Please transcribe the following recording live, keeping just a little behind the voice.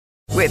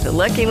With the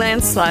Lucky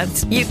Land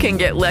Slots, you can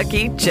get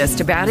lucky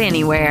just about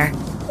anywhere.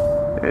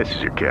 This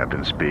is your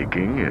captain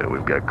speaking.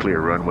 We've got clear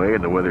runway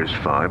and the weather's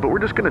fine, but we're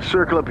just going to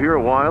circle up here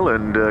a while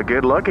and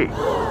get lucky.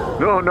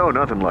 No,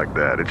 nothing like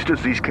that. It's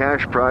just these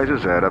cash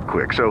prizes add up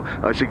quick. So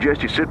I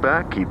suggest you sit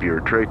back, keep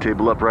your tray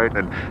table upright,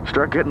 and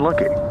start getting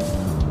lucky.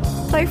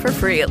 Play for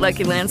free at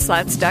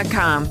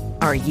LuckyLandSlots.com.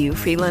 Are you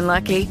feeling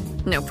lucky?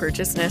 No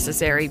purchase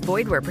necessary.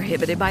 Void where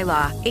prohibited by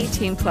law.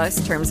 18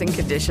 plus terms and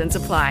conditions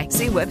apply.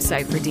 See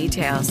website for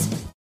details.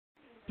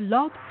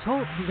 Blog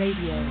Talk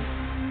Radio.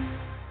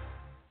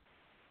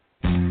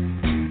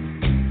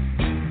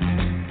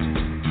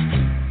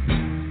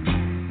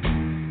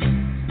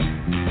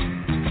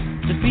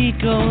 The beat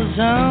goes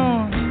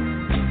on.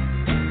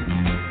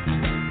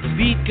 The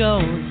beat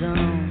goes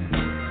on.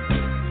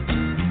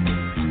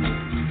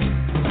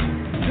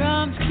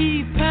 Drums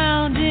keep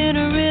pounding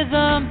a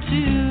rhythm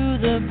to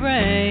the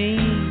brain.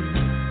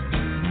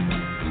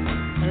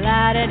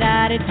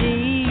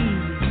 La-da-da-da-dee.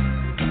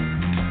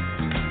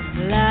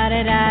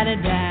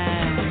 La-da-da-da-da.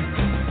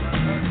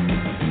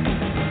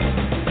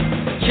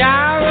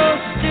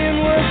 Charleston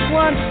was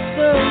once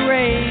the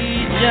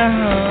rage,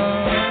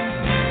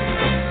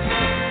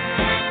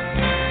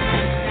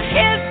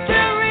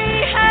 History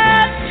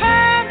has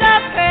turned the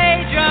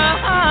page,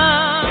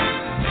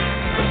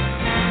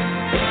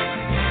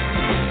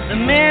 The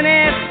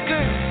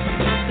miniskirt's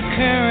the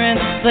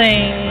current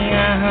thing,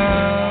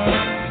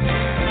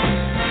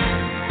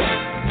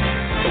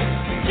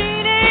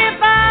 Teeny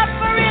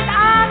Bopper is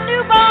our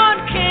newborn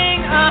king,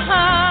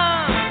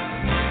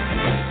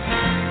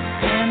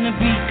 And the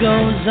beat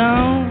goes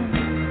on.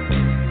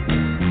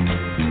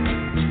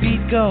 The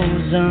beat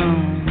goes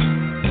on.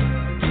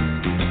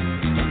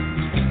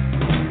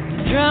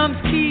 Drums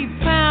keep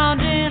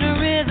pounding a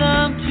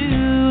rhythm to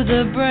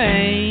the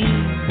brain.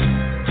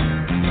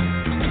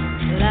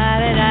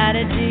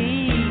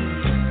 La-da-da-da-dee.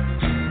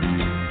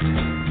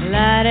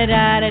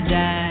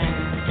 La-da-da-da-da.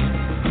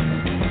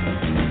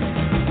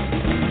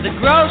 The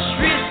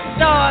grocery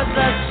store's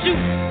a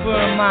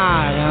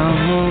supermarket.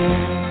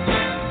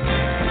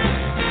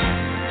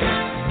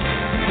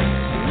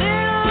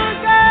 Little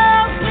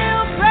girls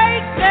will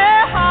break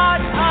their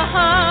hearts,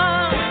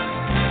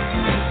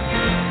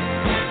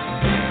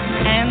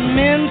 And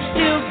men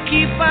still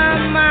keep on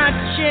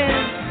marching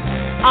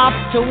off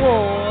to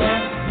war.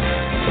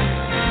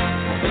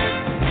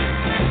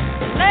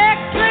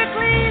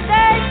 Electrically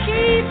they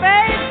keep a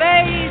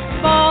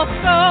baseball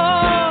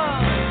score.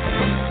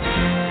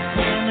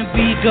 And the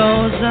beat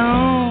goes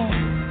on.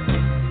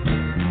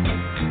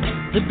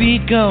 The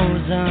beat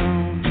goes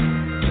on.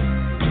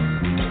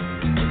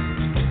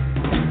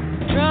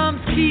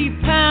 Drums keep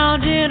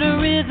pounding a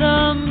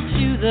rhythm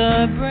to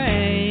the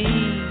brain.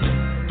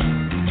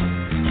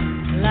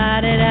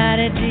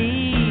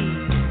 La-da-da-da-dee.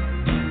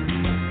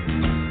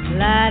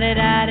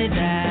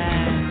 La-da-da-da-da.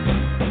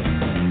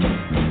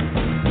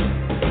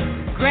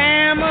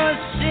 Grandmas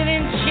sit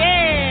in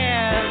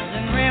chairs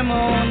and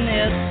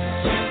reminisce.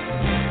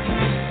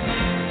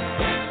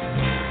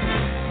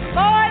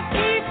 Boys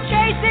keep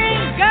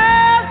chasing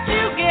girls to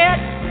get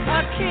a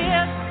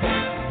kiss.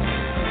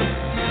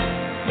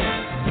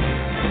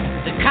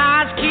 The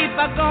cars keep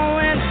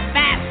going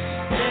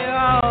faster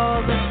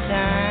all the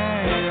time.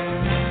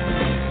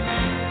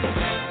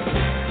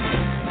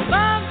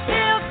 Mom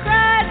still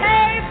cries,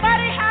 hey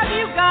buddy, have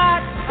you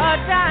got a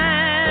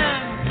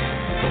dime?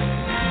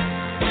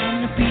 And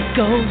the beat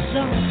goes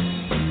on.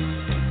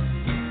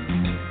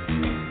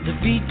 The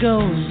beat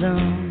goes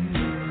on.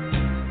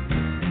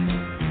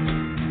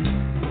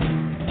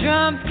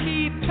 Drums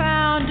keep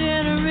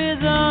pounding a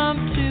rhythm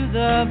to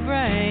the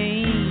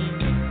brain.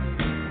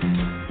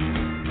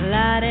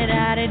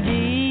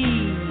 La-da-da-da-dee.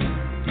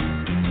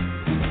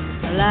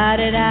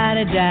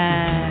 La-da-da-da-da.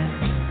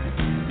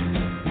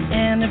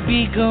 And the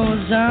beat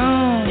goes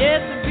on.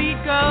 Yes, the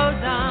beat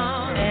goes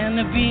on. And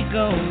the beat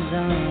goes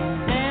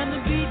on. And the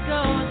beat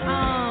goes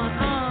on.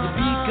 The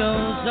beat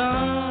goes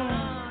on.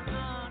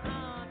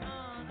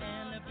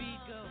 And the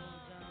beat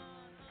goes on.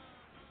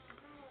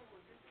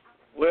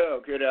 Well,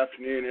 good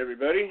afternoon,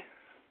 everybody.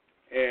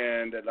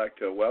 And I'd like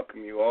to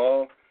welcome you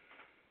all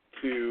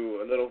to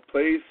a little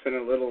place and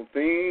a little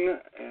thing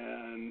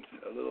and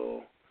a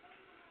little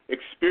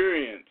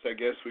experience, I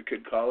guess we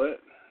could call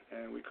it.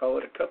 And we call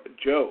it a Cup of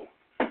Joe.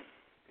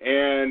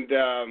 And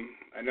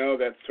I know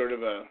that's sort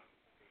of a,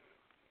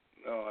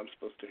 oh, I'm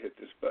supposed to hit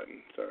this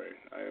button. Sorry.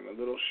 I am a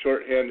little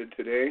short-handed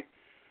today.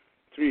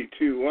 3,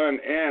 2, 1,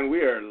 and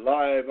we are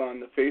live on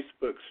the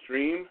Facebook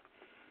stream.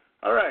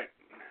 All right.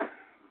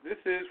 This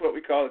is what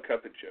we call a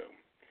Cup of Joe.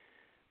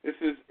 This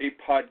is a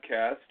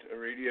podcast, a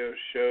radio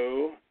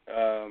show,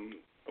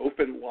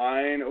 open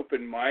line,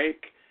 open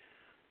mic,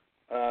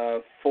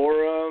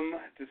 forum,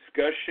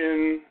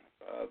 discussion,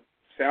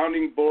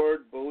 sounding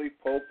board, bully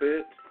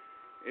pulpit.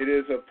 It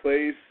is a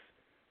place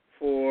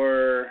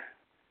for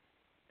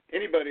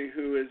anybody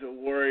who is a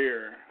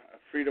warrior, a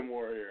freedom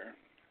warrior,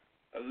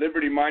 a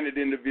liberty-minded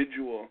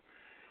individual,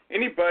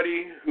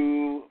 anybody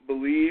who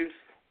believes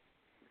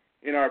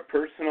in our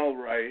personal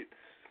rights,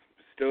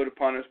 bestowed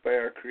upon us by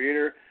our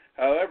Creator,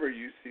 however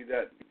you see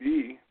that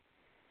be,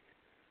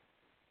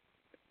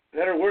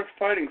 that are worth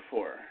fighting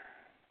for.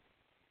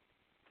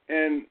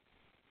 And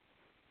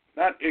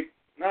not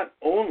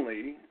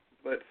only,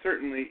 but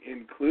certainly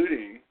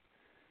including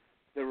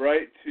the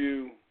right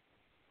to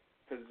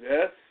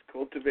possess,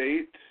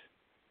 cultivate,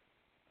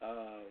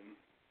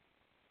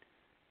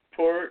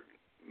 import,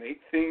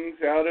 make things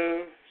out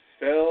of,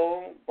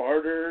 sell,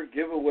 barter,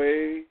 give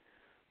away,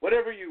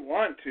 whatever you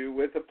want to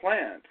with a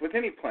plant, with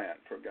any plant,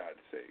 for God's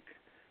sake,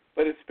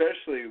 but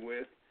especially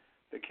with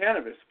the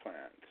cannabis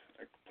plant,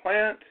 a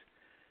plant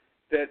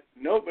that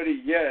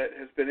nobody yet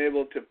has been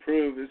able to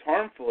prove is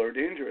harmful or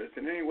dangerous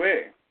in any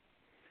way.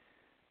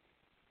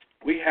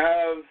 We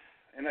have,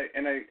 and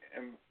I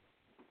am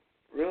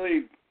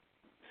really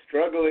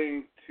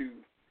struggling to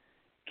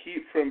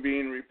keep from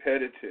being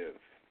repetitive.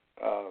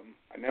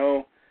 I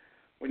know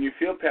when you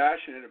feel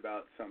passionate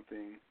about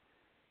something,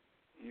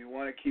 you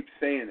want to keep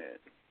saying it,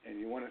 and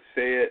you want to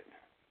say it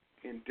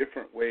in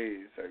different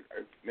ways.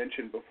 I've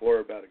mentioned before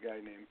about a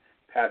guy named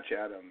Patch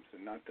Adams,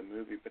 and not the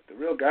movie, but the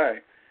real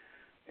guy.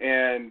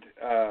 And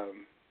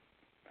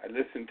I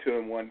listened to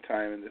him one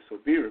time, and this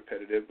will be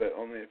repetitive, but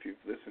only if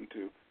you've listened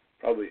to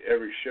probably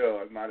every show.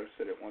 I might have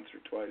said it once or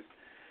twice.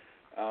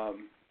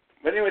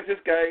 But anyway, this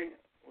guy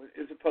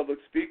is a public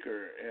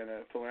speaker and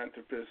a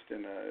philanthropist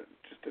and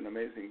just an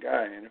amazing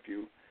guy. And if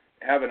you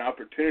have an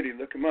opportunity,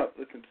 look him up.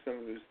 Listen to some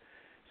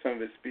of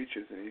his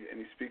speeches, and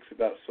he speaks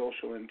about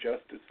social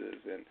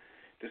injustices and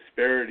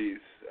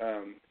disparities.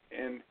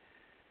 And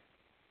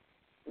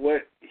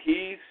what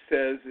he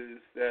says is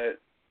that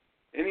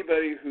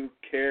anybody who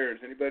cares,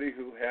 anybody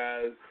who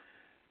has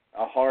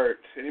a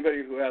heart,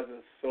 anybody who has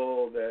a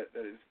soul that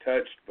is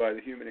touched by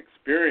the human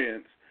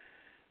experience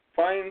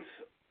finds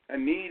a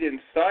need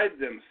inside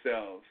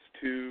themselves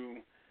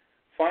to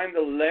find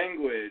the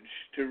language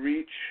to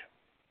reach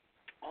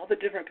all the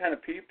different kind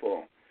of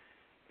people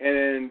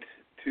and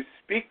to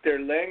speak their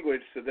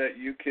language so that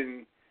you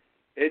can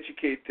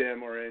educate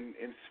them or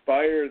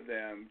inspire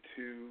them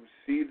to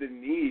see the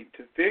need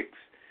to fix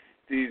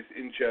these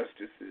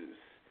injustices.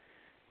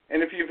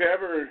 And if you've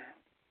ever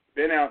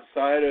been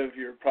outside of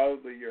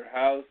probably your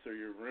house or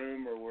your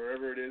room or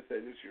wherever it is that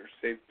is your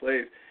safe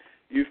place,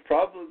 you've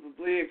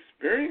probably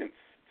experienced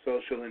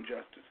social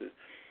injustices.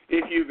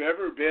 If you've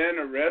ever been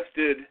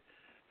arrested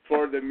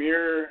for the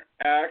mere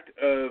act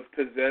of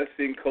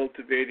possessing,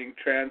 cultivating,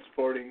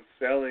 transporting,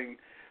 selling,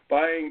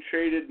 buying,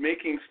 traded,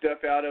 making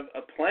stuff out of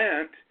a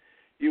plant,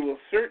 you will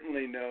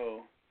certainly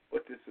know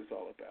what this is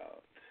all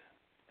about.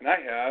 And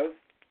I have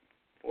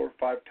 4 or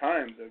 5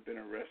 times I've been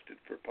arrested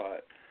for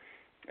pot.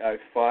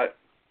 I've fought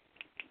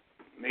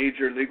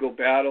major legal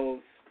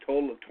battles,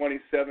 total of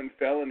 27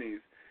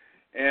 felonies.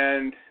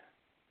 And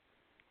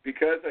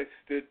because I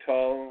stood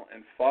tall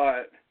and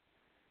fought,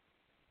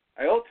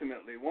 I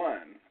ultimately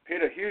won.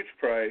 Paid a huge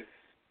price,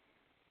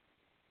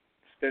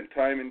 spent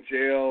time in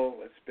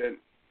jail, I spent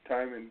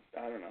time in,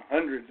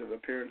 hundreds of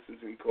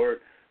appearances in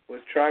court,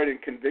 was tried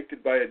and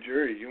convicted by a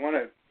jury. You want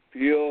to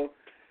feel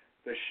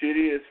the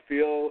shittiest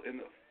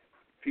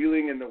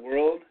feeling in the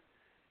world?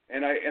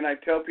 And I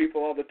tell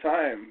people all the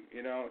time,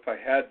 if I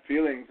had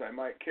feelings, I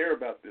might care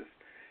about this.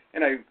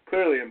 And I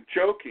clearly am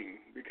joking,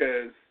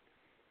 because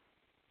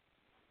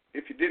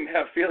if you didn't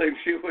have feelings,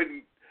 you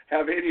wouldn't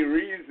have any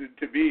reason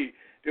to be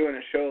doing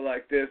a show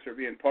like this or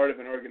being part of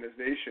an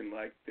organization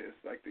like this,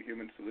 like the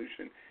Human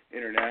Solution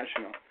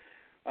International.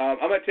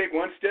 I'm going to take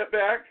one step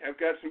back. I've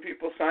got some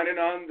people signing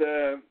on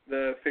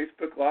the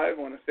Facebook Live.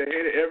 I want to say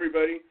hey to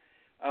everybody.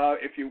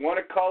 If you want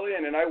to call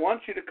in, and I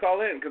want you to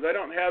call in because I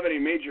don't have any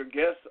major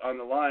guests on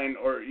the line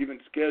or even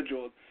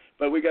scheduled,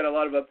 but we got a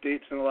lot of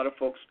updates and a lot of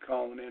folks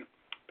calling in.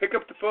 Pick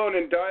up the phone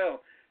and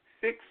dial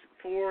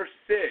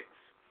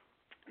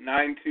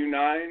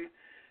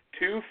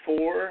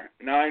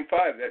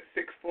 646-929-2495. That's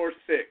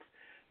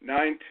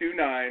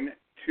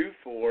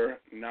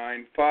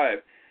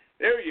 646-929-2495.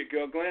 There you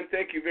go, Glenn.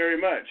 Thank you very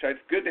much.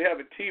 It's good to have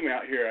a team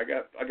out here. I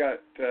got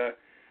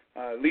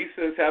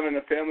Lisa's having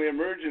a family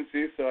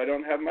emergency, so I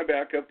don't have my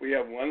backup. We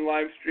have one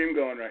live stream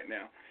going right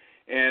now,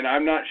 and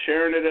I'm not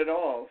sharing it at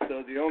all.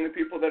 So the only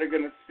people that are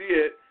going to see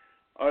it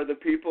are the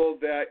people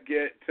that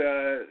get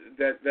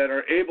that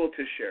are able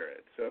to share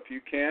it. So if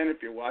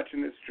you're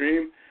watching this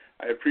stream,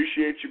 I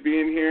appreciate you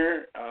being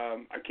here.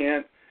 I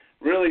can't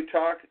really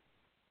talk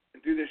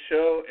and do this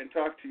show and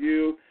talk to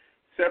you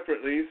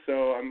separately,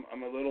 so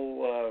I'm a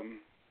little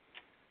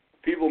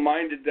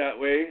feeble-minded that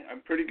way.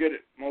 I'm pretty good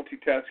at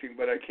multitasking,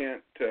 but I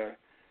can't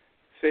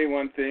say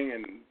one thing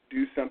and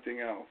do something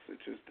else.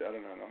 It's just, I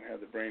don't have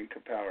the brain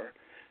power.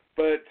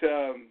 But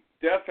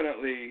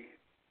definitely,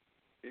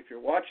 if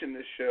you're watching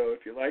this show,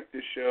 if you like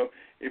this show,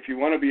 if you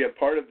want to be a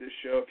part of this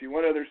show, if you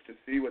want others to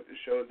see what the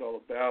show is all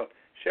about,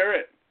 share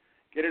it.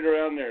 Get it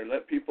around there.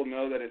 Let people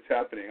know that it's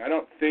happening. I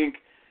don't think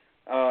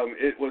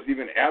it was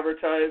even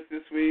advertised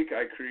this week.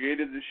 I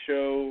created the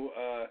show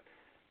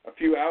a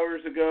few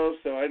hours ago,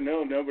 so I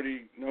know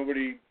nobody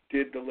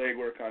did the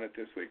legwork on it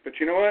this week. But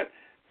you know what?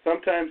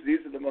 Sometimes these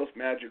are the most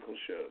magical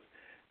shows.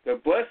 The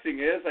blessing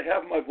is I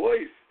have my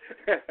voice.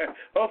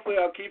 Hopefully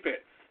I'll keep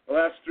it. The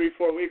last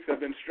 3-4 weeks I've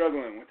been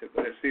struggling with it,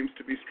 but it seems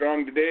to be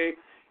strong today.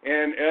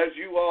 And as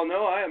you all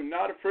know, I am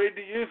not afraid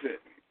to use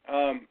it.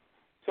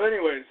 So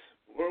anyways,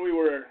 where we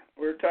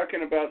were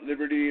talking about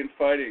liberty and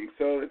fighting.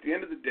 So at the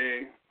end of the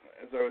day,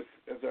 as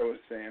I was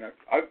saying,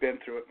 I've been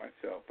through it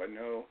myself. I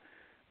know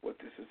what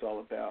this is all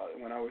about.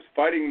 And when I was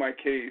fighting my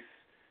case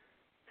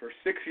for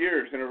 6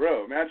 years in a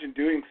row, imagine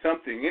doing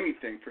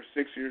anything for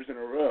 6 years in a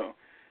row,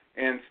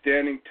 and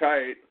standing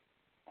tight,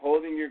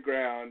 holding your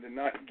ground, and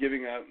not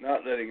giving up,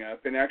 not letting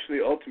up, and actually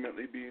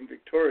ultimately being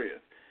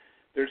victorious.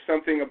 There's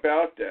something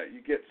about that.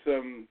 You get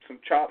some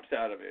chops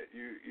out of it.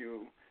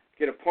 You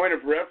get a point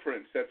of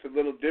reference that's a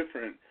little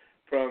different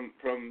from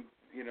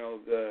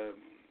the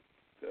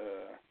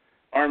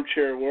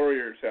armchair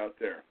warriors out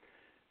there.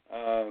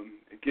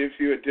 It gives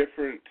you a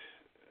different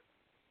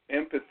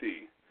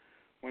empathy.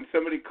 When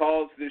somebody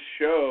calls this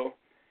show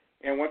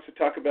and wants to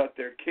talk about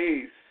their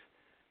case,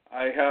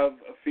 I have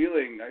a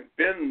feeling. I've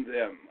been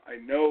them. I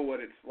know what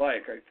it's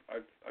like.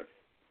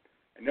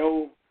 I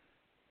know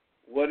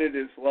what it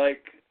is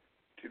like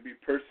to be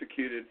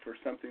persecuted for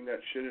something that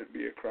shouldn't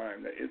be a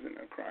crime, that isn't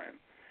a crime.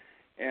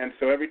 And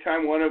so every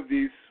time one of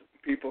these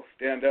people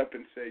stand up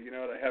and say, you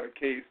know what, I have a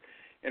case,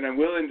 and I'm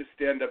willing to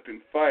stand up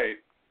and fight,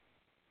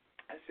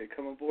 I say,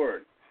 come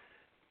aboard.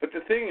 But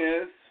the thing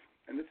is,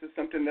 and this is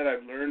something that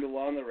I've learned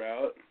along the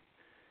route,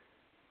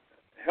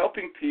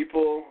 helping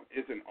people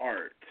is an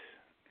art,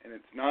 and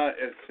it's not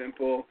as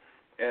simple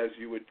as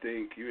you would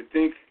think. You would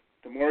think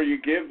the more you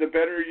give, the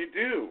better you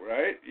do,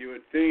 right? You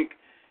would think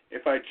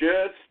if I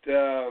just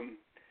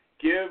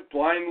give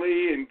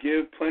blindly and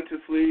give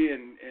plentifully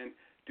and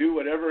do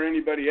whatever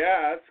anybody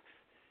asks,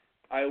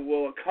 I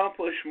will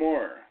accomplish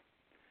more.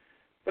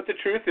 But the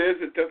truth is,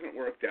 it doesn't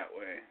work that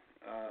way.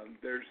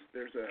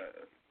 There's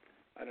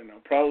a, I don't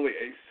know, probably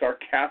a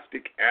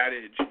sarcastic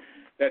adage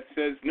that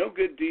says no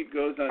good deed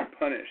goes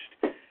unpunished.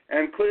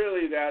 And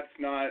clearly that's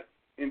not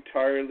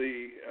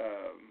entirely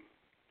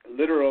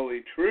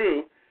literally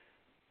true,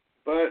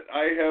 but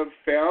I have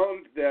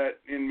found that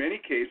in many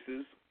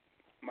cases,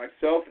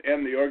 myself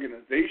and the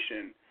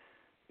organization,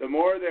 the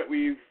more that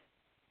we've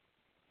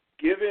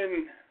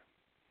given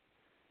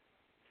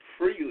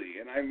freely,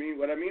 and I mean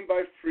what I mean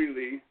by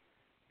freely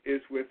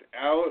is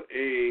without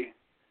an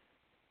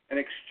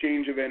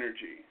exchange of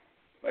energy,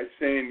 by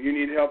saying, you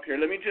need help here,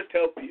 let me just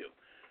help you.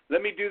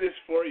 Let me do this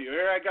for you.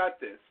 Here, I got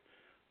this.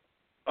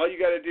 All you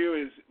got to do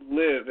is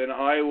live, and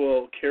I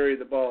will carry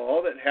the ball.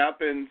 All that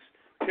happens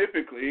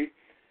typically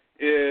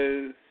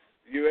is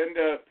you end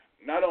up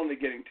not only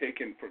getting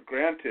taken for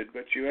granted,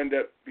 but you end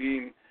up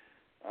being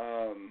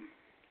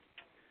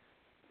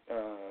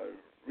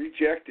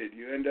rejected.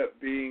 You end up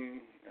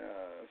being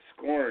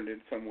scorned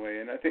in some way.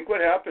 And I think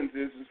what happens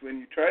is when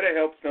you try to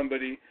help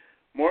somebody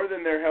more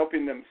than they're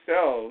helping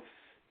themselves,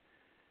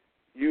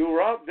 you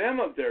rob them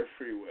of their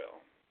free will.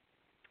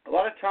 A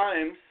lot of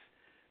times,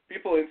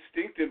 people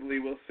instinctively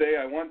will say,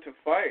 I want to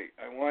fight.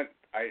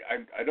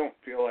 I don't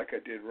feel like I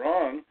did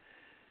wrong.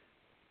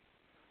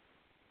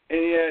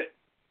 And yet,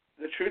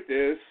 the truth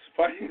is,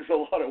 fighting is a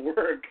lot of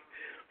work.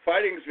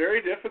 Fighting is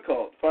very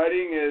difficult.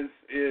 Fighting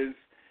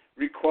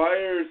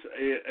requires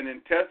an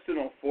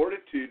intestinal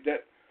fortitude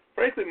that,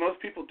 frankly, most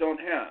people don't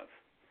have.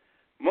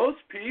 Most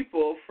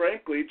people,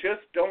 frankly,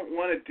 just don't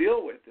want to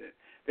deal with it.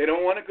 They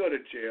don't want to go to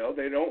jail.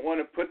 They don't want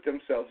to put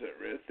themselves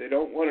at risk. They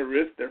don't want to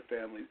risk their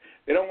families.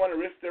 They don't want to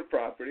risk their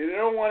property. They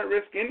don't want to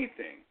risk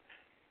anything.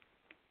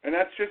 And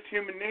that's just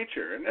human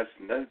nature. And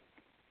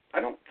I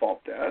don't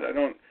fault that. I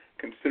don't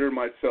consider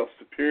myself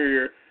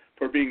superior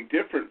for being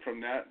different from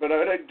that. But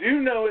what I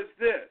do know is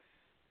this.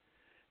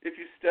 If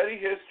you study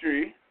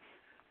history,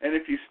 and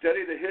if you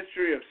study the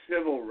history of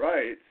civil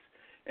rights,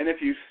 and if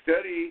you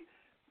study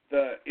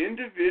the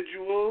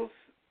individuals,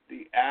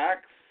 the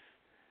acts,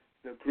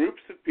 the groups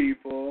of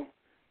people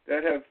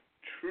that have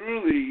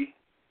truly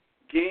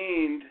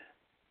gained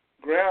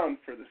ground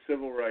for the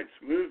civil rights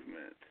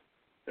movement,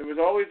 there was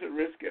always a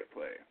risk at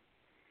play.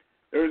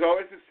 There was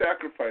always a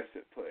sacrifice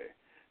at play.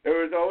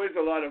 There was always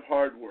a lot of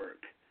hard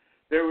work.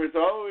 There was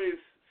always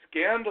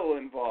scandal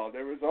involved.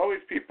 There was always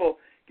people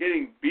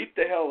getting beat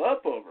the hell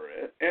up over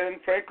it. And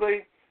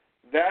frankly,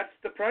 that's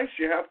the price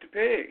you have to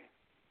pay.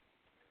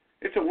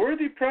 It's a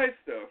worthy price,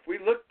 though. If we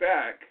look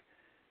back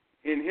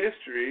in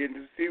history and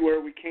to see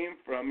where we came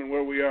from and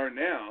where we are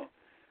now,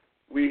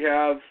 we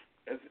have,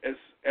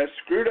 as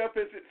screwed up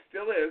as it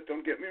still is,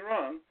 don't get me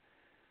wrong,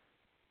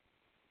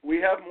 we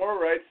have more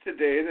rights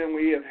today than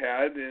we have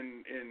had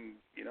in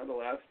the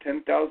last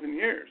 10,000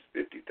 years,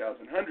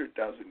 50,000,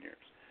 100,000 years.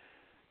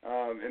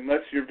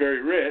 Unless you're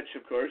very rich,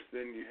 of course,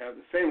 then you have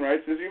the same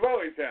rights as you've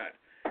always had.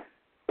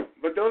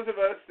 But those of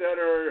us that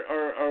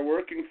are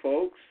working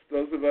folks,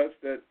 those of us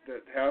that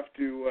have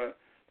to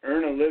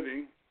earn a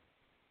living,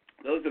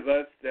 those of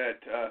us that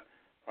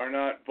are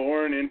not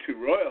born into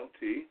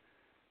royalty,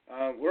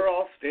 we're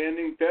all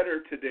standing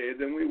better today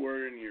than we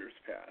were in years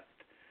past.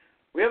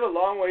 We have a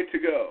long way to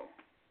go.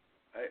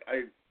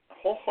 I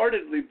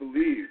wholeheartedly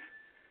believe,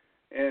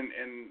 and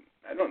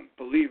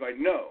believe, I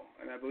know.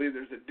 And I believe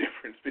there's a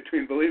difference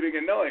between believing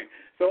and knowing.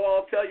 So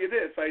I'll tell you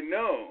this, I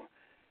know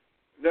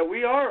that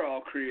we are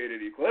all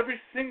created equal, every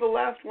single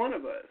last one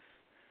of us.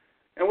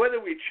 And whether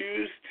we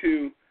choose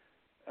to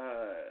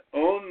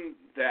own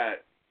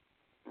that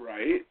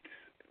right,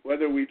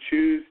 whether we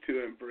choose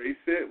to embrace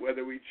it,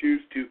 whether we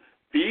choose to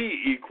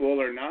be equal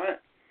or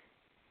not,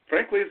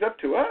 frankly, is up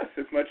to us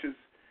as much as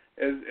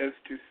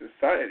to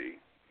society.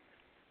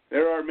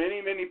 There are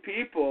many, many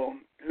people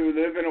who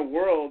live in a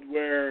world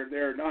where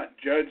they're not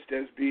judged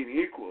as being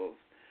equals,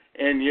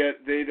 and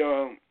yet they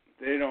don't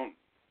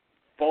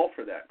fall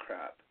for that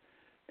crap,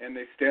 and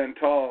they stand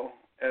tall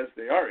as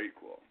they are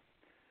equal.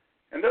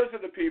 And those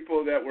are the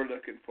people that we're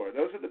looking for.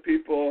 Those are the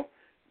people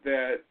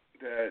that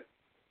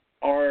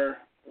are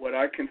what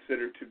I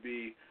consider to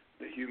be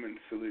the Human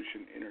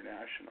Solution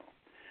International.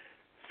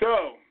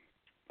 So,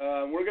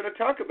 we're going to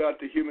talk about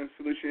the Human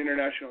Solution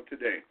International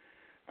today.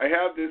 I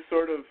have this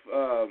sort of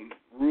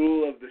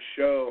rule of the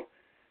show.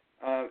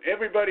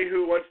 Everybody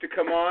who wants to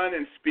come on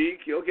and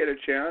speak, you'll get a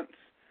chance.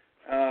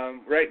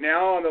 Right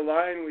now on the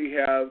line we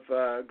have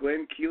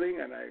Glenn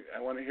Keeling, and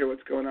I want to hear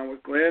what's going on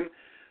with Glenn.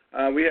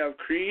 We have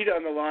Creed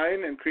on the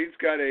line, and Creed's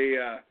got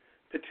a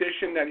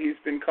petition that he's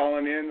been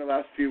calling in the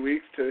last few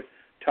weeks to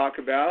talk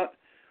about.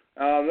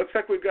 Looks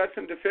like we've got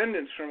some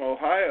defendants from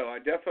Ohio. I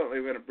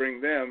definitely want to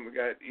bring them. We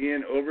got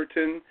Ian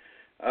Overton,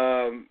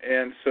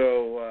 and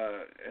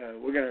so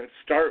we're going to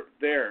start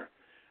there.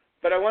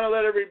 But I want to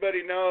let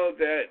everybody know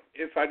that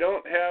if I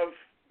don't have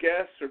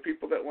guests or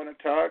people that want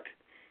to talk,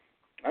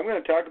 I'm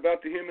going to talk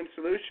about the Human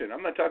Solution.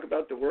 I'm going to talk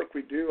about the work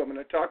we do. I'm going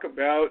to talk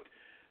about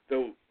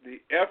the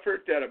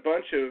effort that a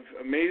bunch of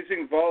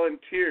amazing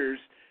volunteers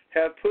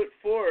have put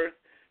forth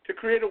to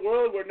create a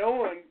world where no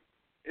one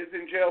is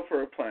in jail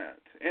for a plant.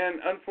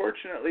 And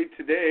unfortunately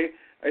today,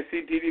 I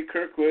see Dee Dee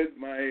Kirkwood,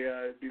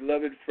 my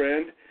beloved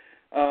friend.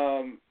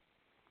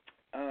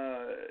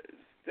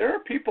 There are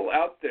people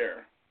out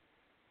there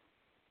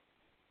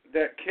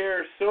that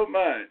care so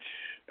much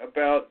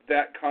about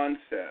that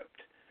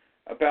concept,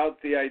 about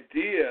the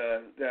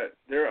idea that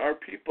there are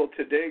people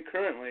today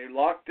currently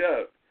locked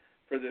up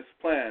for this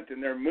plant,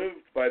 and they're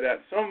moved by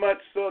that so much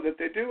so that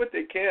they do what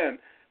they can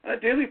on a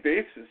daily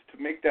basis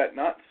to make that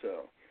not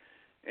so.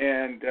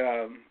 And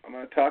I'm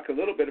going to talk a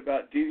little bit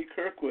about Dee Dee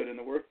Kirkwood and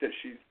the work that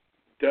she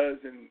does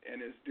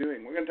and is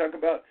doing. We're going to talk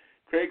about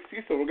Craig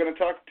Cecil. We're going to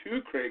talk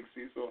to Craig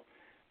Cecil.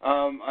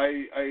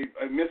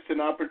 I missed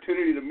an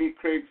opportunity to meet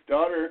Craig's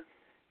daughter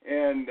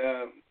and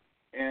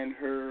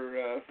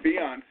her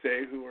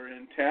fiance who were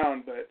in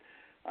town, but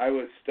I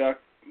was stuck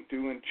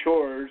doing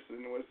chores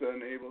and was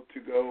unable to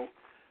go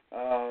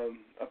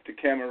up to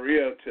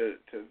Camarillo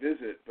to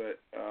visit, but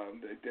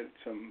they did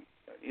some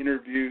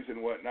interviews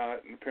and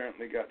whatnot, and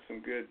apparently got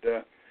some good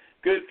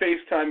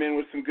FaceTime in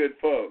with some good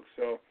folks.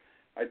 So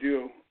I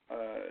do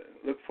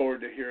look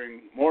forward to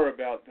hearing more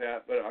about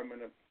that, but I'm going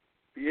to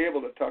be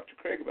able to talk to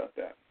Craig about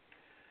that.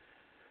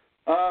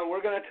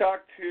 We're going to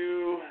talk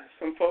to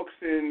some folks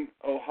in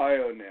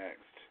Ohio next.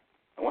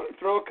 I want to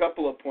throw a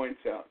couple of points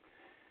out.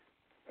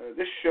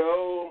 This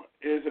show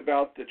is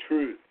about the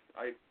truth.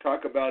 I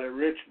talk about a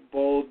rich,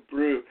 bold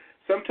brew.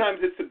 Sometimes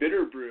it's a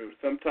bitter brew.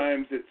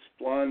 Sometimes it's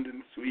blonde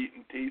and sweet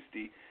and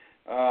tasty.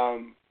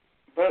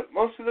 But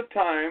most of the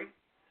time,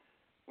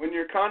 when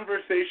your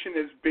conversation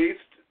is based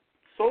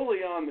solely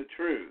on the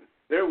truth,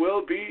 there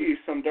will be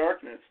some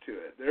darkness to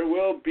it. There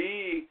will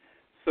be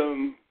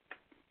some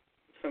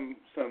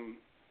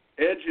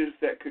edges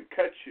that could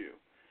cut you.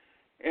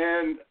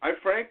 And I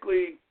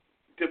frankly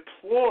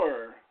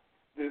deplore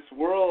this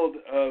world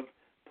of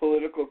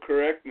political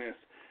correctness,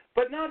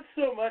 but not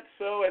so much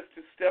so as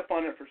to step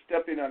on it for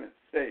stepping on its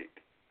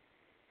sake.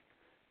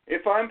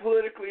 If I'm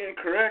politically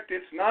incorrect,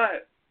 it's not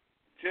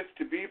just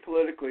to be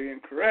politically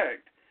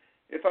incorrect.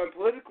 If I'm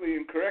politically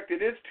incorrect,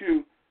 it is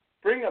to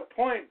bring a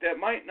point that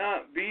might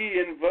not be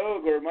in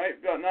vogue or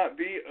might not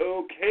be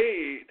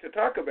okay to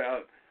talk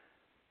about,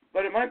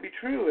 but it might be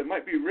true, it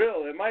might be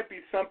real, it might be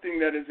something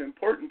that is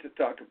important to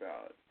talk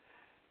about.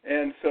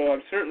 And so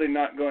I'm certainly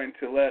not going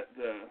to let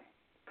the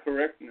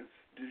correctness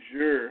du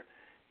jour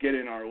get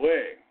in our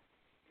way.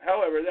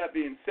 However, that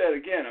being said,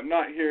 again, I'm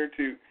not here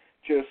to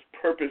just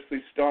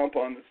purposely stomp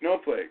on the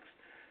snowflakes.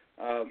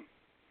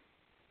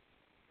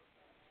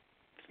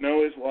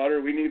 Snow is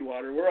water, we need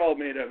water, we're all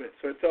made of it,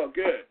 so it's all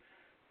good.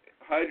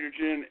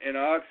 Hydrogen and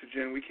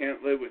oxygen we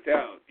can't live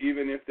without,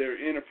 even if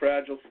they're in a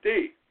fragile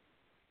state.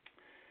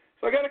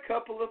 So I got a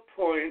couple of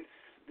points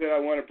that I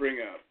want to bring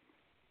up.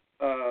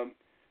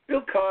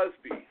 Bill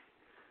Cosby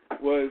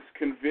was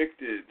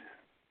convicted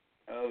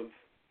of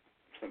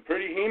some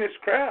pretty heinous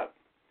crap.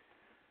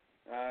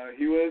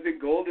 He was a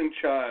golden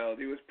child.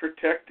 He was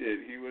protected.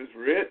 He was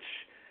rich.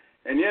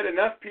 And yet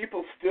enough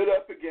people stood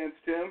up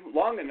against him,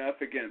 long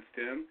enough against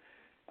him,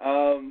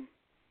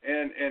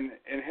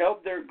 and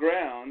held their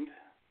ground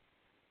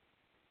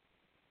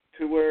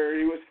to where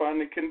he was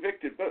finally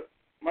convicted. But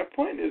my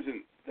point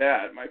isn't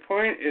that. My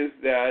point is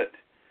that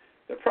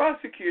the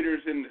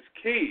prosecutors in this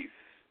case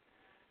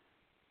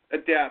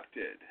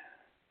adapted,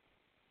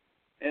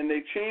 and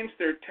they changed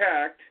their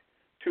tact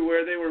to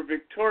where they were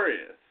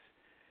victorious.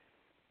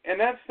 And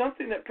that's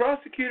something that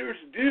prosecutors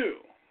do.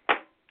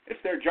 It's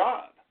their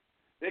job.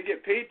 They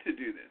get paid to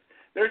do this.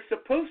 They're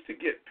supposed to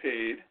get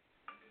paid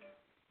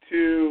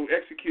to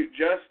execute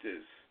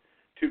justice,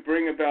 to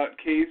bring about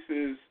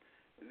cases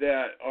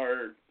that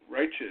are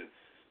righteous.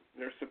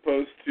 They're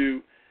supposed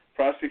to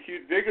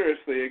prosecute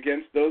vigorously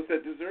against those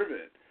that deserve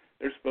it.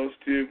 They're supposed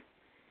to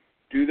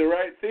do the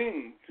right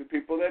thing to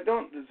people that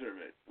don't deserve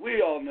it.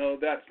 We all know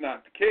that's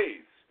not the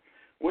case.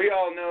 We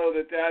all know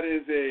that that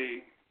is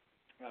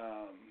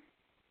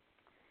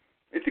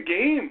it's a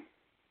game.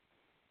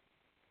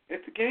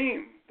 It's a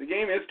game. The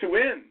game is to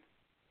win.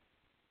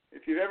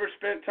 If you've ever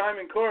spent time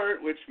in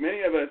court, which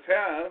many of us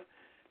have,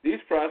 these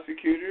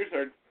prosecutors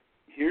are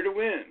here to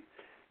win.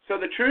 So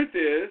the truth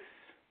is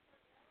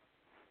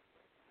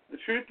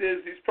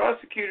these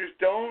prosecutors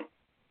don't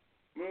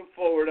move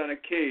forward on a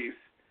case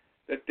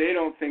that they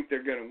don't think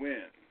they're going to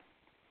win.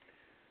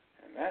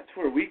 And that's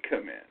where we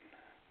come in.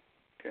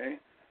 Okay?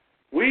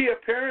 We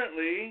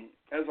apparently,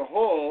 as a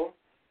whole,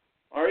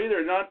 are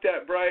either not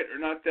that bright or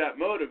not that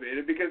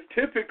motivated, because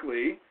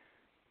typically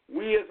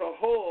we as a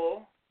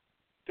whole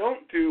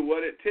don't do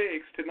what it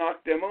takes to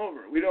knock them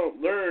over. We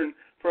don't learn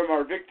from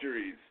our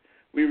victories.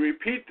 We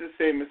repeat the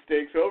same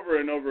mistakes over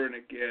and over and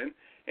again,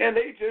 and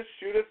they just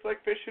shoot us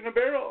like fish in a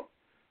barrel,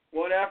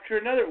 one after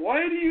another.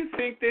 Why do you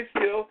think they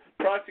still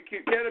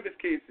prosecute cannabis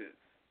cases?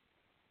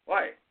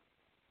 Why?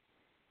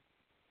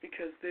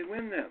 Because they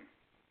win them.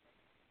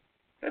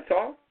 That's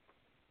all.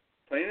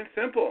 Plain and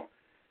simple.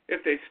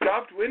 If they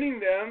stopped winning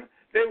them,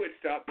 they would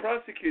stop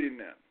prosecuting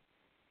them.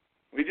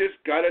 We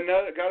just got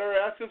our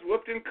asses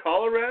whooped in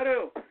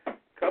Colorado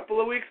a couple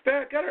of weeks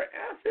back. Got our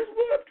asses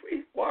whooped.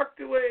 We walked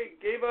away,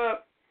 gave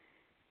up.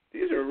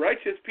 These are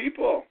righteous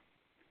people.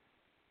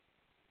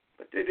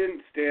 But they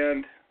didn't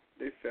stand.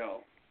 They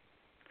fell.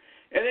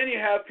 And then you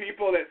have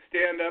people that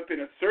stand up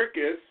in a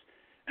circus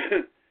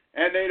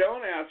and they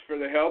don't ask for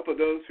the help of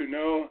those who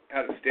know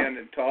how to stand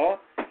tall.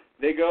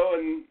 They go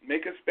and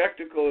make a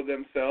spectacle of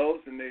themselves,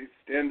 and they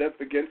stand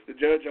up against the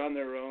judge on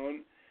their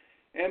own.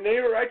 And they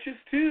are righteous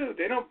too.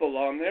 They don't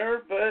belong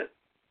there, but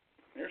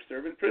they're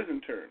serving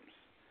prison terms.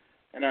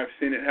 And I've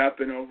seen it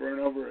happen over and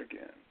over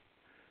again.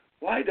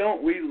 Why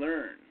don't we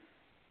learn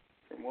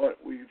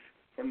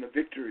from the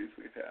victories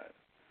we've had?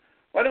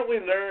 Why don't we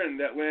learn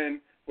that when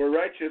we're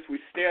righteous, we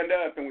stand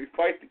up and we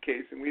fight the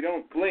case and we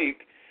don't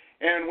blink?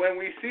 And when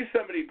we see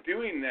somebody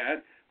doing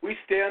that, we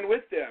stand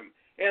with them.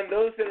 And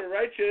those that are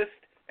righteous,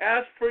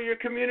 ask for your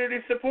community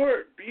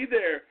support. Be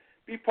there.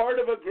 Be part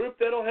of a group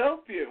that'll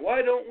help you.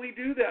 Why don't we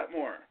do that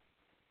more?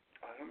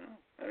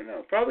 I don't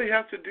know. Probably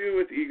has to do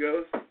with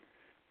egos.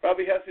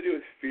 Probably has to do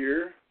with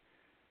fear.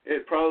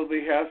 It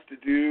probably has to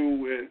do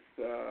with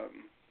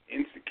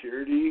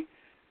insecurity.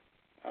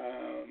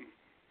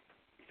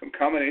 Some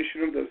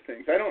combination of those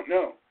things. I don't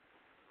know.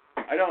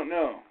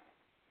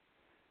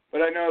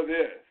 But I know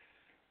this.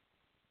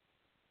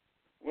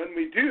 When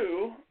we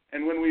do,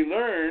 and when we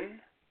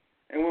learn,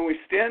 and when we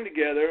stand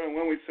together, and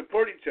when we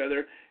support each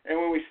other, and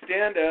when we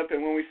stand up,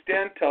 and when we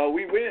stand tall,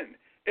 we win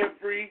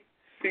every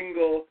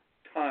single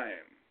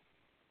time.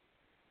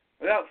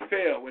 Without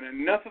fail, when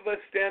enough of us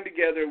stand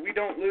together, we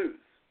don't lose.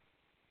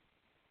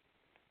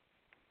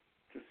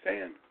 Just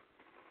saying.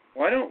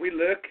 Why don't we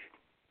look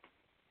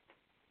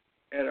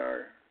at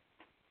our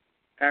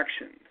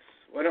actions?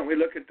 Why don't we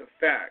look at the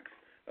facts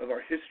of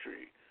our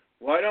history?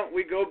 Why don't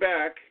we go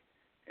back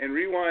and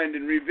rewind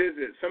and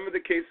revisit some of the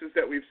cases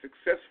that we've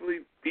successfully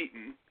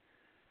beaten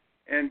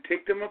and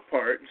take them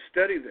apart and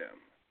study them?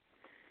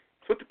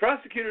 That's what the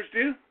prosecutors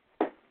do.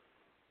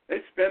 They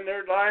spend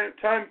their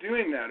time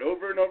doing that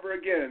over and over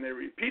again. They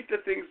repeat the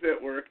things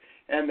that work,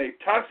 and they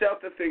toss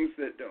out the things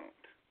that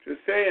don't.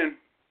 Just saying,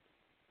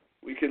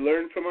 we could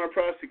learn from our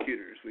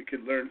prosecutors. We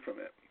could learn from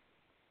it.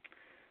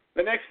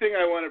 The next thing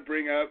I want to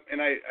bring up,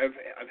 and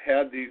I've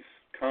had these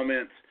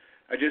comments,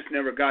 I just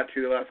never got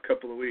to the last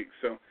couple of weeks.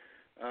 So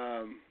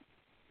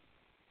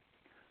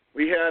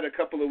we had a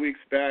couple of weeks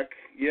back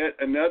yet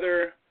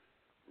another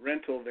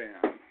rental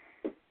van.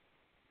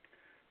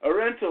 A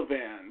rental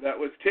van that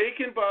was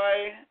taken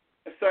by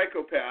a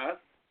psychopath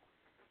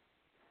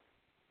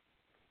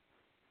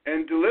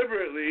and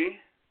deliberately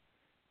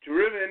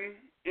driven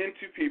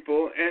into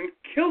people and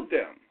killed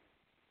them.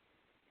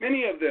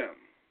 Many of them.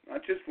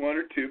 Not just one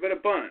or two, but a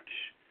bunch.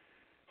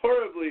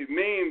 Horribly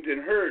maimed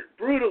and hurt,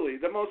 brutally,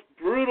 the most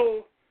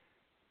brutal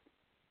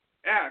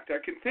act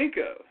I can think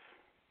of.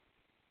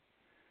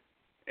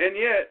 And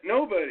yet,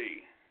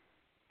 nobody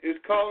is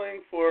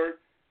calling for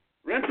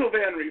rental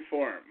van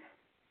reform.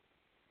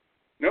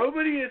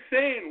 Nobody is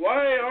saying,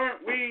 why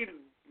aren't we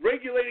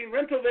regulating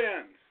rental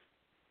vans?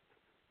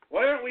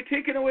 Why aren't we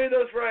taking away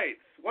those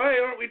rights? Why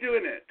aren't we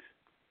doing it?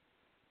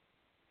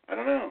 I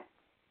don't know.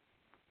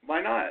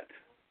 Why not?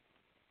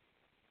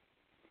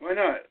 Why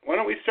not? Why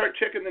don't we start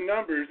checking the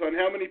numbers on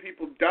how many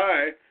people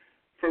die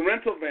from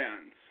rental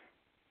vans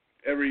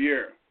every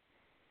year?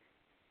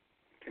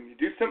 Can you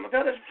do something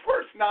about it? Of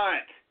course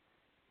not.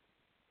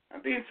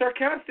 I'm being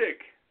sarcastic.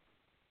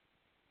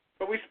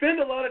 But we spend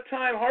a lot of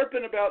time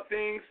harping about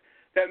things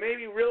that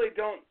maybe really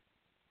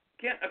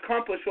can't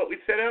accomplish what we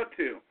set out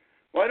to?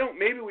 Why don't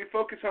maybe we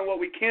focus on what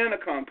we can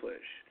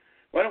accomplish?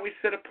 Why don't we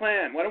set a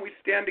plan? Why don't we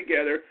stand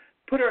together,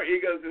 put our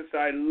egos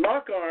aside,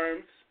 lock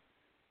arms,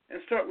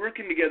 and start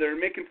working together and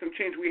making some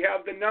change? We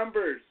have the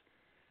numbers.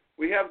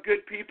 We have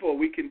good people.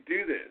 We can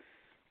do this.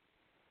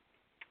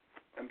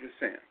 I'm just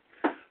saying.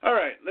 All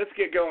right, let's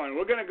get going.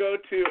 We're going to go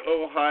to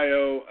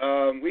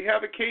Ohio. We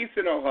have a case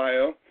in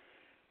Ohio,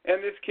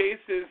 and this case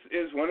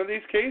is one of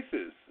these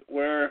cases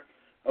where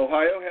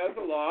Ohio has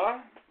a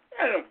law.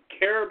 I don't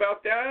care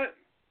about that.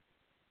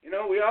 You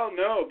know, we all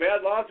know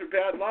bad laws are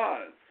bad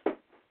laws.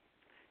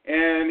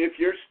 And if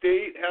your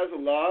state has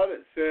a law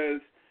that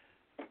says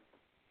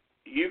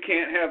you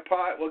can't have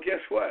pot, well, guess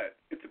what?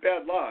 It's a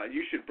bad law.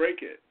 You should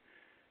break it.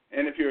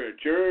 And if you're a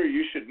juror,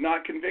 you should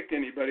not convict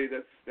anybody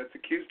that's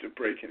accused of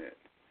breaking it.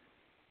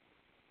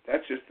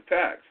 That's just the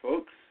facts,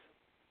 folks.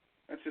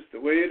 That's just the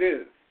way it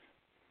is.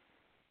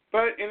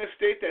 But in a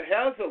state that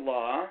has a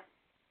law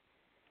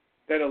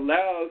that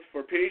allows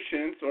for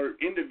patients or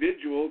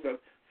individuals of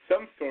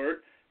some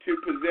sort to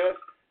possess,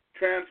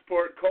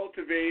 transport,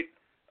 cultivate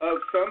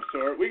of some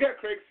sort. We got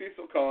Craig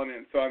Cecil calling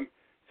in, so I'm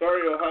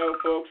sorry, Ohio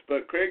folks,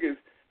 but Craig is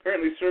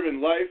currently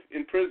serving life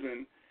in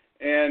prison,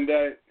 and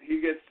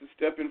he gets to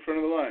step in front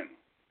of the line.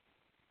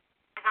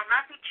 You will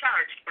not be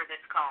charged for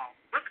this call.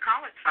 This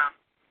call is from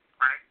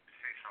Craig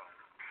Cecil,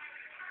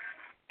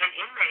 an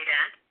inmate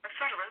at a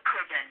federal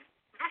prison.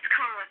 This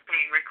call is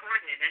being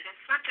recorded and is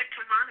subject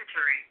to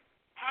monitoring.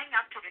 Hang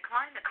up to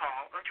decline the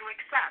call or to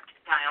accept.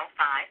 Dial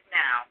 5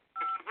 now.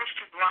 If you wish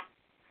to block.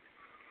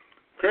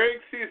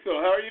 Craig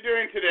Cecil, how are you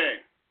doing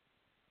today?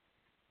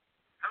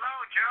 hello,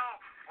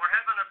 Joe. We're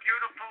having a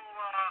beautiful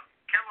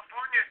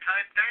California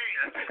type day.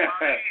 It's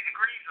about 80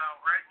 degrees out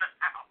right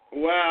now.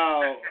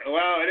 Wow,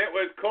 and it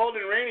was cold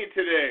and rainy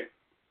today.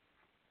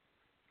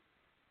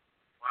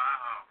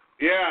 Wow.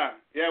 Yeah,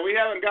 we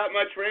haven't got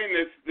much rain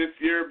this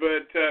year,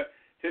 but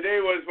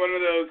today was one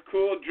of those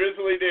cool,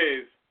 drizzly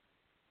days.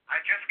 I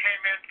just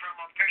came in from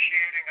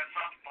officiating a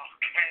softball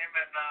game,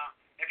 and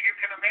if you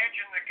can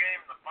imagine the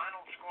game, the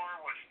final score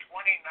was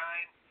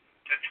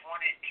 29-22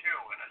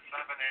 in a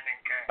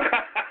 7-inning game.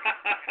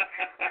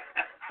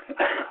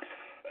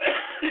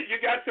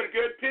 You got some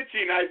good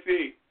pitching, I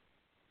see. Yes.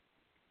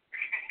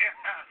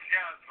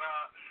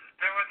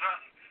 There was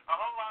a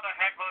whole lot of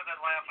heckling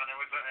and laughing. It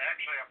was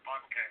actually a fun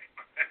game.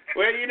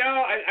 Well, you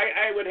know,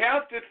 I would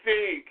have to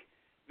think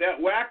that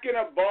whacking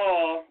a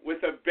ball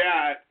with a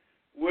bat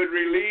would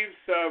relieve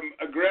some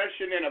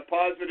aggression in a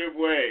positive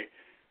way.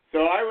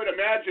 So I would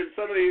imagine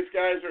some of these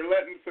guys are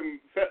letting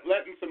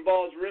some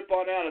balls rip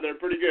on out of there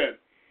pretty good.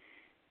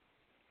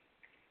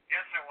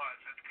 Yes, it was.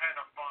 It's kind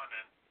of fun.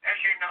 And as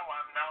you know,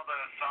 I'm now the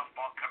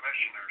softball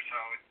commissioner, so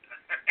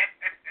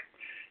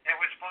it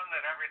was fun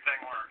that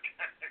everything worked.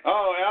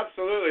 Oh,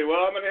 absolutely.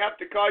 Well, I'm going to have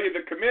to call you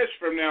the commish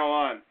from now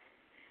on.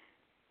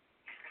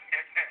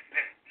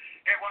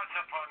 It was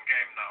a fun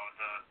game, though.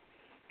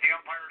 The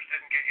umpires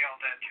didn't get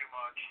yelled at too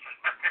much.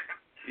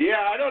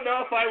 Yeah, I don't know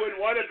if I would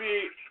want to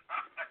be.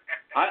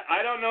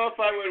 I don't know if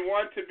I would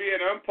want to be an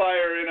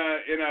umpire in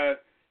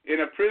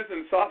a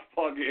prison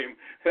softball game.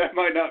 That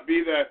might not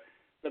be the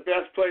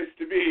best place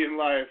to be in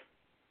life.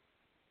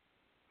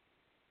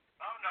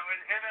 Oh no,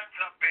 it ends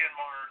up being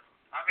more.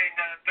 I mean,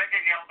 they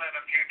get yelled at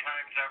a few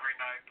times every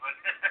night, but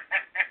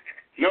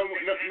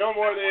no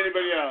more than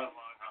anybody else.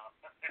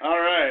 All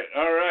right.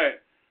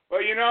 Well,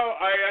 you know,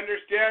 I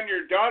understand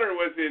your daughter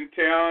was in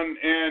town,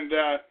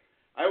 and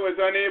I was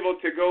unable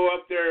to go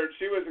up there.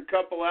 She was a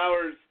couple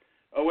hours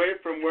away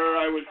from where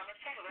I was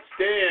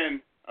staying,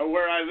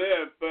 where I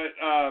live. But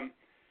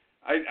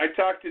I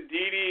talked to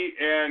Dee Dee,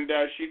 and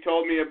she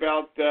told me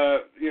about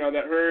that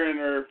her and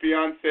her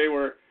fiance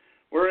were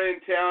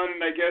in town,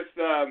 and I guess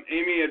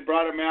Amy had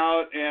brought them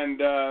out, and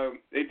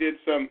they did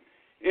some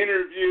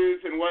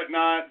interviews and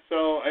whatnot.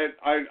 So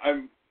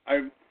I'm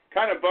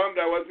kind of bummed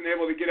I wasn't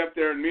able to get up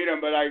there and meet them,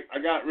 but I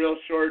got real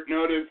short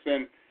notice,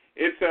 and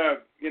it's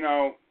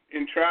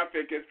in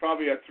traffic, it's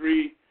probably a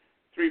 3-4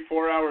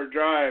 hour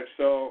drive,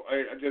 so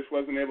I just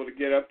wasn't able to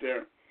get up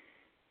there.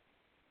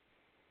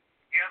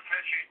 Yes,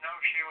 as you know,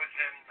 she was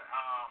in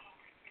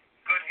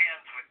good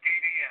hands with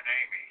Dee Dee and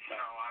Amy, so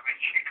I mean,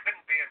 she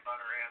couldn't be in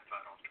better hands,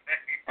 I don't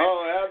think.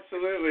 Oh,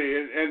 absolutely,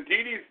 and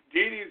Dee Dee's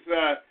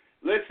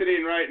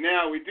listening right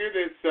now. We do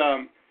this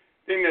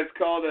thing that's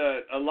called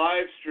a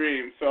live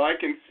stream, so I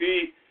can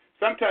see.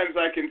 Sometimes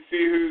I can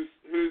see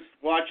who's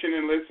watching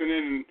and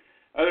listening, and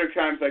other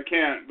times I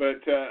can't.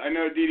 But I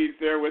know Dee Dee's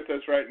there with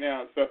us right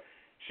now, so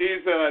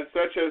she's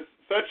such a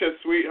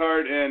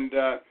sweetheart, and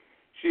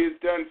she's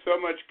done so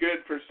much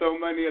good for so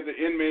many of the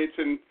inmates.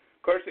 And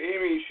of course,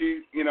 Amy,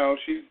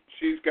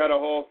 she's got a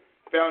whole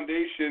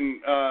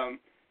foundation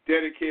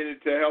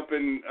dedicated to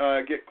helping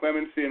get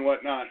clemency and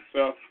whatnot.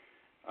 So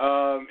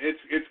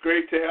it's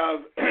great to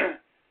have.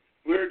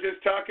 We were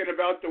just talking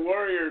about the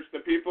warriors, the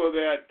people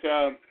that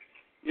are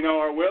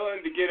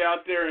willing to get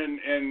out there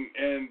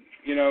and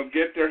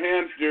get their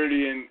hands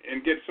dirty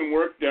and get some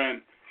work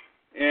done.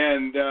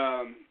 And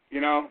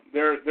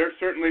they're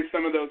certainly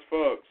some of those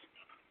folks.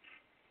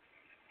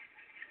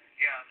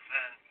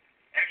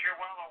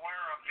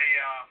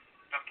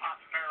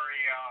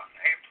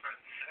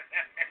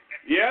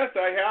 Yes,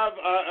 I have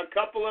a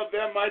couple of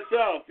them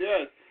myself,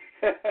 yes.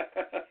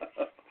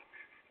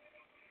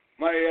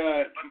 But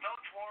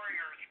those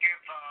warriors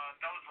give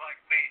those like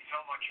me so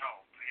much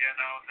hope,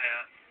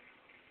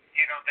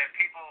 that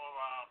people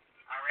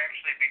are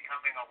actually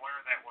becoming aware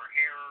that we're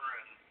here,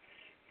 and,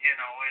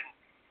 and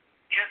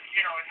just,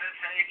 in this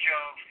age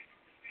of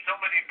so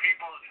many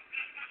people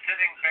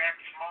sitting back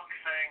smug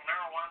saying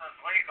marijuana's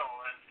legal,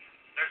 and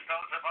there's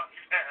those of us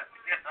that,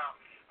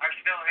 are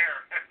still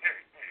here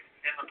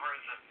in the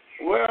prison.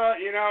 Well,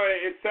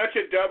 it's such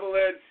a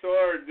double-edged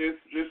sword, this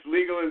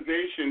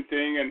legalization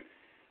thing, and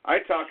I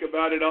talk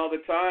about it all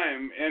the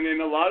time. And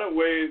in a lot of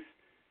ways,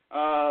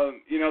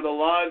 the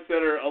laws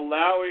that are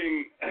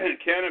allowing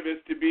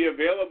cannabis to be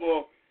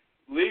available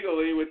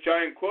legally, with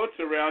giant quotes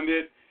around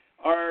it,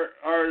 are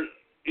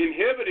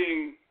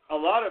inhibiting a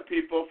lot of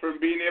people from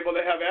being able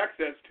to have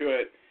access to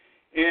it.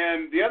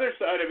 And the other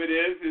side of it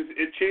is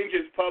it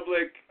changes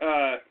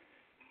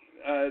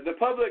the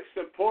public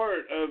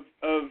support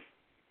of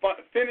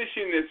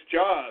finishing this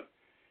job.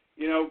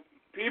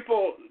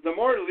 People, the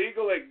more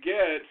legal it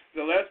gets,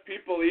 the less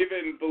people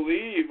even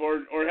believe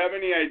or have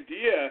any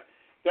idea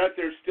that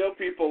there's still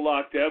people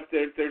locked up,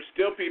 that there's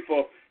still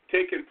people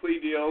taking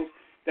plea deals,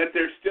 that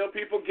there's still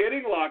people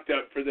getting locked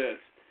up for this.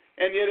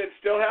 And yet it's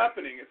still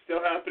happening. It's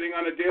still happening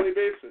on a daily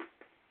basis.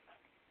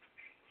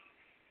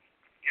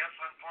 Yes,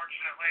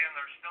 unfortunately, and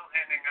they're still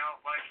handing out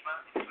life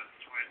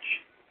sentences, which,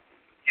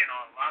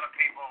 a lot of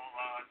people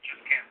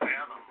just can't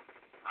fathom.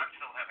 I'm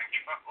still having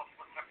trouble.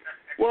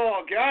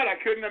 Well, God, I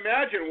couldn't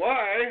imagine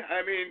why.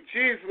 I mean,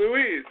 geez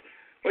Louise.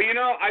 Well,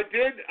 I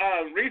did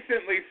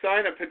recently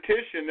sign a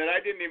petition that I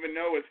didn't even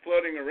know was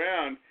floating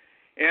around,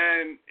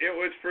 and it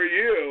was for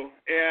you,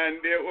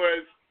 and it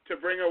was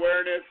to bring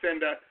awareness and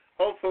to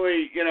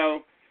hopefully,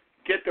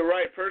 get the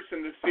right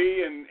person to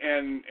see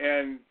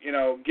and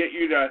get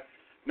you to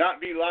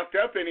not be locked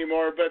up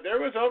anymore. But there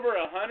was over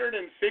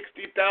 160,000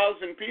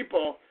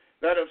 people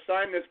that have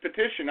signed this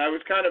petition. I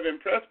was kind of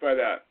impressed by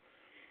that.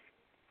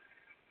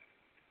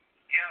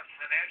 Yes,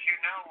 and as you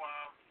know,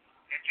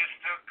 it just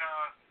took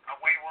a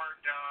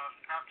wayward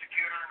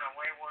prosecutor and a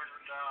wayward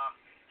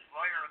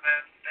lawyer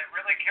that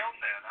really killed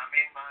that. I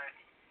mean,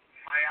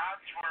 my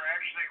odds were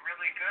actually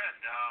really good.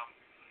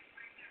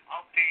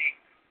 Of the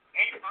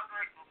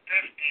 850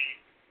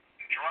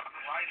 drug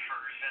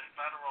lifers in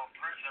federal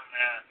prison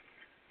that,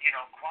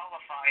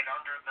 qualified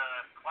under the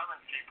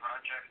Clemency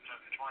Project of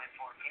 2014,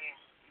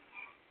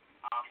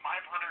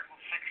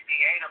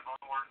 568 of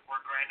them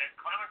were granted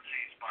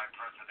clemencies by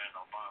President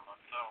Obama.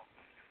 So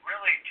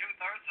really 2/3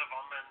 of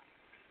them, and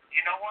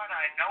you know what?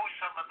 I know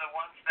some of the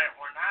ones that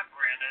were not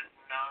granted,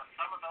 and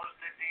some of those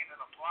didn't even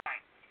apply.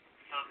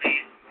 So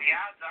the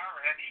odds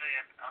are actually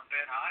a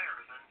bit higher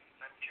than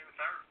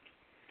 2/3,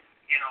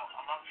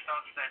 amongst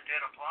those that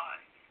did apply.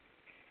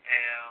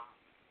 And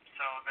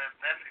so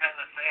that's kind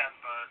of sad,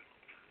 but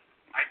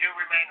I do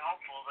remain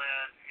hopeful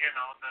that,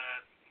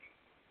 that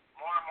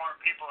more and more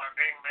people are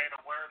being made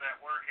aware that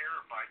we're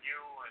here by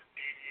you and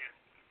Dee Dee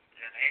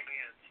and Amy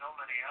and so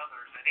many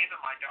others, and even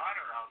my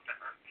daughter out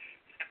there.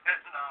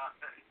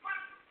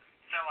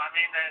 So I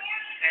mean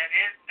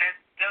that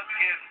does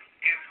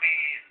give me,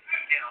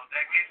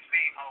 that gives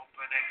me hope,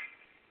 and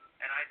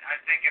I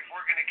think if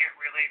we're going to get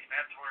relief,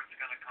 that's where it's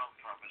going to come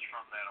from, is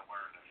from that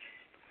awareness.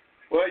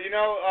 Well,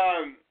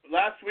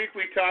 last week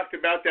we talked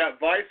about that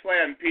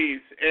Viceland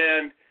piece,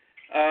 and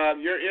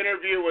your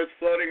interview was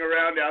floating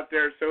around out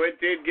there, so it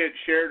did get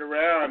shared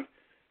around.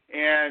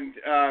 And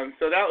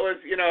so that was,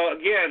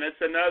 again,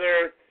 it's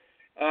another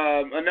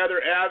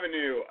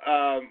avenue.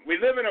 We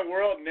live in a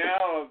world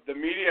now of the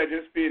media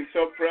just being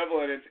so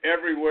prevalent. It's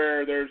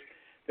everywhere.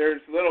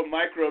 There's little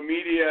micro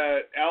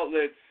media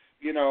outlets,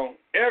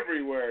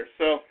 everywhere.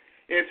 So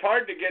it's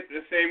hard to get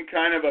the same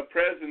kind of a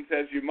presence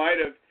as you might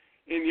have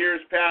in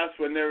years past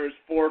when there was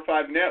 4 or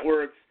 5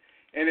 networks.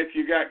 And if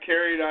you got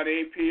carried on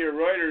AP or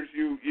Reuters,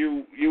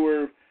 you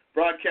were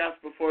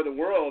broadcast before the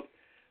world.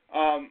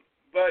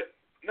 But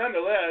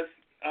nonetheless,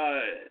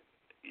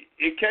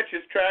 it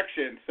catches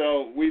traction.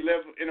 So we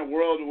live in a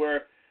world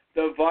where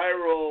the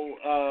viral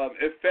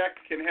effect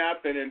can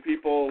happen, and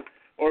people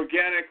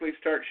organically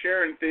start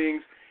sharing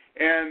things,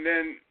 and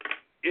then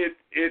it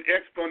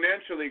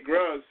exponentially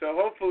grows. So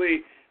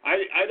hopefully,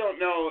 I don't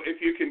know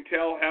if you can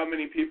tell how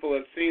many people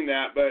have seen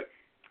that, but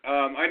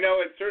I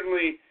know it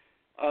certainly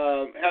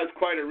has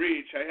quite a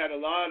reach. I had a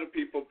lot of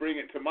people bring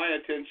it to my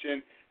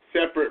attention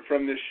separate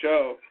from this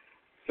show.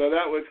 So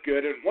that was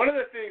good. And one of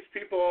the things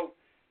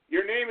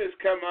your name has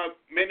come up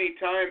many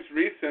times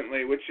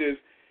recently, which is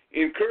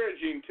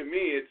encouraging to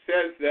me. It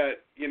says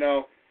that,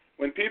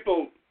 when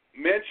people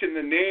mention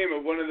the name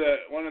of one of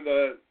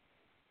the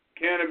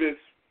cannabis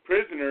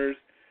prisoners,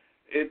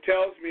 it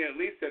tells me at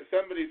least that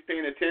somebody's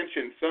paying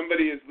attention,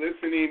 somebody is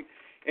listening,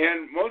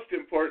 and most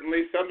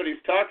importantly,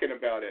 somebody's talking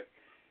about it.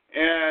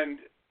 And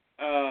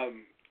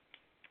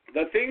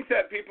the things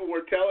that people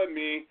were telling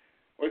me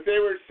was they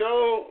were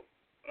so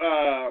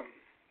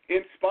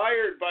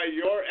inspired by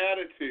your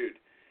attitude,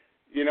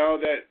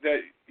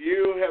 that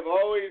you have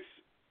always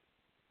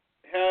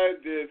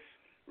had this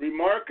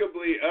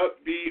remarkably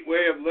upbeat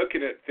way of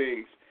looking at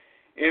things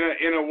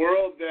in a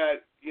world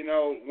that, you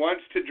know,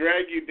 wants to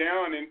drag you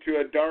down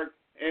into a dark,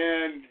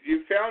 and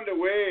you found a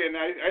way, and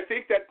I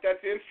think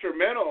that's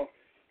instrumental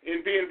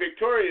in being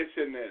victorious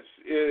in this,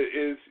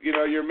 is you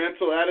know, your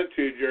mental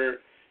attitude, your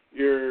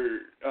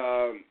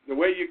the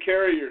way you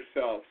carry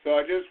yourself. So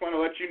I just want to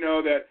let you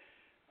know that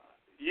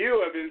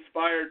you have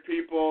inspired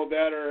people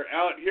that are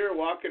out here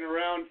walking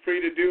around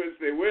free to do as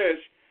they wish,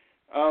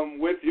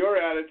 with your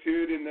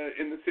attitude in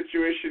the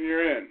situation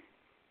you're in.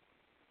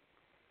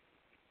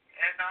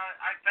 And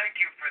I thank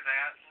you for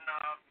that.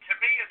 And to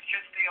me, it's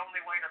just the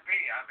only way to be.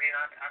 I mean,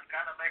 I've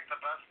got to make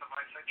the best of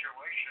my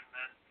situation,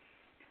 and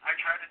I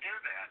try to do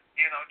that.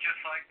 You know,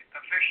 just like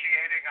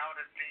officiating out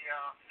at the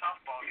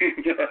softball game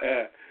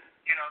tonight.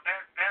 You know,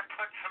 that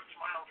puts some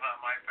smiles on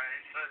my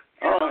face.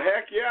 Oh,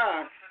 heck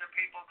yeah. Most of the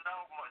people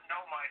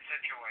know my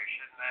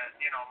situation, that,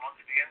 you know,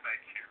 amongst the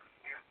inmates here.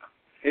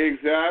 Yeah.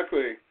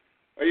 Exactly.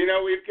 Well, you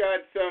know, we've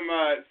got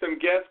some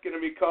guests going to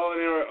be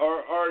calling in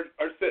or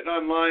are sitting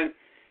online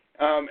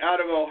out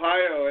of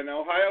Ohio, and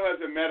Ohio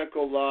has a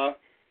medical law,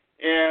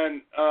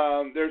 and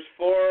there's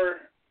four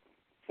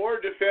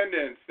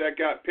defendants that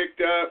got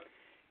picked up,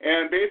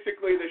 and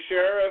basically the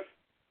sheriff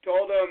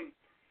told them,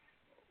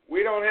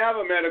 we don't have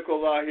a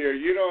medical law here.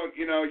 You don't,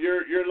 you know,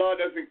 your law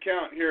doesn't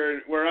count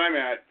here where I'm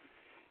at,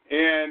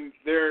 and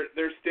they're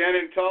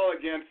standing tall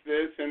against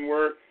this, and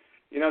we're,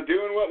 you know,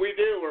 doing what we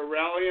do. We're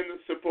rallying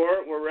the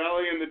support, we're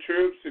rallying the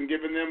troops, and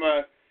giving them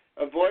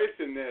a voice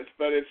in this.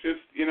 But it's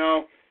just, you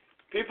know,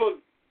 people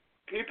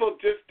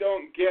just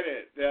don't get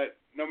it, that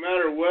no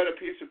matter what a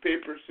piece of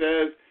paper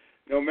says,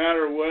 no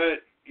matter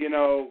what, you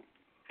know,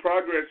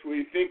 progress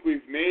we think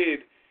we've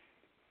made,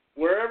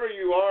 wherever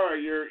you are,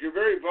 you're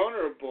very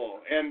vulnerable.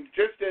 And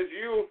just as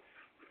you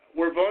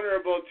were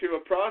vulnerable to a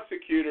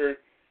prosecutor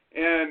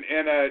and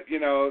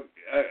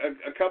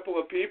a couple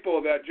of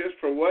people that just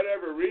for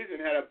whatever reason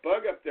had a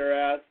bug up their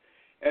ass,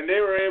 and they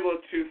were able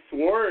to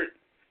thwart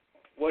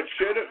what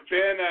should have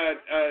been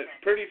a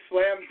pretty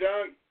slam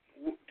dunk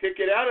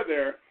ticket out of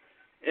there,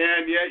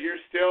 and yet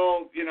you're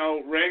still, you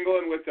know,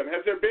 wrangling with them.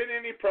 Has there been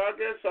any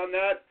progress on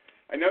that?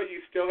 I know you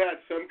still had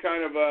some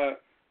kind of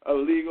a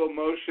legal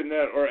motion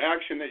or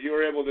action that you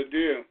were able to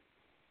do.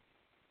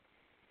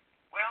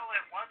 Well,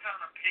 it was on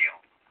appeal,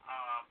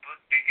 but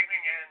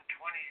beginning in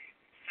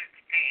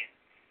 2016,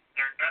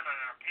 there had been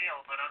an appeal,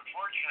 but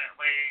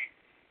unfortunately,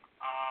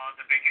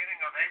 the beginning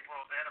of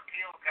April, that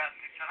appeal got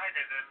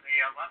decided, and the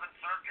 11th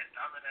Circuit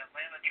down in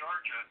Atlanta,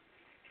 Georgia,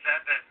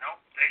 said that, nope,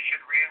 they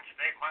should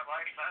reinstate my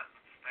life sentence,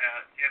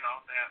 that, you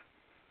know, that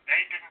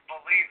they didn't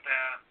believe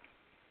that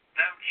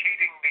them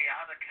cheating me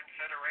out of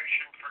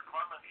consideration for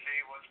clemency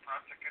was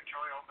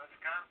prosecutorial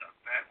misconduct.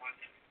 That was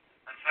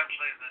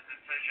essentially the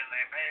decision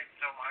they made,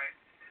 so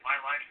my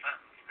life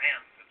sentence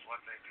stands, is what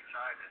they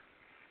decided.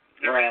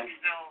 There is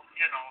still,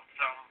 you know,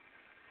 some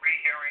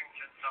rehearings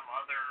and some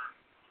other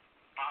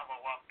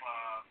follow-up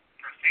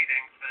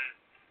proceedings that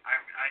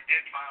I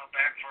did file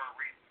back for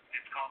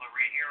it's called a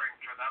rehearing,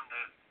 for them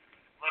to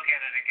look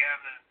at it again,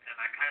 and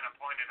I kind of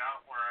pointed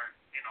out where,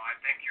 you know, I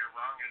think you're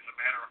wrong as a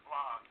matter of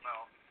law, so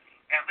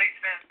at least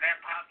that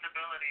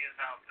possibility is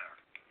out there.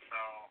 So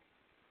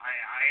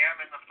I am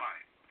in the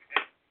fight.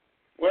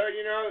 Well,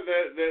 you know,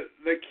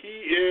 the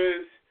key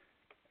is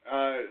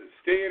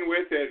staying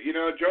with it. You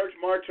know, George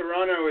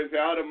Martirano is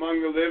out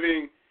among the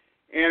living,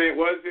 and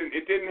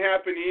it didn't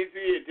happen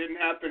easy, it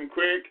didn't happen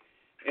quick,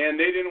 and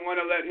they didn't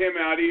want to let him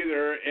out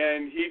either,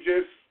 and he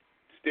just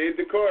stayed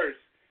the course.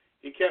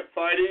 He kept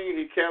fighting,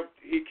 he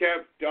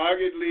kept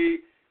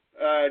doggedly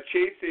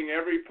chasing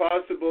every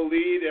possible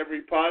lead,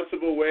 every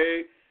possible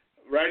way,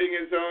 writing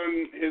his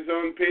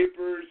own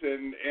papers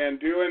and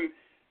doing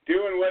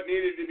what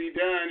needed to be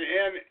done.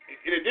 And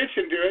in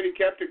addition to it, he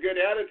kept a good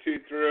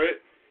attitude through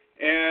it.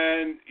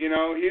 And, you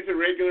know, he's a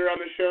regular on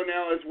the show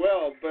now as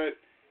well. But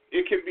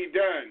it can be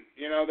done.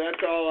 You know,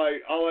 that's all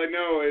I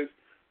know is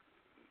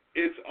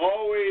it's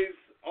always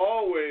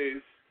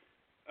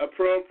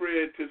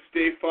appropriate to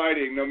stay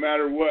fighting no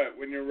matter what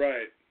when you're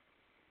right.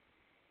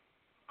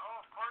 Oh,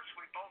 of course,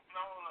 we both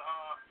know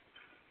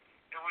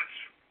it was,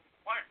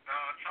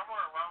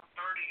 somewhere around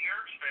 30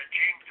 years that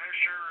Gene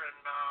Fisher and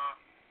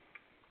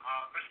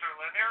Mr.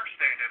 Lanier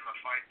stayed in the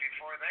fight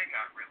before they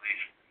got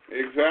released.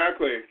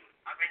 Exactly.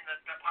 I mean,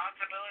 the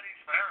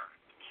possibility's there.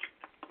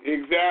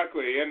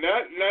 Exactly. And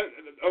that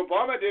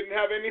Obama didn't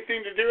have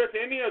anything to do with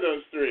any of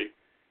those three.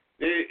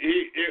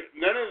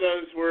 None of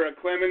those were a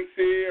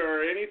clemency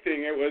or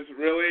anything. It was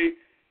really,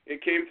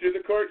 it came through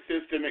the court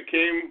system. It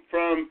came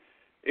from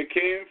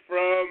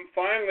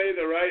finally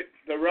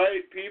the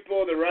right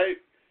people, the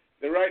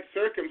right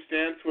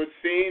circumstance was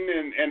seen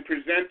and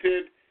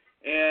presented.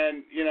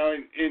 And, you know,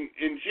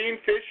 in Gene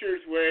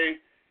Fisher's way,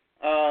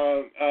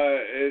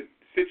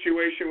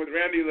 situation with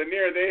Randy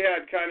Lanier, they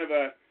had kind of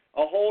a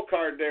whole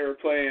card they were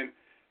playing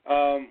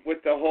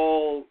with the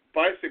whole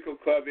bicycle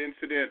club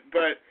incident.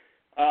 But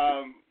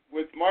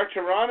with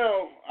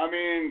Martirano, I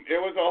mean, it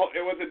was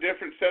a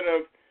different set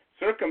of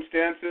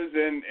circumstances,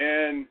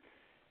 and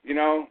you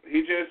know,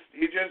 he just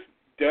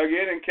dug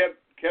in and kept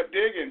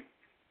digging.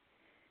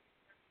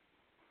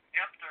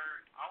 Yep,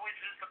 there always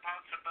is the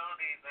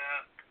possibility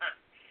that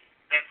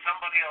that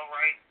somebody will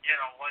write,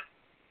 what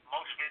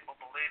most people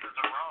believe is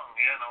wrong.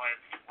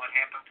 It's what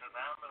happened to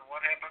them and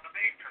what happened to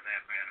me, for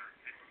that matter.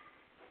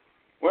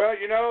 Well,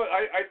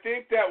 I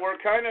think that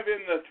we're kind of in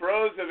the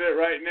throes of it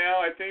right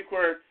now. I think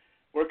we're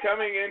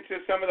coming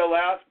into some of the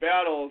last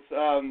battles.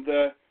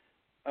 A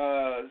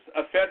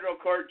federal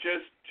court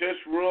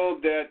just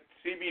ruled that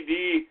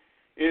CBD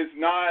is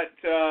not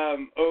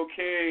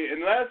okay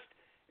unless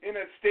in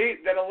a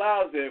state that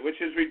allows it,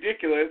 which is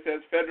ridiculous,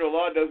 as federal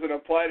law doesn't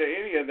apply to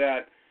any of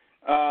that.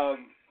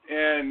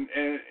 And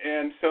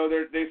so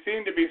they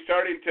seem to be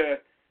starting to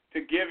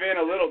give in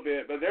a little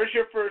bit. But there's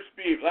your first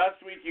beep. Last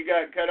week you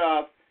got cut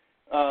off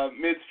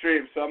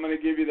midstream, so I'm going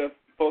to give you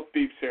both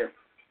beeps here.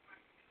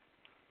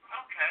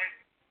 Okay.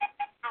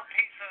 A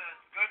piece of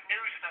good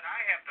news that I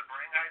have to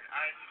bring.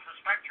 I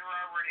suspect you're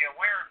already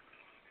aware,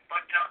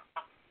 but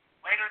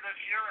later this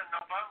year in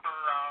November,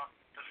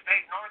 the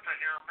state north of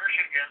here,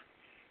 Michigan,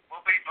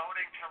 will be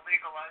voting to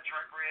legalize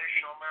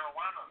recreational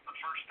marijuana, the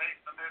first state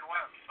in the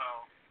Midwest.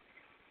 So,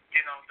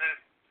 the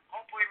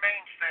hope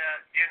remains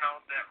that,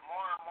 that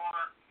more and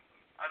more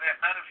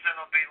that medicine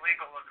will be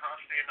legal across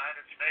the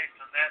United States,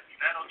 and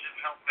that'll just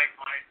help make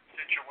my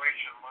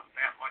situation look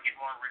that much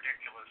more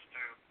ridiculous to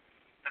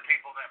the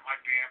people that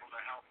might be able to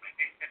help me.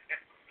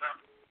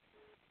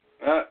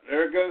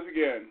 There it goes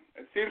again.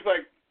 It seems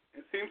like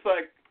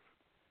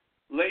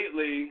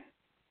lately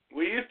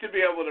we used to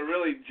be able to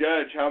really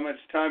judge how much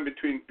time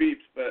between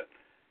beeps, but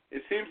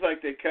it seems like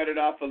they cut it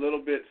off a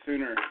little bit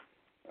sooner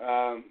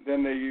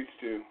than they used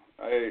to.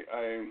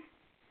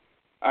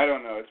 I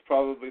don't know. It's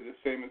probably the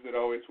same as it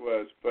always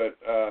was. But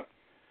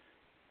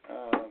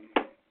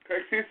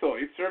Craig Cecil,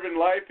 he's serving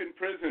life in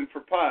prison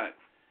for pot.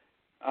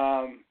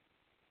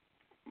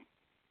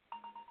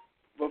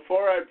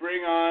 Before I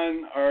bring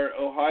on our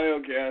Ohio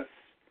guests,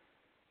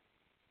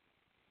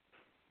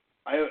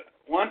 I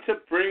want to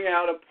bring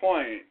out a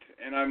point,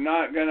 and I'm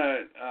not going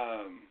to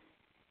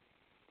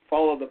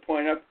follow the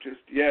point up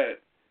just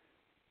yet.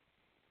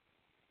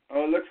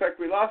 Oh, it looks like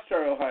we lost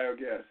our Ohio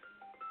guest.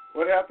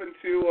 What happened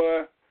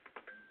to,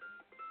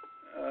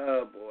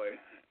 oh boy.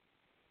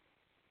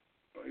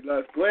 We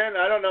lost Glenn.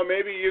 I don't know,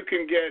 maybe you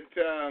can get,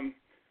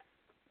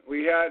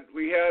 we had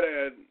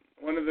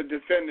one of the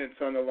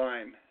defendants on the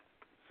line.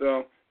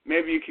 So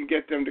maybe you can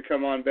get them to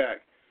come on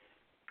back.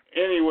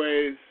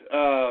 Anyways,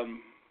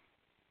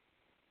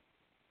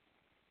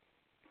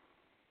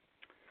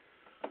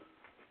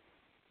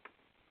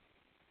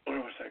 where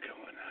was I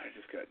going? I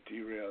just got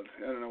derailed.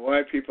 I don't know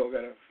why people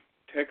got to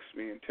text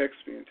me in the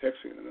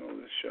middle of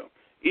this show.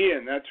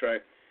 Ian, that's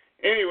right.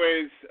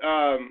 Anyways,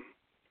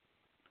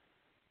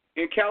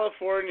 in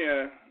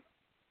California,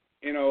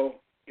 in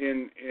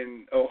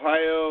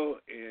Ohio,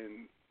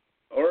 in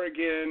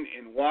Oregon,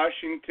 in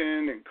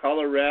Washington, in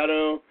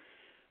Colorado,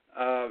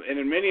 and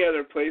in many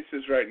other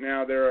places right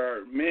now, there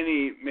are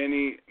many,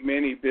 many,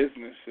 many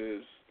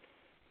businesses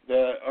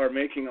that are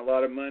making a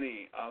lot of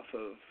money off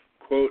of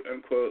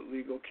quote-unquote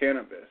legal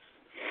cannabis.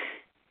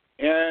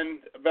 And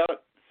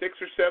about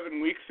 6 or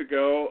 7 weeks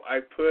ago, I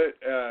put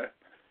a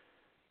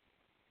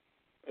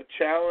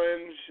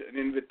challenge, an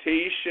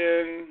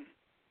invitation,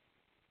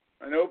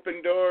 an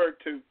open door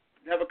to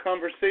have a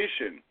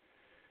conversation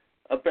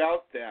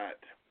about that.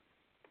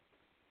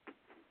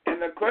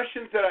 And the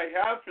questions that I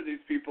have for these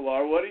people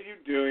are, what are you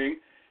doing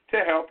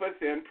to help us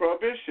end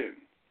prohibition?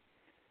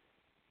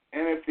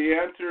 And if the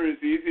answer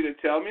is easy to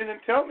tell me,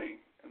 then tell me,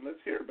 and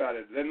let's hear about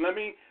it. Then let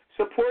me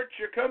support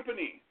your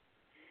company.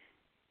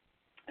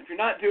 If you're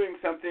not doing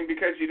something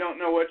because you don't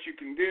know what you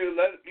can do,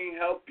 let me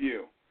help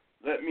you.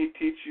 Let me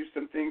teach you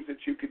some things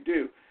that you could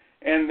do,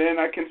 and then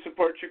I can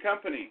support your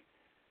company.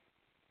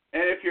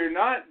 And if you're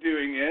not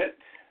doing it,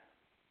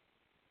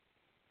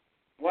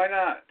 why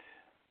not?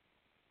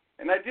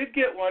 And I did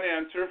get one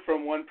answer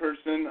from one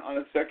person on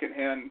a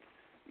secondhand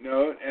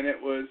note, and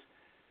it was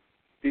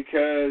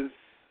because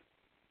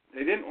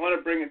they didn't want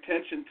to bring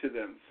attention to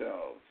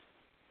themselves.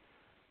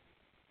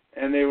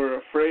 And they were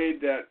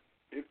afraid that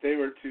if they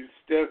were to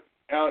step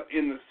out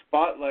in the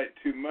spotlight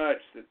too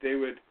much, that they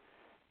would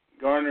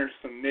garner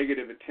some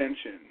negative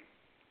attention.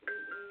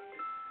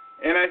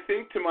 And I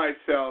think to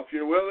myself,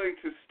 you're willing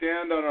to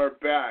stand on our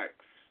backs.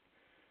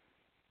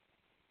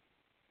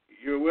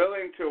 You're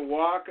willing to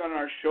walk on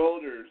our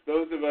shoulders,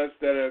 those of us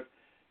that have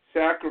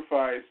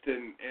sacrificed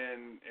and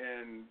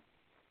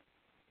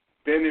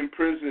been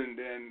imprisoned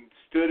and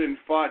stood and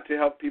fought to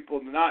help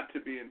people not to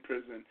be in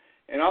prison.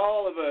 And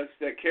all of us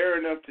that care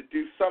enough to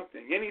do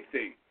something,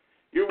 anything.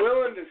 You're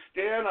willing to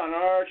stand on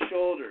our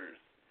shoulders,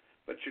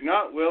 but you're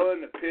not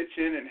willing to pitch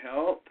in and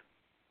help.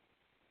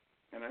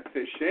 And I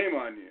say, shame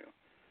on you.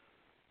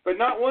 But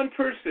not one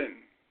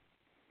person.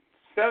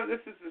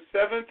 This is the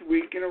 7th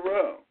week in a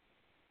row.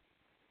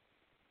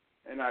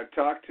 And I've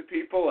talked to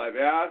people, I've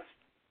asked,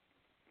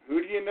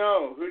 who do you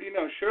know? Who do you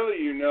know? Surely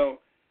you know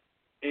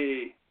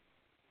a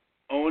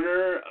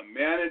owner, a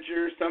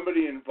manager,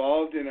 somebody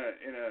involved in a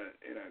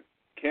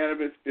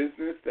cannabis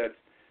business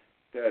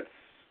that's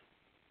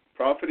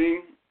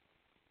profiting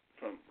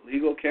from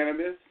legal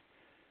cannabis.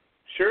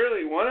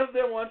 Surely one of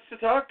them wants to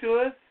talk to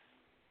us,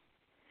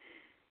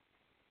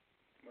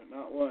 but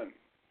not one.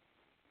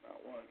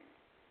 Not one.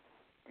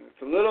 And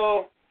it's a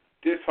little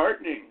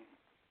disheartening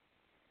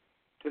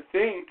to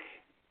think,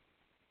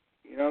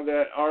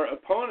 that our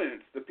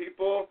opponents, the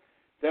people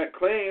that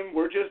claim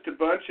we're just a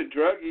bunch of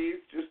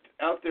druggies just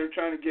out there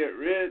trying to get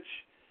rich,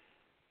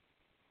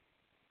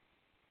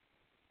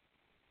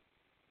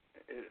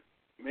 it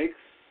makes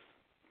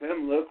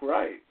them look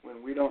right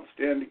when we don't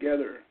stand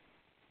together.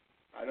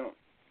 I don't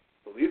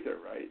believe they're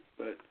right,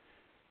 but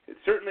it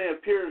certainly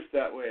appears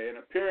that way. And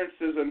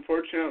appearances,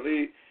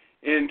 unfortunately,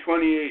 in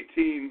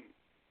 2018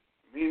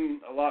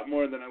 mean a lot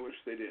more than I wish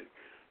they did.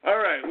 All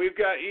right, we've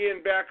got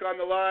Ian back on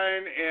the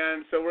line,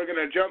 and so we're going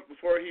to jump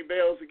before he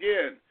bails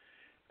again.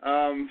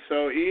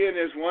 So Ian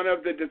is one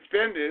of the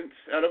defendants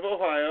out of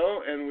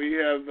Ohio, and we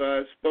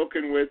have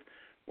spoken with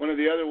one of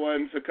the other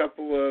ones a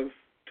couple of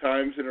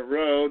times in a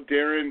row,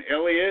 Darren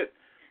Elliott,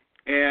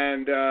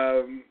 and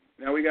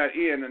now we got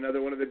Ian,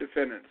 another one of the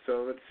defendants.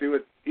 So let's see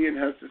what Ian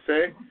has to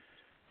say.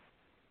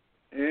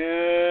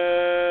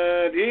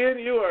 And Ian,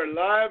 you are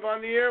live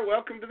on the air.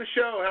 Welcome to the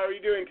show. How are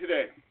you doing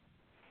today?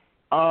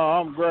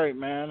 Oh, I'm great,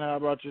 man. How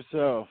about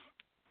yourself?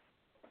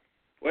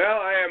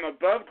 Well, I am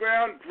above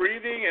ground,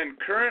 breathing, and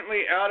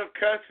currently out of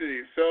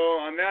custody. So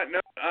on that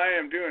note, I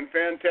am doing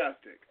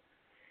fantastic.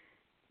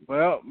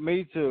 Well,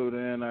 me too,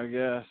 then, I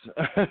guess.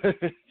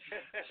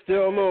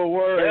 Still a little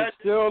worried.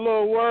 Still a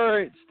little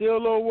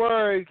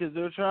worried because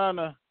they're trying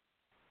to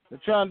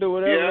do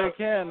whatever they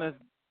can to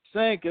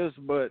sink us,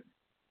 but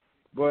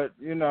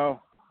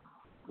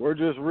we're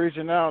just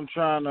reaching out and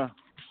trying to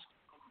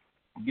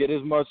get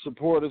as much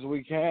support as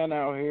we can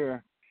out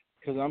here.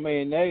 Because I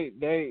mean,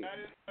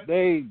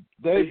 they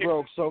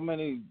broke so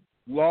many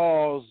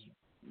laws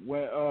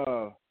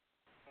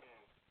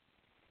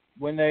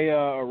when they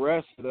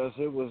arrested us.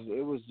 It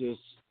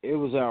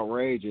was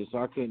outrageous.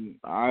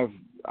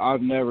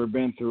 I've never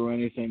been through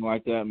anything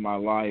like that in my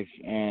life,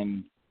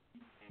 and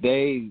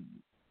they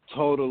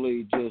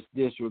totally just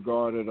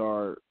disregarded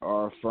our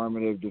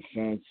affirmative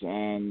defense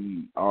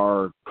and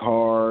our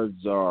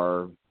cards,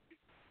 our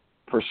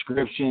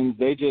prescriptions.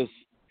 They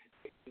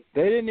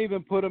didn't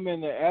even put them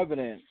in the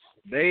evidence.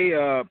 They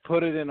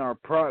put it in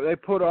they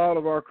put all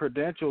of our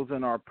credentials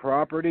in our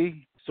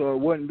property so it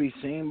wouldn't be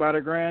seen by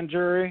the grand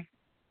jury.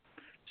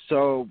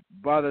 So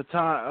by the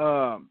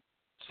time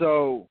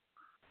so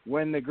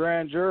when the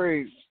grand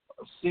jury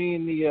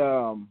seen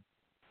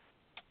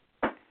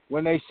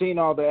when they seen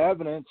all the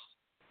evidence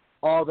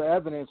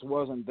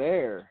wasn't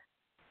there.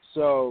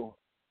 So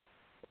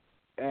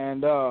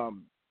and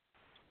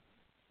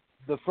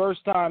the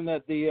first time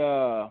that the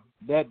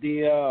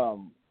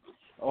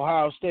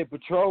Ohio State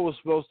Patrol was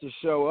supposed to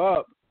show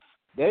up,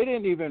 they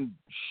didn't even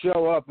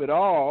show up at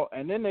all,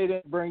 and then they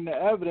didn't bring the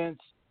evidence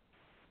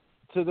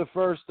to the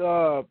first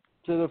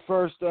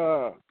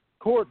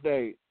court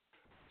date.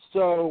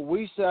 So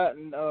we sat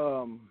in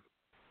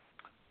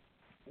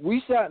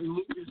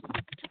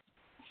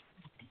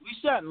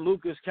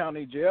Lucas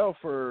County Jail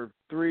for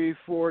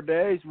 3-4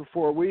 days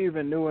before we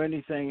even knew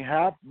anything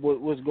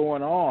was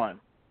going on.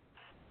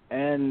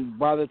 And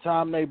by the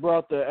time they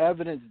brought the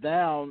evidence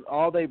down,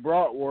 all they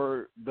brought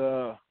were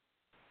the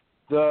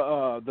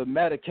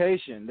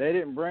medication. They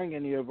didn't bring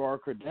any of our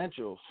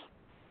credentials.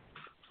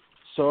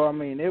 So I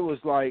mean, it was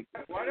like.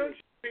 Why don't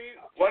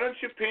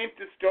you paint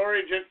the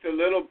story just a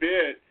little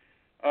bit?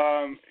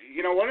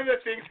 One of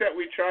the things that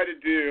we try to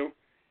do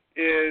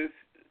is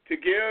to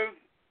give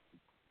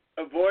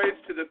a voice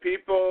to the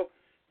people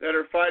that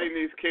are fighting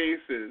these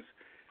cases,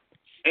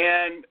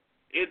 and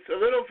it's a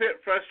little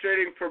bit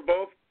frustrating for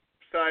both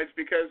sides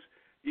because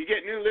you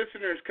get new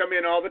listeners come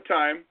in all the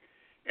time,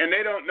 and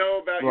they don't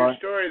know about your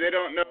story. They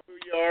don't know who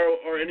you are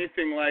or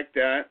anything like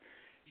that.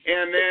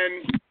 And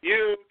then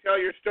you tell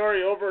your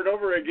story over and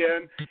over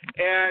again,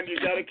 and you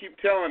got to keep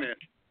telling it.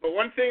 But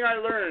one thing I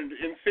learned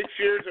in 6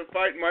 years of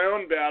fighting my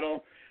own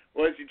battle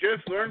was you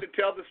just learn to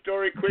tell the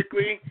story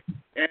quickly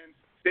and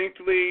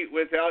distinctly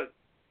without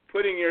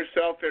putting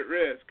yourself at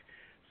risk.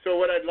 So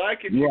what I'd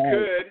like, if you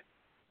could,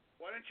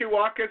 why don't you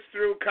walk us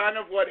through kind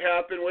of what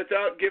happened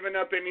without giving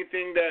up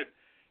anything that,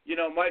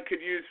 could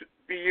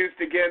be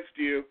used against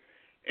you.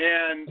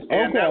 And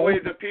that way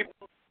the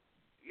people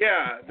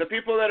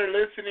that are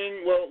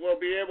listening will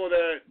be able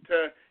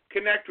to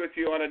connect with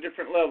you on a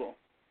different level.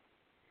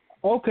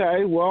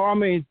 Okay, well, I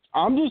mean,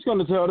 I'm just going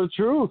to tell the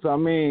truth. I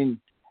mean,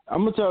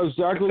 I'm going to tell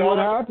exactly what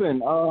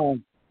happened.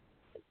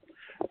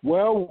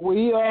 Well,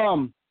 we,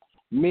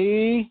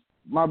 me,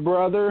 my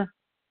brother,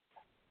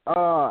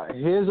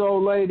 his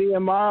old lady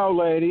and my old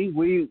lady,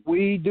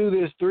 we do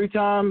this 3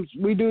 times.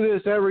 We do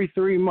this every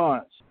 3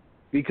 months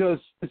because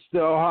it's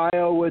the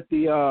Ohio with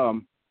the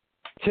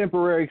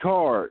temporary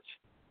cards.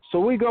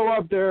 So we go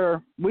up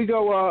there. We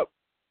go up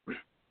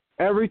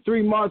every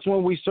 3 months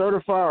when we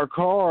certify our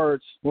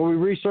cards, when we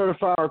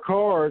recertify our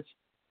cards.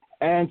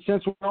 And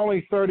since we're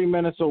only 30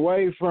 minutes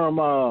away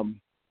from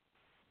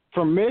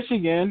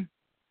Michigan,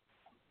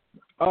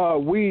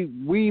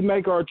 we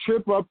make our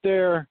trip up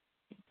there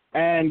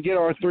and get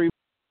our 3.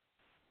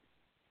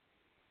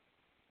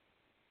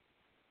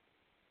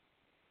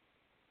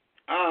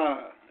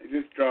 It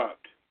just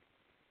dropped.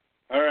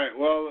 All right,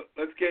 well,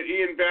 let's get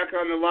Ian back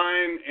on the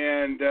line,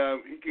 and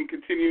he can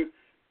continue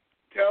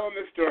telling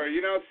the story.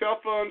 You know, cell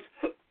phones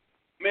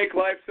make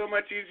life so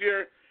much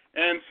easier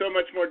and so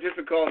much more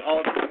difficult all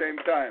at the same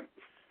time.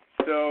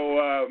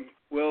 So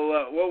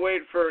we'll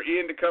wait for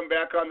Ian to come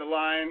back on the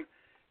line,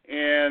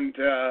 and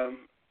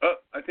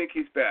I think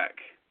he's back.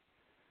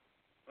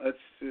 Let's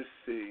just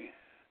see.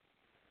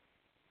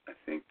 I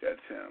think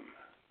that's him.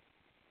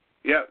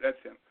 Yeah,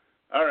 that's him.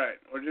 All right,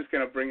 we're just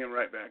going to bring him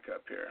right back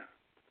up here.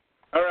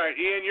 All right,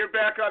 Ian, you're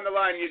back on the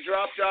line. You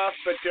dropped off,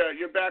 but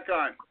you're back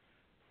on.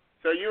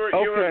 So you were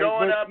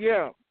going up.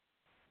 Yeah.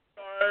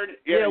 Hard.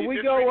 Yeah,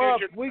 we go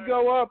up. We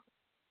go up.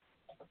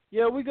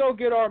 Yeah, we go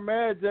get our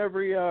meds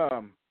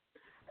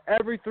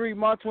every 3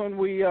 months when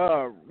we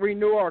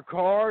renew our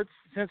cards,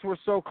 since we're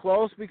so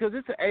close, because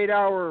it's an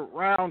 8-hour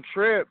round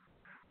trip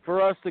for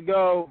us to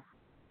go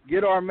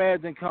get our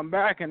meds and come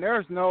back, and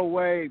there's no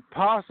way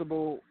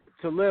possible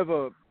to live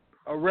a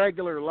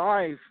regular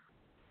life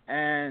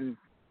and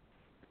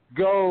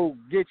go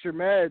get your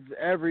meds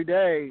every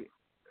day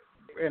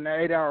in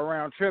an 8-hour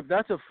round trip.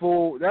 That's a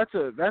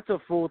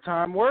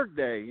full-time work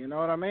day, you know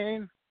what I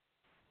mean?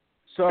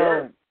 So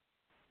sure.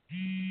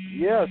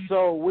 Yeah,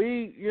 so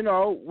we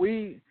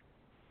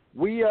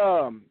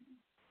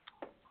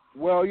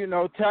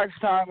tax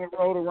time had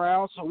rolled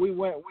around, so we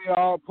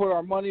all put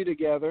our money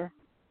together,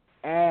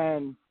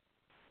 and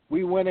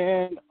we went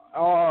in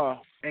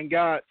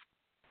and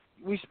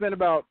we spent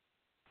about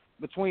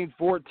between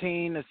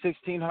 $1,400 to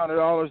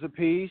 $1,600 a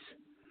piece,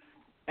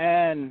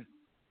 and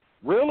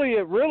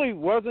it really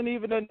wasn't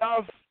even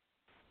enough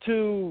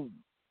to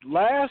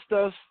last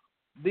us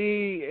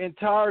the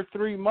entire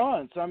 3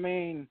 months. I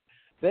mean,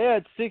 they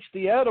had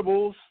 60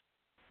 edibles.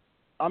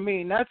 I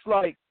mean, that's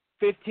like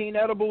 15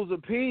 edibles a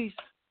piece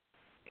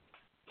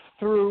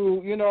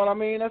through, you know what I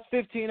mean? That's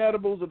 15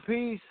 edibles a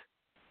piece,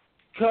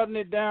 cutting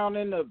it down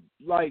into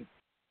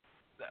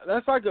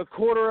that's like a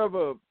quarter of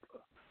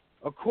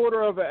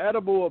an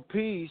edible a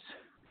piece.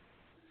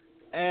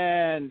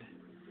 And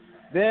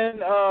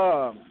then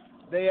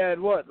they had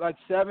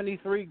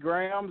 73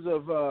 grams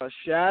of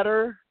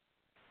shatter.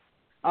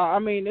 I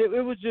mean,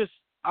 it was just,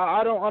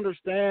 I don't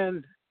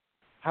understand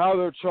how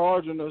they're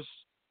charging us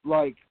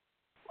like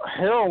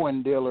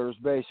heroin dealers,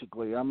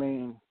 basically. I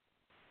mean,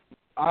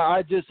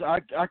 I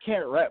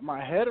can't wrap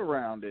my head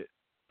around it.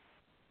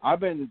 I've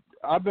been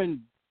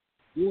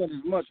doing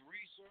as much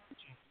research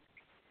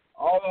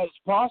all as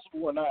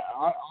possible, and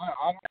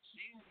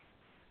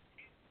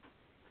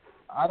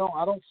I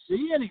don't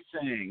see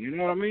anything. You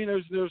know what I mean?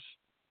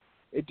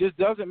 It just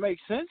doesn't make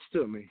sense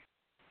to me.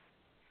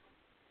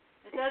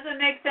 It doesn't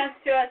make sense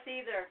to us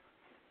either.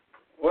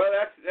 Well,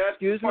 that's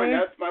Excuse fine. me?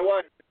 That's my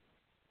wife.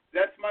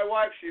 That's my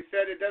wife. She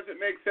said it doesn't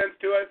make sense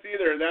to us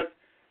either.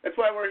 That's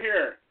why we're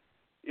here.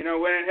 You know,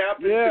 when it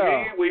happened to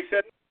me, we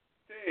said the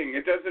same thing.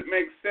 It doesn't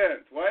make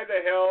sense. Why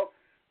the hell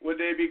would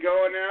they be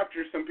going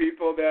after some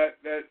people that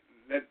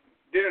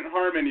didn't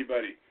harm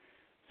anybody?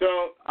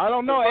 So I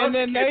don't know. And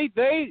then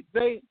they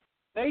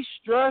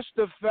stressed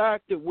the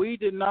fact that we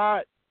didn't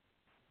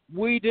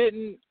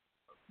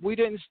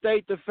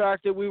state the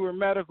fact that we were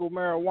medical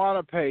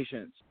marijuana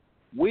patients.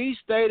 We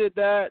stated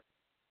that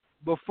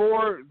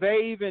before they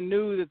even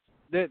knew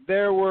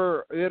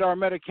that our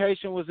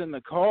medication was in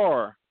the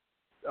car.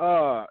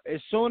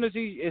 As soon as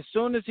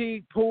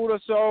he pulled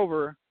us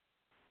over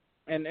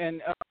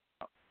and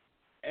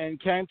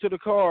came to the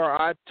car,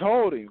 I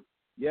told him,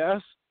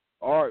 yes,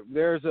 we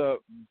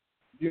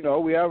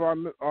have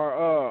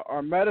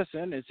our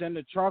medicine. It's in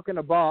the trunk in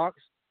a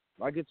box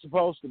like it's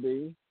supposed to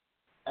be.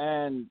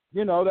 And,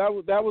 that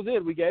was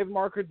it. We gave him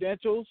our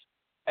credentials.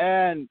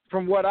 And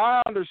from what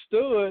I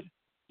understood,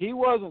 he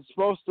wasn't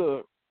supposed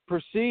to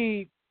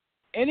proceed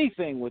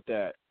anything with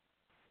that.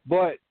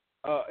 But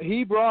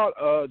he brought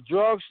a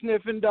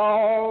drug-sniffing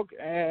dog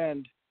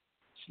and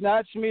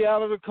snatched me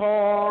out of the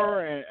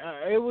car. And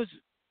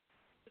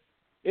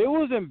it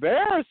was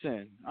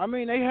embarrassing. I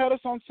mean, they had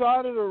us on the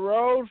side of the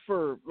road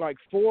for like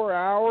 4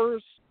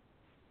 hours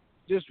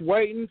just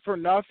waiting for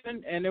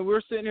nothing. And then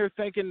we're sitting here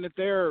thinking that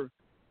they're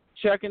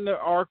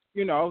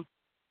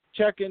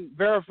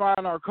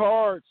verifying our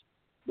cards,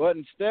 but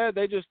instead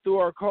they just threw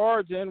our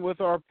cards in with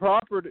our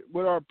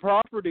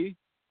property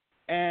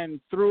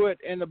and threw it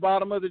in the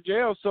bottom of the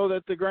jail so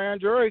that the grand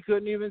jury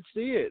couldn't even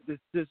see it,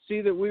 to see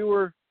that we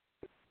were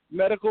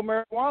medical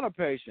marijuana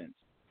patients.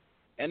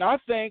 And I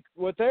think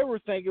what they were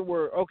thinking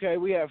were, okay,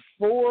 we have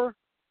 4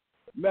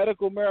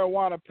 medical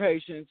marijuana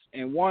patients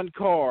in one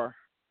car.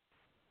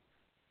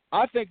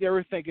 I think they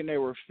were thinking they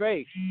were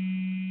fake.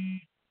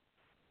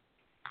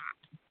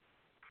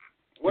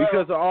 Well,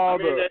 because of all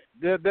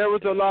there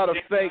was a lot of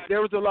fake.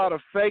 There was a lot of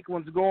fake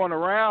ones going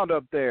around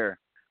up there,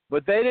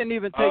 but they didn't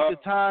even take the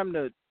time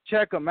to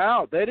check them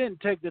out. They didn't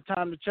take the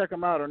time to check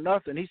them out or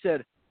nothing. He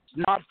said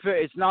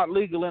it's not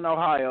legal in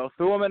Ohio.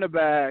 Threw them in a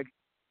bag,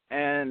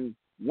 and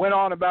went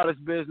on about his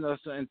business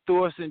and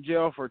threw us in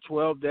jail for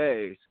 12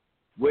 days.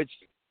 which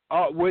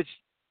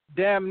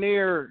damn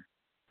near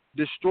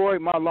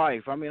destroyed my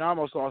life. I mean, I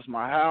almost lost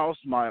my house,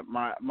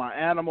 my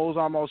animals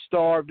almost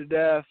starved to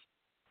death.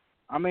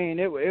 I mean,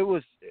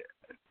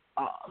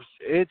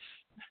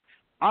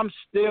 I'm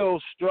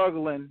still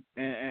struggling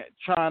and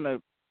trying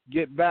to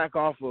get back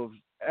off of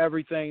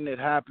everything that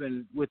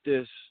happened with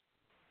this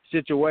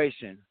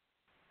situation.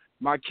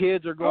 My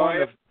kids are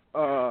going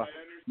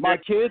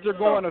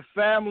to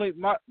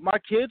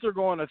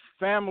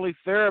family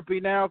therapy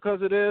now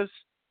because of this.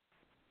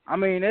 I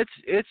mean,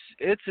 it's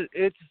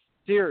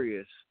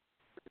serious.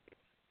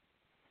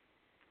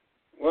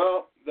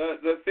 Well,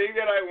 the thing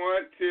that I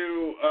want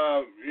to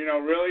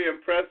really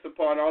impress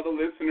upon all the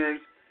listeners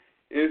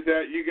is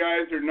that you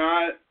guys are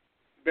not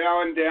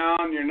bowing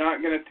down. You're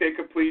not going to take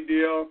a plea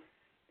deal,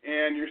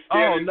 and you're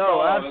standing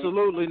tall. Oh, no,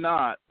 absolutely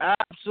not.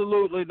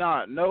 Absolutely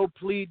not. No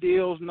plea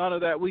deals, none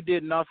of that. We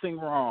did nothing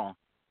wrong.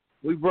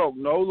 We broke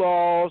no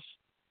laws.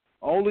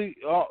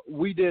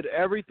 We did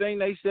everything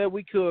they said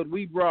we could.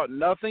 We brought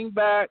nothing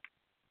back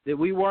that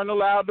we weren't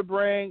allowed to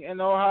bring in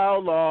Ohio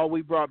law.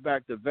 We brought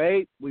back the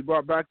vape. We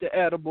brought back the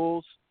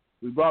edibles.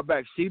 We brought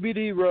back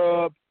CBD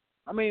rub.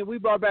 I mean, we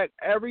brought back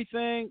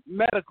everything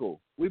medical.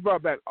 We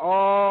brought back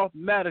all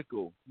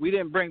medical. We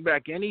didn't bring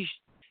back any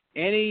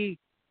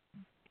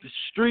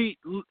street,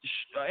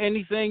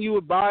 anything you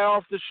would buy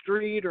off the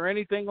street or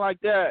anything like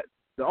that.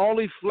 The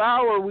only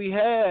flour we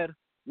had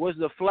was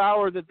the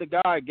flour that the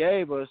guy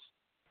gave us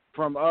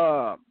from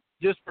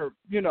just for,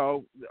 you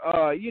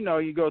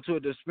go to a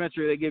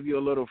dispensary, they give you a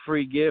little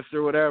free gift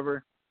or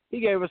whatever. He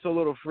gave us a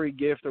little free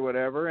gift or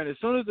whatever, and as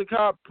soon as the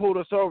cop pulled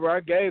us over, I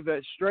gave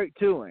that straight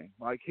to him.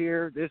 Like,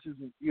 here, this is,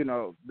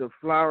 the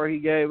flour he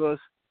gave us.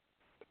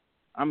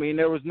 I mean,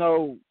 there was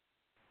no,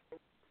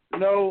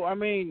 I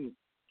mean,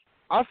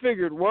 I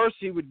figured worse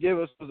he would give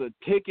us was a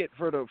ticket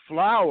for the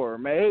flour,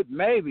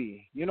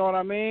 maybe, you know what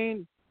I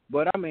mean?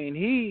 But, I mean,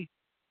 he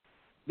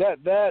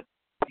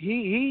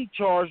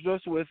charged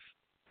us with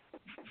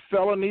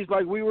felonies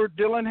like we were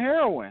dealing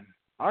heroin.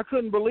 I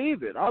couldn't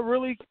believe it.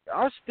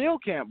 I still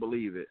can't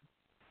believe it.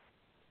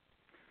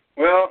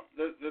 Well,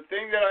 the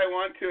thing that I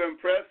want to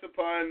impress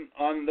upon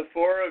on the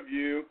four of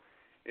you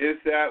is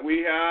that we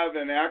have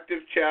an active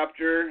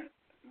chapter,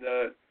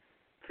 the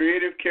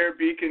Creative Care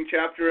Beacon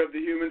chapter of the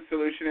Human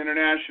Solution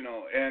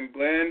International, and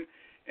Glenn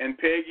and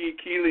Peggy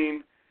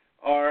Keeling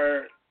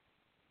are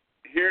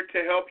here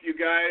to help you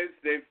guys.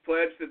 They've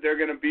pledged that they're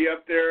going to be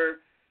up there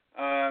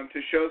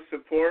to show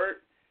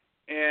support,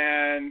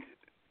 and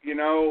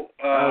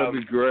that would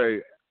be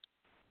great.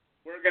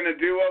 We're going to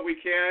do what we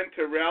can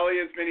to rally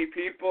as many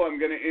people. I'm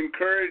going to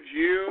encourage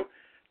you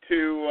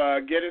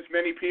to get as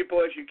many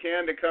people as you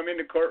can to come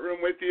into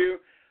courtroom with you.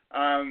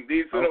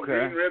 These little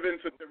green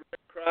ribbons with the red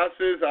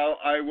crosses,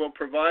 I will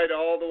provide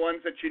all the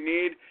ones that you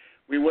need.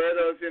 We wear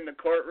those in the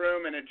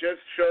courtroom, and it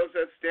just shows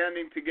us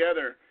standing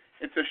together.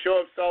 It's a show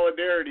of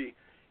solidarity.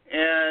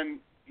 And,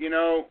 we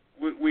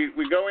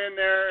go in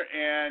there,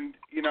 and,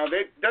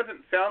 it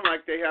doesn't sound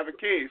like they have a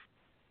case.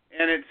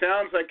 And it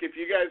sounds like if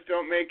you guys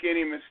don't make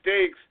any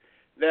mistakes,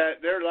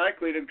 that they're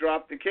likely to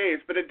drop the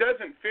case. But it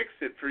doesn't fix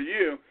it for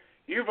you.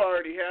 You've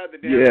already had the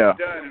damage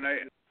done, and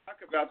I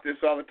talk about this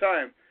all the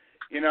time.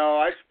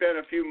 I spent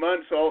a few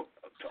months all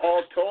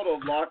total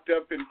locked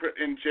up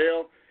in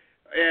jail,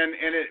 and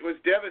it was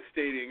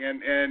devastating.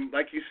 And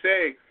like you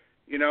say,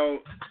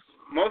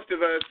 most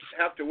of us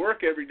have to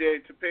work every day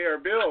to pay our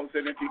bills,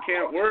 and if you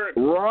can't work,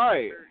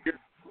 right,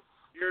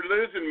 you're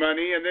losing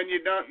money, and then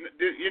you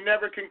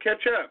never can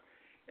catch up.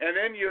 And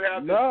then you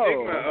have the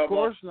stigma of, of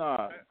course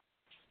not.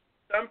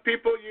 Some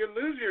people, you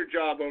lose your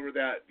job over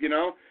that,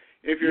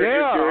 if you're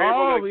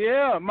able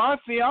to. My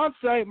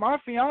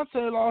fiance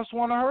lost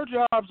one of her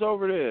jobs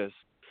over this.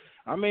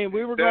 I mean,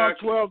 we were gone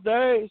 12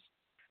 days,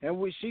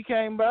 and she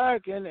came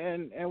back,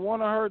 and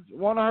one of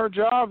her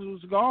jobs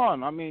was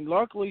gone. I mean,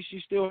 luckily she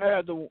still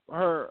had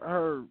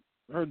her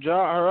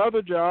job, her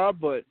other job,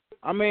 but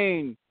I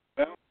mean,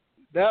 it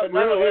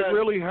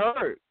really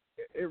hurt.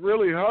 It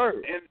really hurt.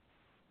 And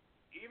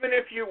even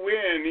if you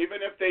win,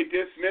 even if they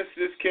dismiss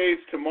this case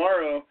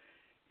tomorrow,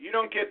 you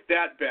don't get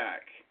that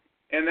back.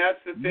 And that's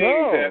the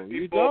thing that people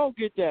you don't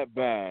get that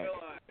back.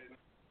 Realize.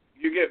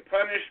 You get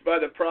punished by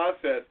the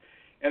process.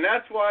 And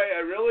that's why I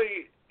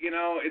really,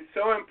 it's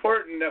so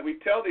important that we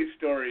tell these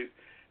stories,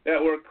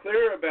 that we're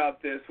clear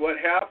about this, what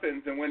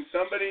happens. And when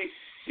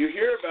you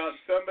hear about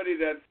somebody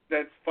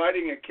that's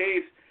fighting a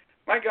case,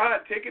 my God,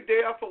 take a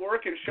day off of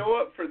work and show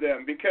up for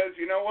them. Because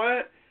you know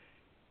what?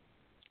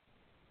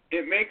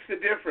 It makes a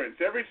difference.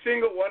 Every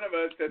single one of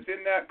us that's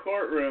in that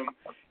courtroom,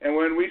 and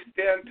when we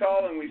stand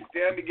tall and we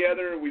stand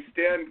together, we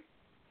stand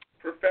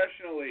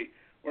professionally.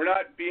 We're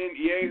not being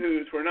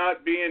yahoos. We're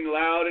not being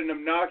loud and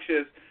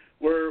obnoxious.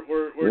 We're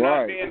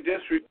not being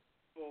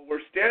disrespectful.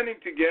 We're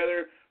standing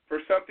together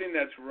for something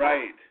that's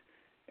right,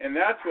 and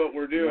that's what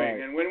we're doing.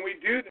 Right. And when we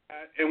do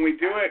that, and we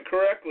do it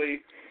correctly,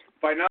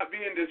 by not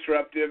being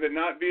disruptive and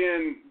not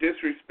being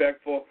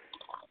disrespectful,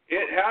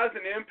 it has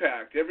an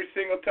impact every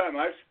single time.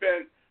 I've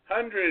spent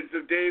hundreds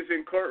of days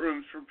in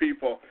courtrooms for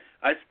people.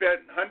 I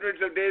spent hundreds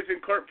hundreds of days in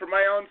court for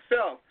my own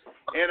self,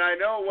 and I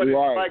know what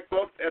it's like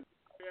both as a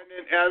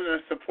defendant and a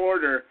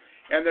supporter.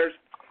 And there's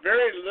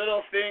very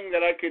little thing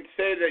that I could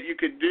say that you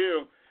could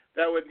do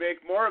that would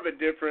make more of a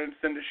difference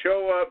than to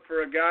show up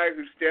for a guy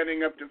who's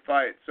standing up to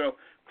fight. So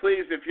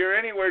please, if you're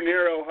anywhere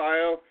near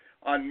Ohio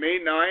on May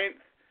 9th,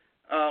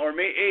 or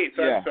May 8th,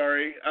 I'm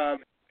sorry,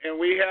 and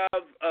we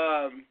have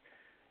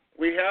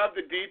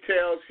the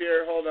details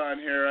here. Hold on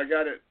here. I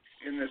got it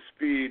in the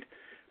speed.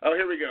 Oh,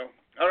 here we go.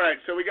 All right,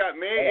 so we got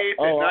May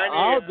 8th at 9 a.m.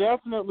 I'll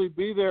definitely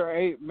be there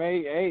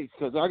May 8th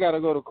because I got to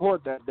go to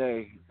court that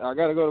day. I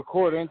got to go to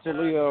court in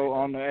Toledo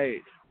on the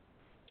 8th.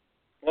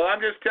 Well,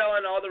 I'm just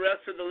telling all the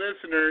rest of the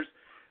listeners,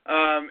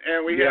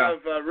 and we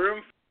have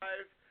Room 5,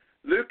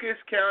 Lucas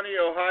County,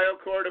 Ohio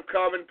Court of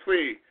Common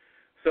Plea.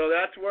 So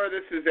that's where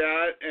this is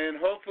at, and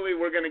hopefully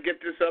we're going to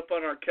get this up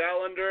on our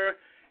calendar.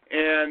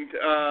 And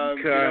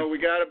we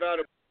got about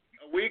a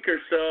week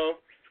or so,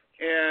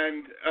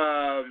 and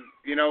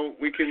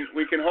we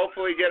can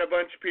hopefully get a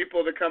bunch of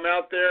people to come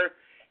out there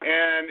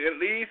and at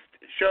least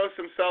show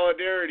some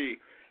solidarity.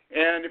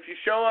 And if you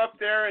show up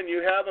there and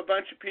you have a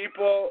bunch of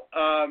people,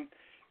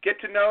 get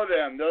to know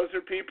them. Those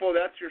are people.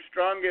 That's your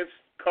strongest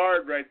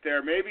card right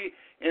there. Maybe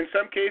in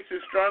some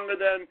cases stronger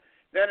than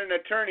an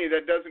attorney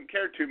that doesn't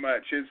care too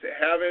much, is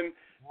having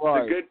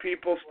the good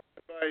people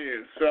stand by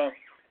you. So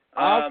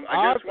I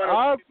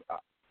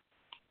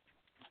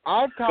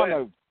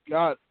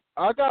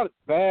got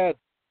bad.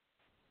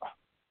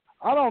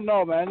 I don't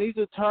know, man. These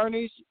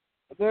attorneys,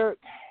 they've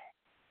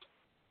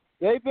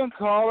been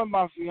calling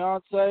my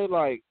fiance,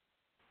 like,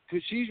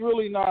 cause she's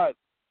not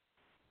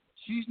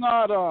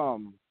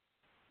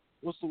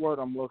what's the word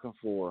I'm looking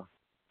for?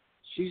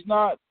 She's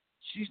not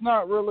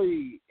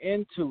really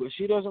into it.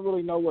 She doesn't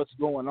really know what's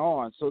going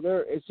on. So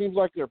it seems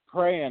like they're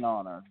preying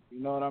on her.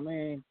 You know what I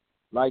mean?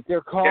 Like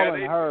they're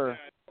calling her.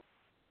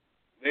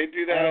 They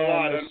do that a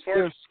lot.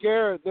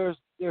 Unfortunately,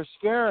 they're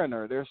scaring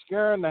her. They're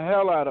scaring the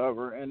hell out of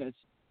her, and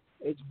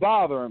it's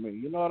bothering me.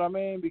 You know what I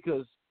mean?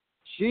 Because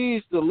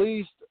she's the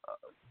least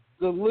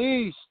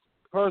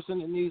person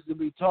that needs to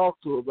be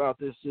talked to about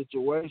this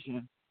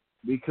situation,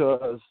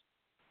 because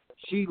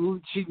she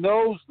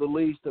knows the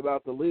least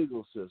about the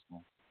legal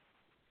system.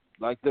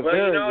 Like the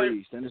very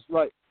least. And it's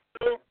like,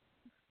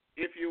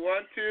 if you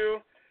want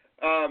to,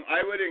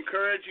 I would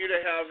encourage you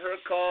to have her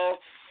call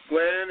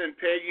Glenn and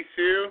Peggy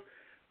Sue.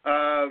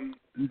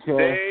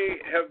 They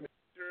have been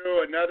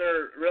through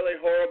another really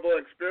horrible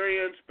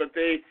experience, but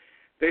they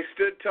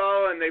stood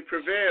tall and they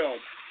prevailed.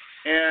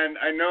 And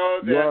I know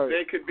that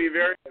they could be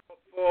very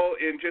helpful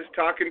in just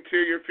talking to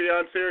your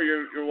fiance or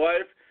your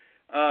wife.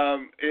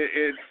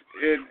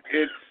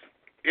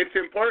 It's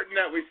important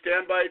that we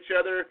stand by each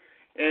other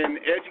and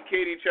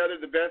educate each other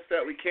the best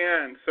that we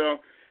can. So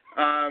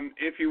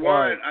if you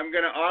want, I'm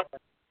going to offer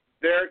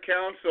their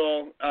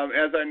counsel,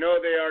 as I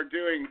know they are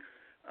doing.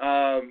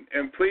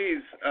 And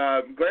please,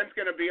 Glenn's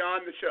going to be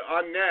on the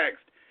show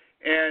next,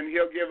 and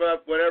he'll give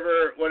up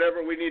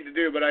whatever we need to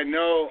do. But I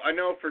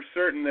know for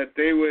certain that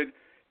they would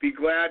be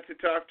glad to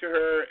talk to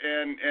her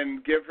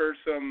and give her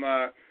some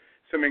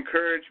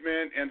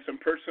encouragement and some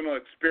personal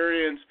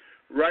experience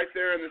right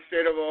there in the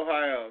state of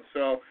Ohio.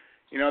 So,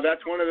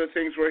 that's one of the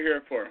things we're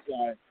here for.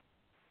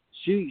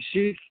 She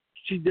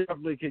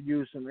definitely could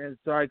use some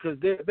insight, because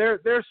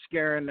they're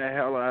scaring the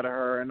hell out of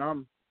her,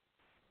 and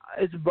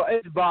it's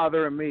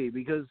bothering me,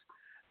 because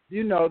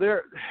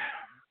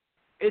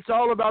it's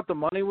all about the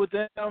money with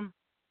them,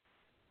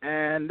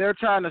 and they're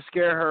trying to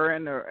scare her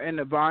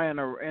into buying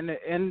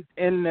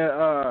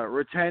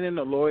retaining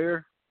a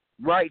lawyer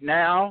right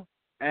now.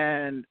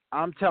 And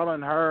I'm trying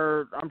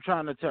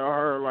to tell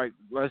her, like,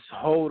 let's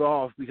hold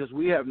off, because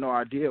we have no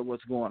idea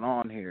what's going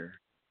on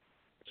here.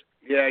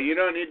 Yeah, you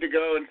don't need to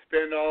go and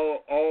spend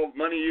all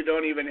money you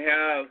don't even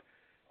have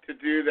to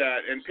do that.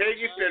 And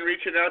Peggy's been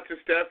reaching out to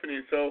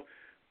Stephanie, so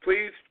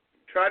please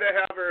try to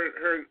have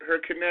her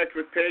connect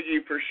with Peggy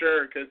for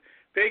sure, because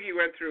Peggy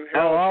went through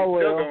hell. She's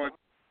still going.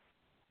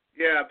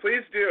 Yeah,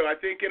 please do. I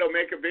think it'll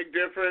make a big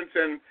difference.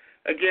 And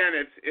again,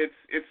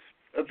 it's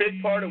a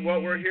big part of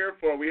what we're here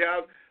for. We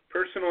have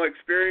personal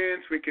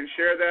experience. We can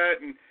share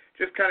that and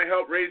just kind of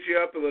help raise you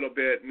up a little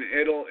bit, and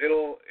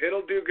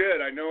it'll do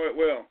good. I know it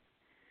will.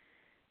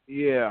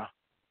 Yeah.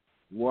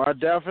 Well, I'll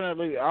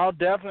definitely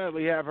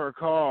have her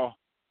call.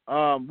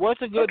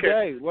 What's a good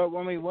day?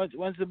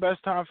 When's the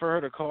best time for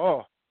her to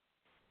call?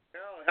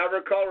 Have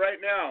her call right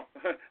now,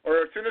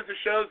 or as soon as the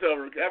show's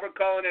over. Have her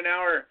call in an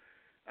hour.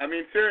 I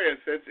mean, serious.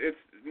 It's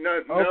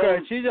no. Okay,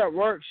 she's at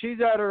work.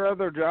 She's at her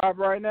other job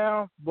right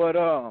now, but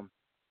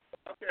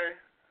Okay.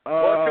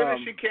 Well, as soon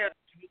as she can.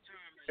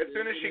 As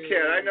soon as she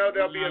can. I know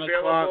they'll be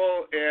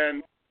available,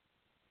 and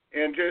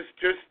just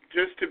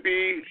to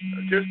be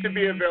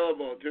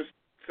available, just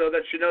so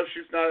that she knows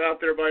she's not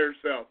out there by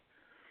herself.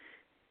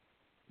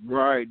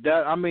 Right.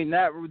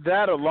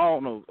 That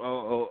alone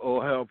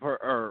will help her,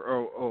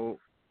 or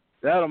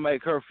that'll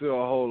make her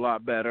feel a whole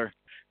lot better,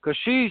 because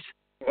she's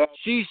out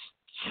here.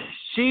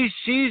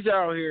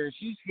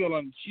 She's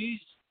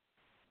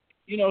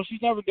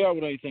never dealt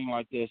with anything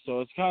like this,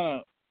 so it's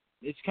kind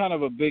it's kind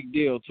of a big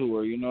deal to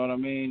her. You know what I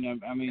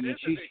mean? I mean, and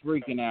she's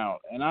freaking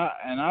out, and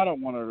I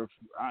don't want her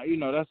to. You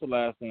know, that's the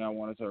last thing I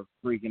want is her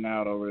freaking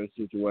out over this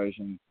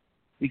situation,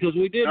 because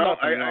we did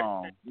nothing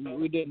wrong.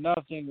 We did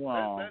nothing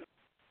wrong.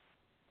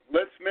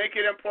 Let's make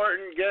it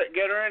important.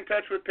 Get her in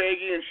touch with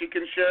Peggy, and she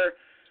can share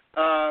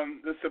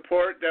the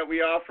support that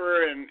we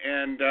offer,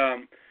 and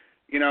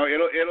you know,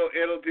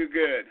 it'll do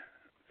good.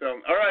 So,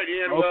 all right,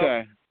 Ian. Okay.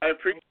 Well, I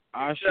appreciate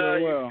I sure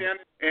will.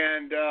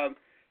 And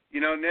you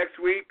know, next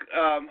week,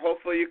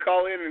 hopefully you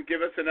call in and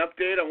give us an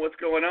update on what's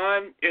going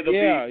on.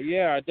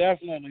 Yeah, I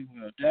definitely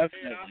will.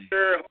 Definitely. I'm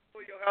sure.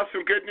 Hopefully you'll have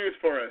some good news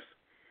for us.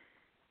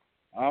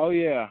 Oh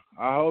yeah,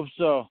 I hope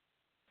so.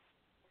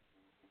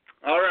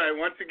 All right.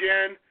 Once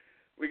again,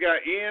 we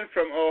got Ian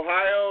from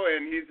Ohio,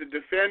 and he's a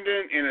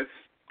defendant in a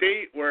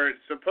state where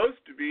it's supposed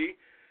to be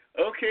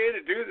okay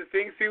to do the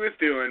things he was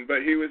doing,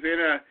 but he was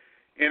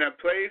in a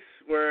place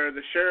where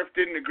the sheriff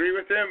didn't agree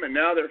with him, and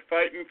now they're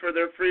fighting for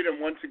their freedom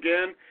once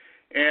again.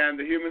 And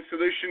the Human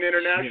Solution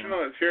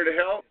International is here to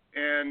help,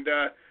 and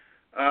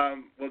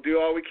we'll do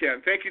all we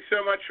can. Thank you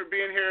so much for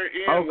being here,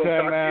 Ian. Okay,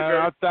 we'll man.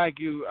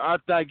 I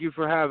thank you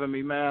for having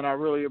me, man. I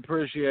really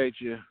appreciate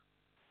you.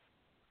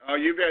 Oh,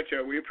 you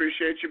betcha. We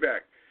appreciate you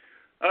back.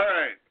 All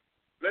right.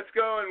 Let's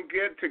go and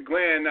get to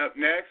Glenn up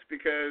next,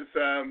 because,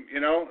 you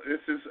know,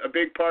 this is a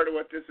big part of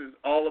what this is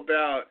all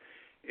about,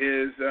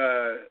 is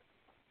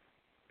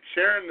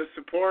sharing the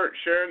support,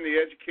 sharing the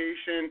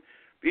education,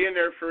 being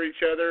there for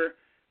each other.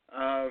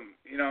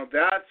 You know,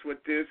 that's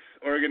what this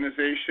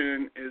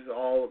organization is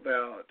all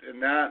about,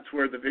 and that's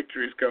where the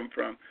victories come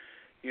from.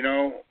 You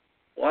know,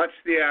 watch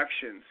the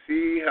action,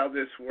 see how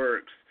this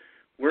works,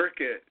 work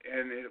it,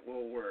 and it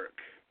will work.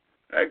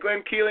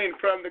 Glenn Keeling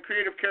from the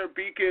Creative Care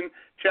Beacon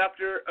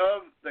chapter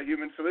of the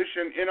Human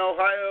Solution in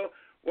Ohio.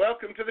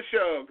 Welcome to the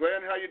show.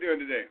 Glenn, how you doing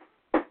today?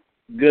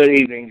 Good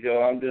evening,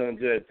 Joe. I'm doing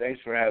good.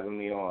 Thanks for having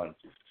me on.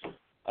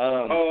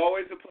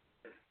 Always a pleasure.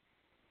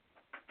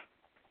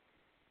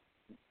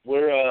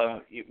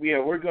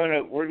 We're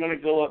gonna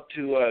go up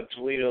to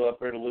Toledo, up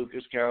there to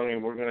Lucas County,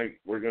 and we're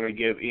gonna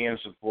give Ian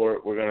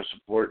support. We're gonna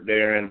support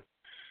Darren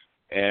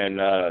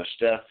and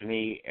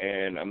Stephanie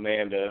and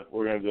Amanda.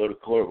 We're gonna go to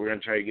court. We're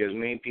gonna try to get as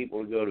many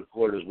people to go to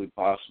court as we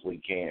possibly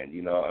can.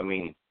 You know, I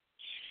mean,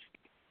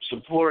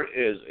 support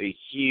is a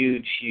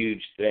huge,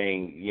 huge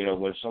thing. You know,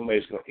 when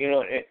somebody's going, you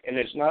know, and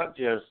it's not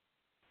just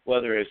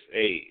whether it's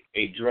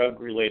a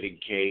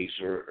drug-related case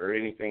or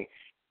anything.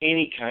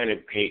 Any kind of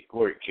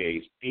court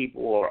case,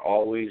 people are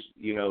always,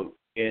 you know,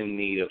 in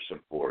need of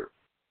support.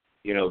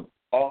 You know,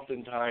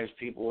 oftentimes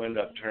people end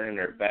up turning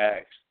their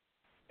backs.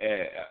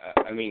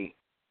 I mean,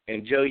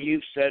 and Joe,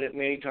 you've said it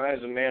many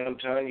times, and man, I'm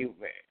telling you,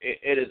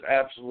 it is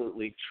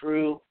absolutely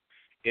true.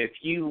 If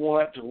you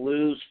want to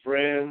lose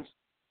friends,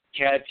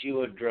 catch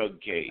you a drug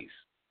case.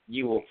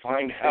 You will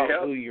find out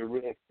who your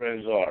real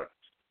friends are.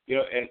 You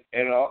know, and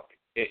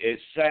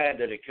it's sad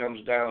that it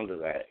comes down to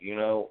that, you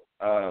know.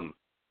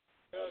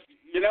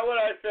 You know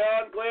what I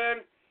found,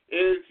 Glenn,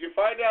 is you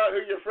find out who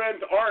your friends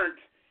aren't,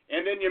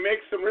 and then you make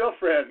some real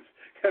friends,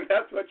 and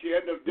that's what you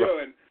end up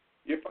doing.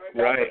 You find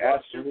out that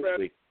your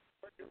friends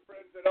aren't your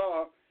friends at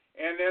all,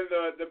 and then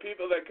the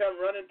people that come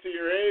running to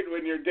your aid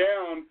when you're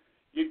down,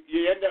 you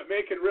end up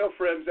making real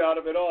friends out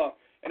of it all.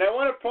 And I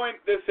want to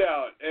point this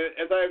out,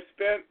 as I've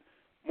spent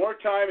more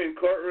time in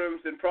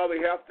courtrooms than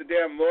probably half the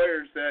damn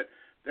lawyers that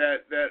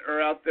are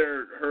out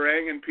there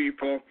haranguing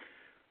people.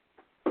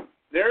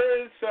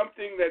 There is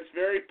something that's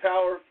very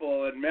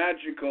powerful and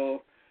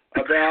magical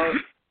about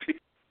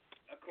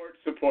a court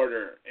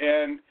supporter.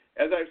 And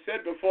as I've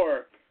said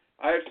before,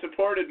 I've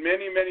supported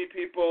many, many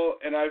people,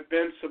 and I've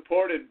been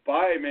supported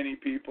by many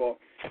people.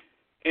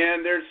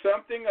 And there's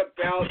something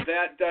about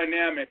that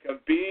dynamic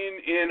of being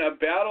in a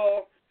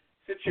battle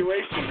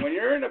situation. When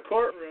you're in a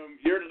courtroom,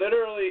 you're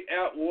literally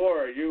at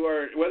war. You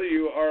are, whether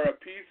you are a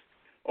peace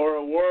or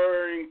a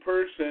warring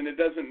person, it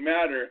doesn't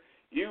matter.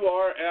 You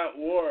are at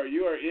war.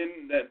 You are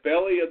in that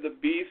belly of the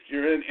beast.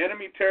 You're in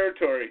enemy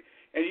territory.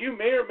 And you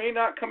may or may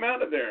not come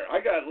out of there. I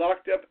got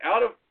locked up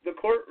out of the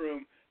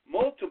courtroom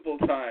multiple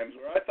times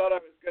where I thought I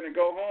was going to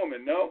go home.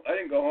 And no, I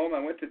didn't go home. I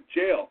went to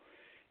jail.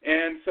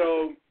 And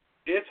so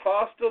it's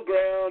hostile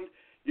ground.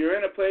 You're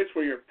in a place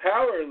where you're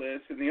powerless.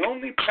 And the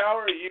only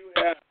power you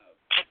have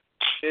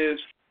is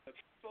the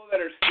people that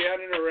are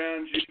standing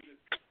around you, the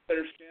people that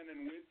are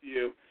standing with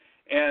you.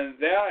 And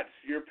that's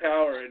your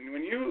power. And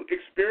when you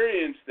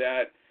experience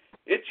that,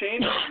 it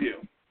changes you.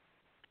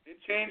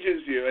 It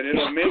changes you, and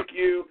it'll make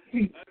you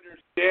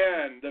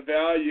understand the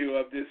value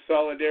of this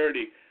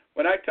solidarity.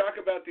 When I talk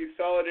about these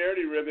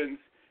solidarity ribbons,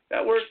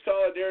 that word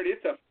solidarity,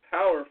 it's a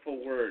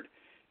powerful word.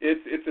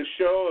 It's a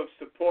show of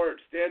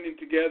support, standing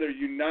together,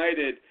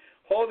 united,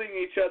 holding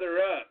each other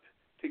up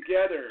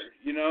together.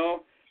 You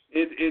know,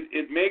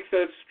 it makes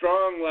us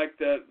strong like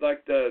the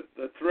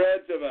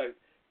threads of a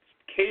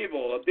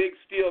cable, a big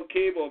steel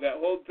cable that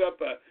holds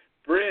up a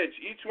bridge.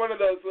 Each one of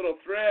those little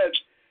threads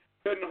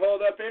couldn't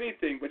hold up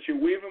anything, but you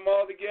weave them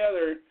all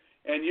together,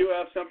 and you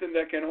have something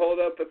that can hold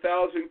up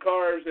 1,000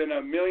 cars and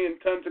 1,000,000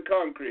 tons of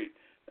concrete.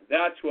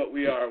 That's what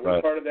we are.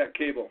 We're part of that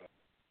cable.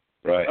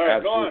 Right. All right,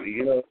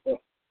 absolutely.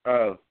 go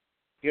on.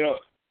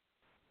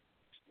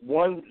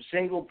 One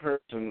single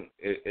person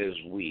is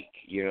weak.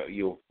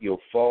 You'll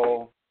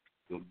fall,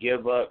 you'll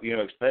give up.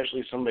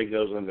 Especially if somebody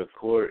goes into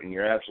court and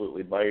you're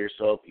absolutely by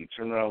yourself. You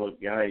turn around, look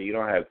behind you. You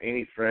don't have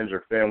any friends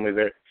or family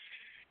there.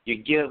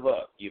 You give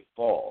up. You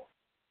fall.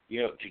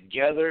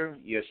 Together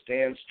you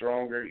stand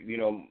stronger.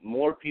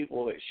 More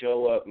people that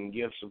show up and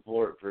give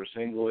support for a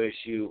single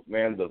issue,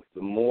 man,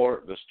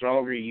 the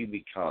stronger you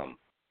become,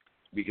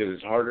 because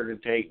it's harder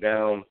to take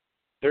down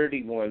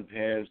 31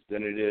 pins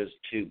than it is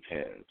 2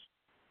 pins.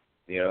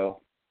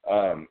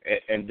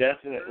 And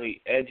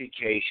definitely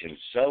education,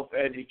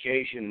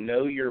 self-education,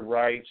 know your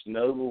rights,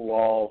 know the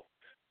law,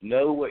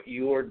 know what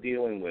you're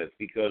dealing with,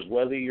 because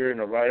whether you're in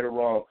the right or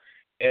wrong,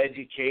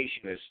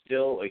 education is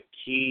still a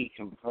key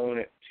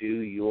component to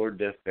your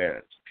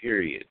defense,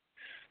 period.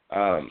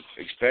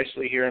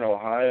 Especially here in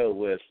Ohio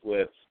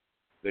with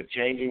the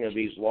changing of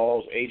these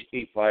laws.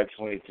 HB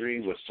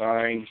 523 was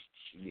signed.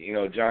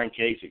 John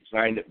Kasich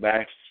signed it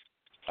back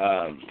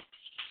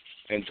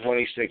in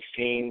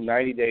 2016.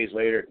 90 days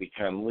later, it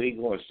became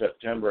legal on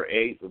September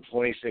 8th of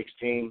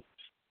 2016.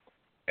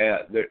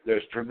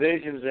 There's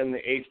provisions in the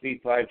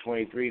HB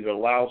 523 that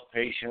allows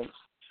patients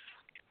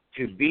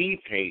to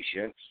be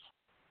patients.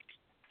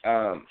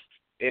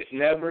 It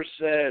never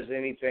says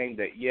anything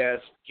that, yes,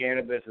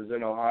 cannabis is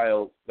in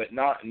Ohio, but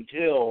not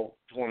until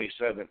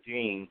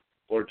 2017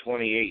 or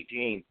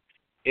 2018.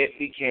 It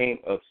became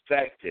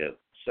effective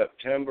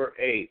September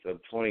 8th of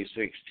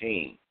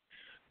 2016.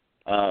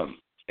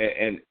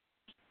 And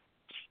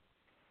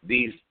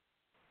these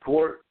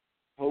court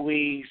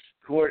police,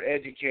 court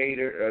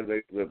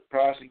educator, the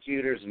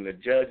prosecutors and the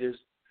judges,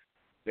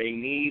 they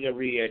need a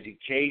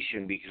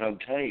re-education, because I'm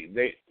telling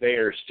you, they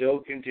are still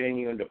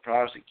continuing to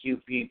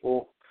prosecute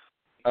people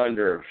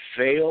under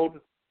failed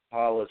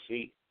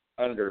policy,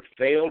 under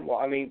failed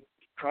law. I mean,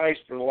 Christ,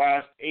 for the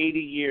last 80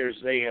 years,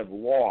 they have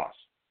lost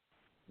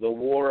the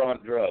war on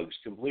drugs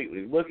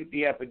completely. Look at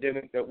the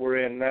epidemic that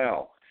we're in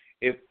now.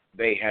 If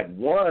they had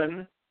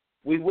won,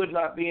 we would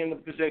not be in the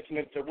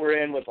predicament that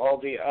we're in with all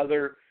the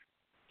other,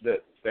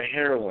 the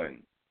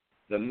heroin,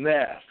 the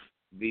meth,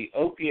 the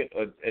opiate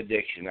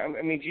addiction.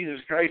 I mean, Jesus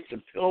Christ,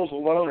 the pills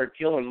alone are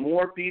killing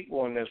more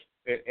people in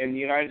the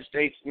United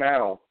States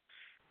now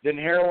than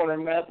heroin or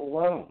meth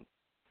alone.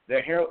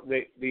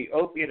 The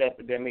opiate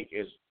epidemic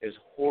is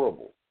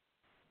horrible.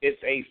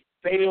 It's a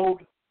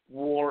failed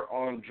war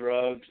on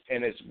drugs,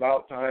 and it's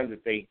about time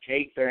that they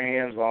take their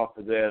hands off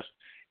of this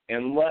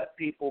and let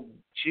people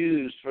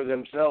choose for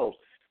themselves.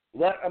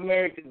 Let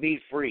America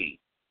be free.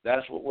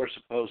 That's what we're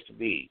supposed to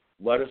be.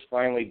 Let us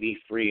finally be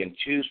free and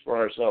choose for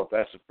ourselves.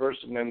 That's the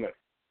First Amendment.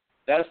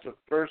 That's the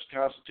first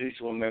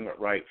constitutional amendment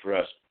right for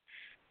us,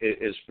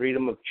 is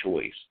freedom of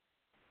choice.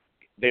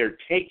 They're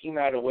taking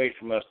that away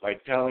from us by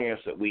telling us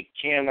that we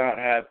cannot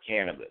have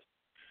cannabis.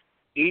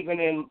 Even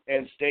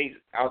in states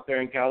out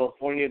there in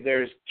California,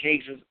 there's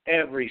cases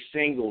every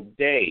single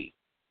day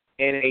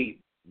in a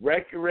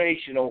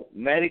recreational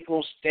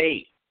medical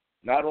state.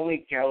 Not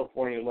only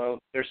California alone,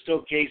 there's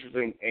still cases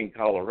in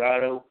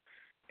Colorado,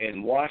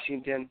 in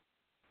Washington,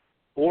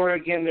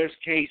 Oregon. There's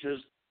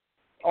cases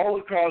all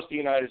across the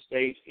United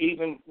States,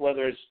 even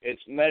whether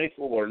it's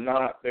medical or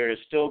not, there is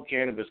still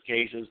cannabis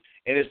cases,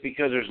 and it's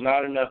because there's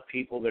not enough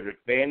people that are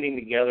banding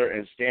together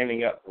and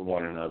standing up for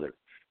one another,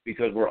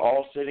 because we're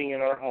all sitting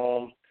in our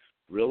homes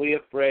really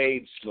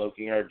afraid,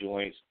 smoking our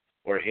joints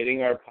or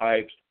hitting our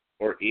pipes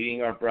or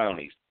eating our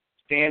brownies.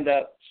 Stand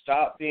up.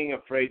 Stop being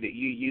afraid that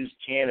you use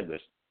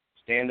cannabis.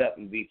 Stand up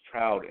and be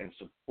proud and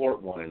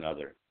support one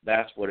another.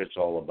 That's what it's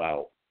all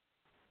about.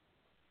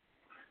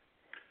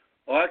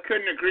 Well, I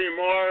couldn't agree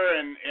more,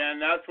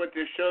 and that's what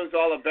this show's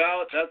all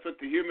about. That's what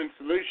the Human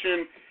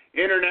Solution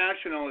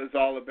International is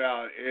all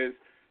about.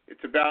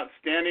 It's about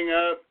standing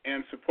up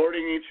and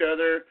supporting each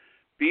other,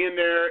 being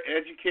there,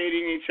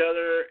 educating each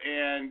other,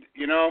 and,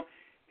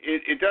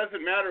 it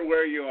doesn't matter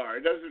where you are.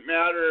 It doesn't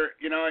matter,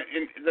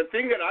 and the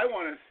thing that I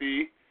want to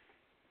see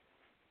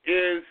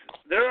is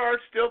there are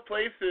still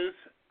places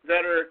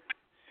that are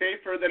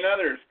safer than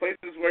others,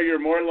 places where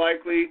you're more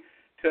likely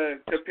to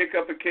pick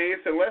up a case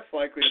and less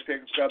likely to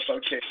pick up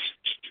a case.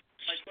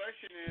 My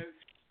question is,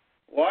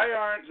 why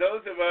aren't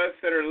those of us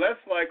that are less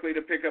likely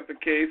to pick up a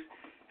case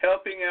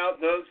helping out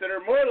those that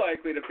are more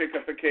likely to pick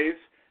up a case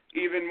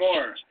even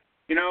more?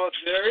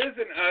 There is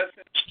an us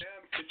and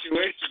them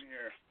situation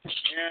here.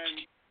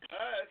 And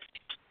us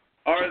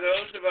are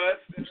those of us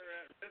that are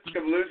at risk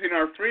of losing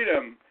our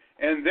freedom,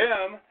 and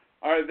them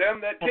are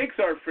them that takes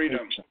our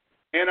freedom.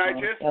 And I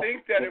just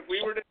think that if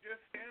we were to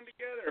just stand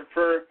together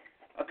for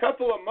a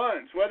couple of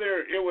months,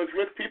 whether it was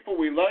with people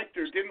we liked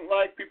or didn't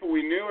like, people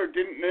we knew or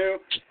didn't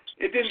know,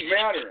 it didn't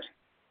matter.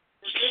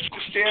 For just to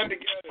stand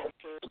together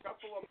for a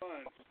couple of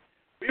months,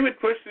 we would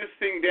push this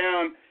thing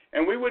down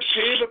and we would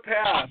pave a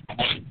path.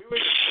 We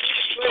would pave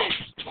a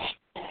place.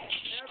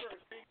 Never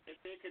think that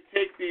they could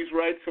take these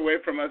rights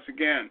away from us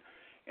again.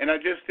 And I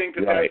just think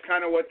that that's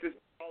kind of what this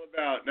is all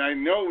about. And I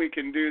know we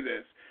can do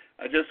this.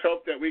 I just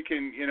hope that we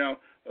can,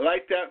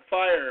 light that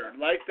fire,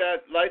 light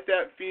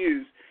that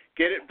fuse,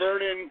 get it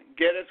burning,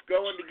 get us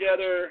going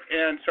together,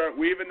 and start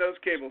weaving those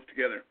cables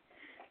together.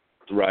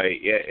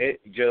 Right. Yeah,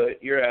 Joe,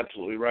 you're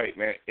absolutely right,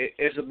 man.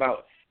 It's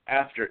about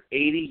after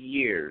 80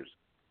 years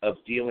of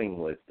dealing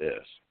with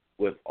this,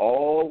 with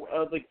all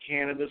of the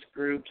cannabis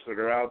groups that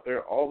are out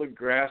there, all the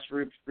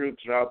grassroots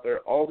groups that are out there,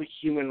 all the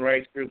human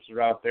rights groups that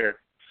are out there,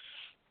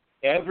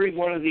 every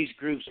one of these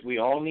groups, we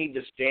all need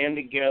to stand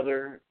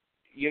together.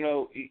 You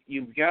know,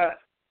 you've got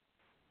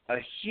a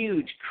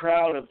huge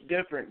crowd of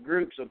different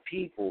groups of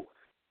people.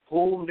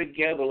 Pull them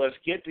together. Let's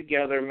get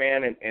together,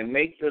 man, and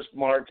make this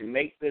march and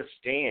make this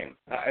stand.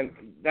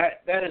 And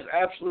that is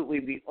absolutely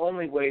the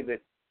only way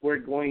that we're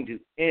going to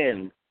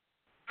end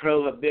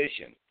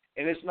prohibition.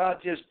 And it's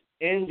not just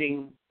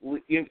ending,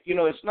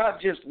 it's not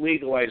just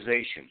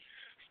legalization.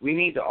 We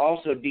need to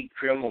also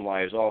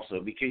decriminalize also,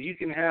 because you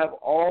can have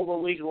all the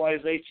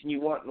legalization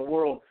you want in the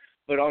world,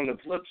 but on the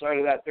flip side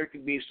of that, there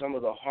could be some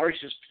of the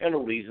harshest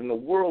penalties in the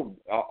world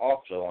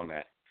also on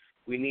that.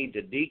 We need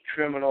to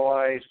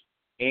decriminalize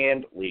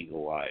and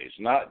legalize,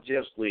 not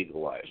just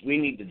legalize. We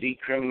need to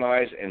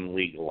decriminalize and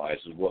legalize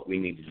is what we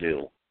need to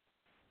do.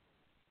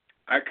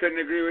 I couldn't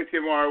agree with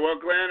you more. Well,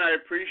 Glenn, I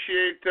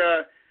appreciate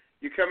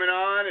you coming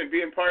on and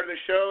being part of the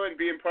show and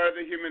being part of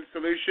the Human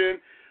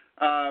Solution.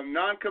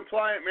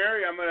 Non-compliant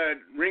Mary, I'm going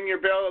to ring your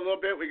bell a little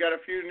bit. We got a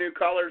few new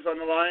callers on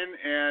the line,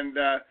 and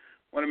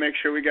want to make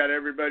sure we got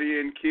everybody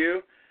in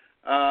queue.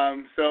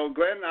 So,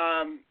 Glenn,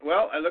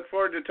 well, I look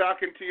forward to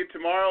talking to you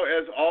tomorrow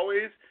as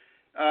always.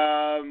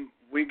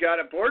 We got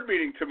a board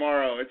meeting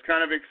tomorrow. It's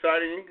kind of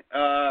exciting,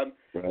 and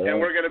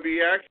we're going to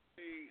be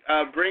actually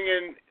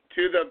bringing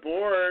to the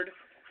board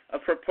a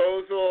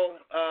proposal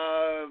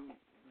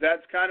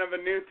that's kind of a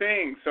new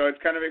thing. So it's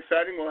kind of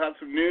exciting. We'll have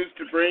some news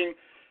to bring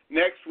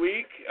next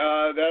week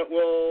that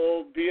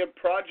will be a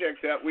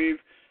project that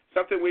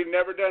something we've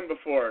never done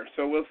before.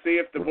 So we'll see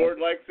if the board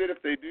likes it.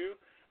 If they do,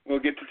 we'll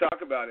get to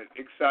talk about it.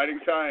 Exciting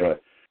time.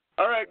 Right.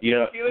 All right,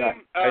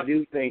 Keelan, I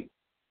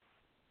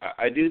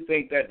do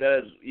think that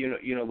does,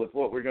 with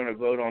what we're going to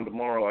vote on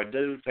tomorrow, I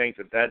do think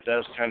that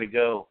does kind of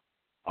go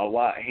a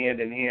lot hand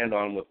in hand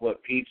on with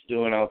what Pete's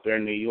doing out there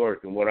in New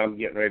York and what I'm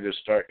getting ready to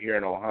start here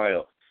in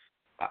Ohio.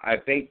 I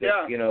think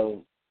that,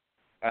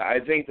 I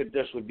think that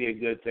this would be a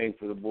good thing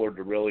for the board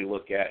to really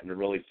look at and to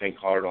really think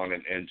hard on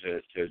it and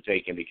to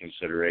take into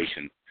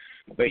consideration.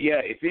 But, yeah,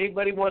 if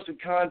anybody wants to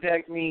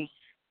contact me,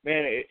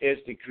 man,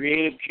 it's the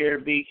Creative Care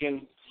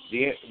Beacon,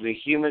 the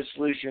Human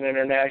Solution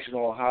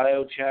International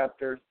Ohio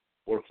chapter,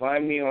 or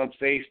find me on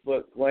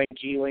Facebook, Glenn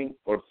Keeling,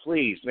 or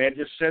please, man,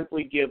 just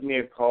simply give me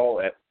a call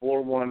at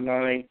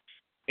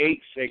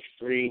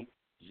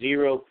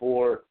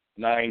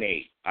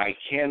 419-863-0498. I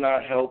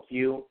cannot help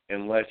you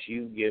unless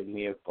you give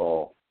me a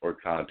call or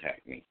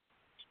contact me.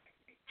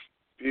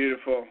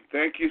 Beautiful.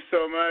 Thank you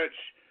so much,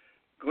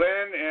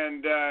 Glenn,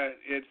 and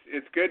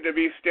it's good to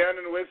be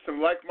standing with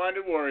some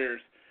like-minded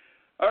warriors.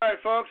 All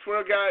right, folks,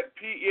 we've got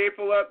Pete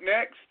Yapel up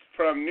next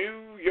from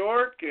New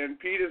York, and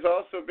Pete has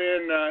also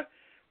been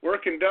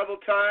working double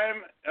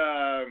time,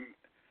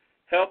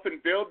 helping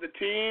build the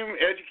team,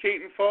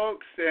 educating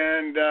folks,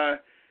 and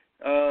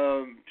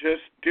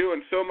just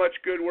doing so much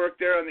good work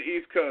there on the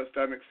East Coast.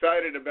 I'm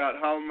excited about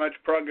how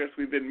much progress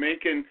we've been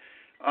making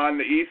on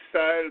the east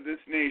side of this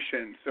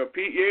nation. So,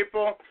 Pete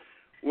Yapel,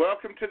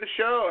 welcome to the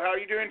show. How are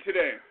you doing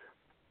today?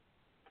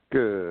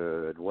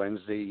 Good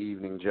Wednesday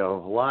evening,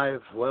 Joe.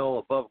 Live, well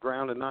above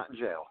ground and not in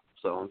jail.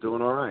 So I'm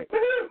doing all right.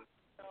 I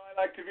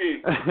like to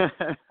be.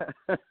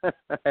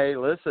 Hey,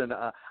 listen,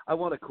 I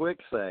want to quick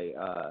say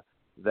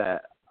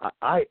that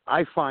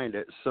I find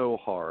it so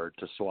hard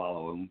to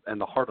swallow,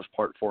 and the hardest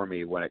part for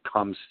me when it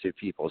comes to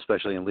people,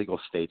 especially in legal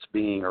states,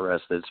 being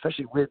arrested,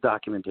 especially with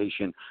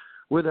documentation,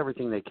 with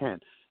everything they can,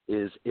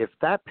 is if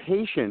that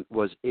patient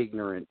was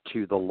ignorant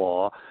to the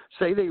law,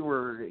 say they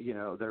were,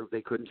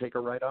 they couldn't take a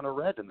right on a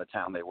red in the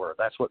town they were.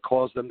 That's what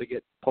caused them to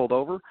get pulled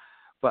over,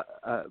 but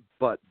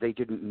they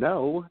didn't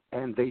know,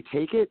 and they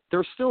take it.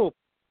 They're still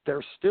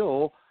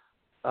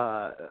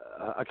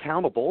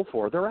accountable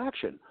for their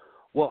action.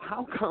 Well,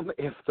 how come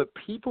if the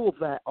people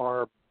that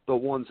are the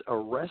ones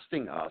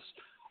arresting us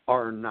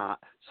are not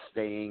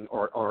staying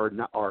or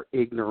are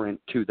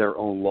ignorant to their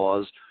own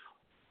laws,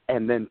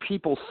 and then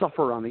people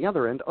suffer on the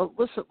other end? Oh,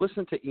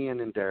 listen to Ian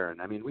and Darren.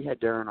 I mean, we had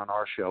Darren on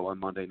our show on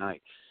Monday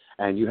night,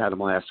 and you had him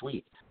last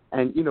week.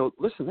 And,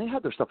 listen, they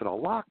had their stuff in a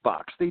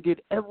lockbox. They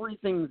did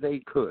everything they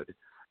could,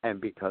 and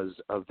because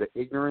of the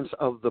ignorance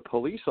of the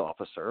police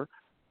officer,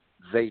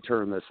 they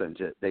turned this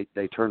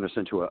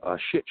into a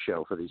shit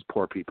show for these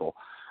poor people.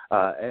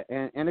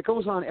 And it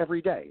goes on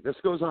every day. This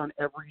goes on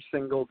every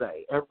single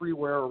day,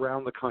 everywhere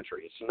around the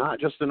country. It's not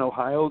just in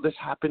Ohio. This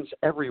happens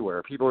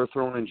everywhere. People are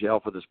thrown in jail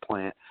for this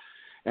plant,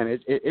 and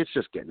it's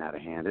just getting out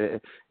of hand.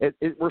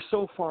 We're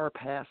so far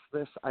past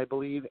this, I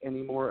believe,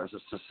 anymore as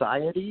a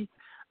society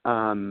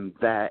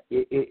that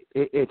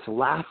it's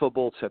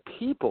laughable to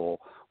people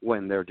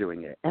when they're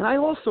doing it. And I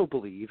also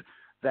believe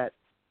that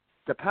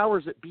the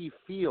powers that be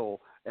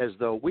feel as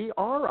though we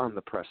are on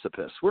the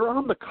precipice. We're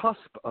on the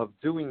cusp of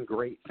doing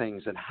great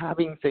things and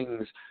having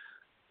things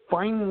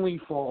finally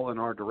fall in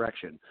our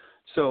direction.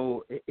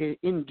 So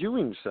in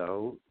doing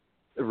so,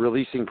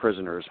 releasing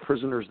prisoners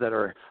that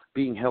are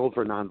being held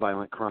for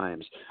nonviolent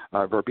crimes,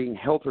 or being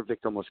held for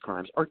victimless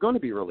crimes, are going to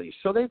be released.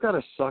 So they've got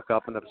to suck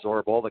up and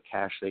absorb all the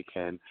cash they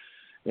can,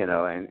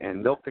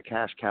 and milk the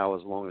cash cow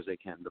as long as they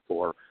can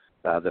before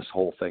this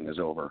whole thing is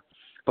over.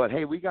 But,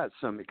 hey, we got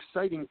some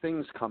exciting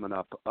things coming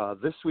up.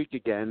 This week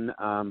again,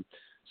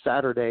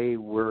 Saturday,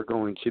 we're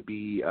going to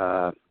be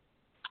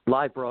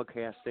live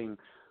broadcasting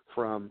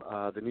from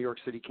the New York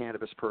City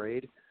Cannabis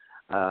Parade.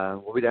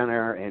 We'll be down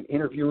there and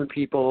interviewing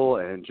people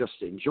and just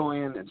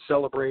enjoying and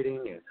celebrating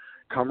and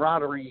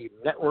camaraderie,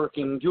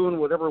 networking, doing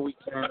whatever we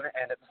can.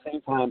 And at the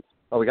same time,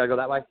 we got to go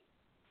that way?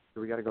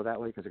 Do we got to go that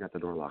way? Because I got the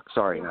door locked.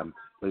 Sorry, I'm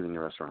leaving the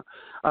restaurant.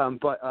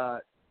 It's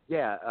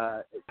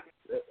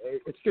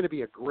going to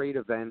be a great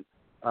event.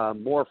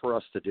 More for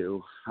us to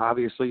do.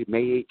 Obviously,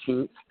 May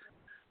 18th,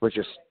 which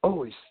just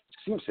always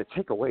seems to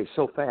take away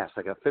so fast.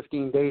 I got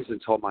 15 days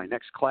until my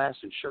next class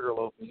in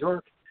Sugarloaf, New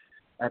York,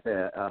 at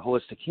the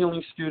Holistic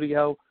Healing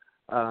Studio,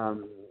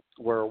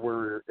 where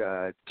we're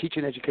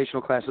teaching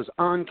educational classes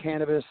on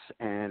cannabis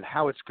and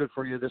how it's good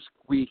for you. This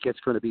week, this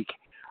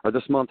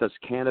month, it's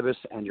cannabis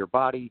and your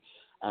body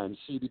and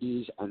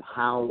CBDs and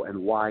how and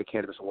why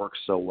cannabis works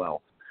so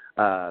well.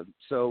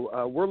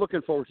 So we're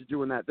looking forward to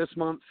doing that this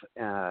month,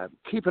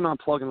 keeping on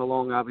plugging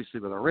along, obviously,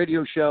 with our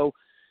radio show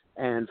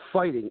and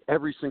fighting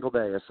every single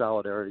day a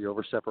solidarity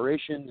over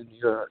separation in the New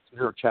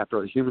York chapter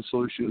of the Human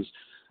Solutions,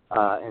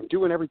 and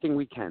doing everything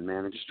we can,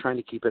 man, and just trying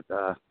to keep it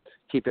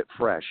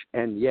fresh.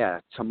 And, yeah,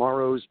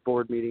 tomorrow's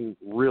board meeting,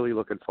 really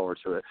looking forward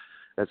to it.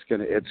 It's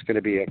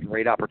gonna be a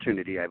great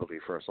opportunity, I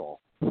believe, for us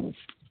all.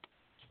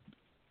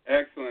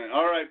 Excellent.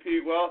 All right,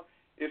 Pete. Well,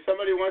 if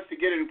somebody wants to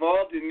get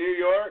involved in New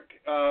York,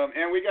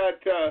 and we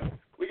got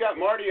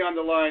Marty on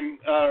the line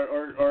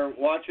or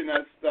watching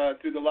us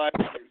through the live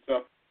stream. So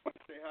I want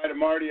to say hi to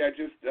Marty. I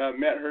just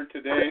met her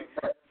today,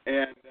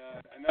 and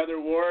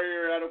another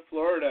warrior out of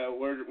Florida.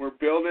 We're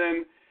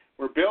building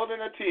a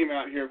team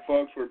out here,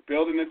 folks. We're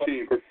building a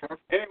team.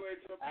 Anyway,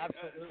 so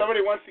if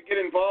somebody wants to get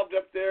involved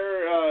up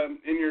there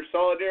in your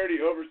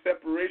Solidarity Over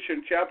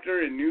Separation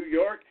chapter in New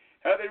York,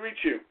 how do they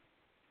reach you?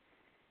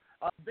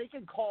 They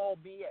can call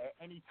me at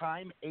any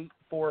time,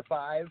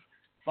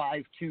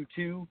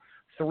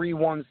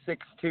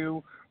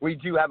 845-522-3162. We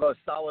do have a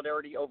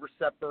Solidarity Over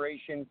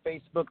Separation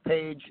Facebook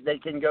page they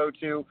can go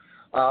to,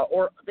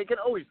 or they can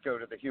always go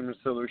to the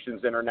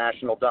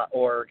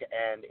humansolutionsinternational.org,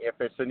 and if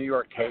it's a New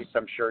York case,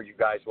 I'm sure you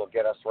guys will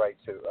get us right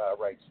to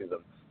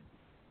them.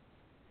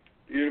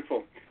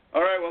 Beautiful.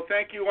 All right, well,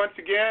 thank you once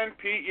again,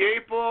 Pete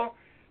Yapel,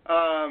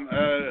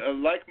 a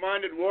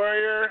like-minded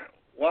warrior,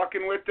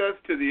 walking with us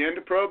to the end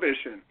of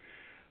Prohibition.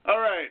 All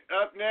right,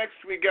 up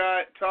next we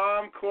got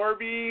Tom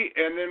Corby,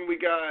 and then we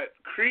got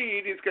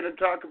Creed. He's going to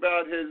talk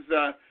about his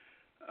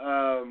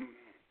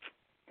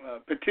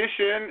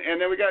petition, and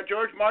then we got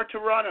George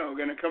Martirano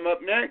going to come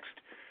up next,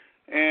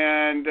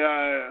 and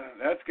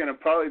that's going to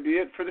probably be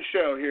it for the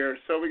show here.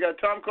 So we got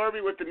Tom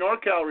Corby with the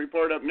NorCal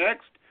Report up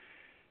next.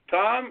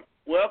 Tom,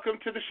 welcome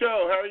to the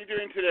show. How are you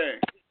doing today?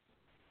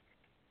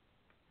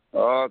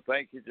 Oh,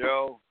 thank you,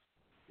 Joe.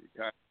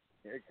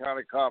 You kind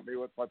of caught me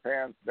with my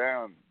pants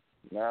down.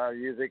 Now, I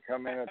usually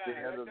come in at the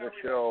end of the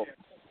show.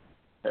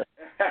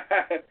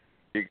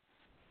 You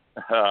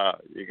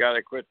got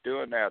to quit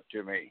doing that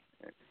to me.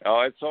 Oh,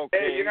 it's okay.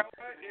 Hey, you know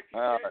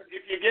what?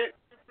 If you get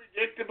too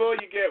predictable,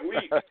 you get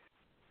weak.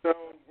 So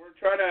we're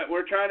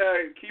trying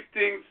to keep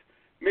things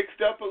mixed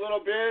up a little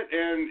bit,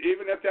 and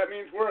even if that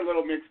means we're a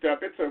little mixed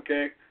up, it's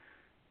okay.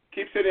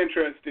 Keeps it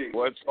interesting.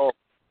 Well,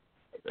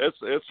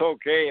 it's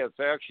okay. It's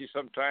actually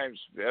sometimes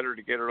better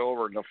to get it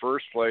over in the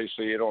first place,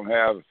 so you don't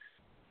have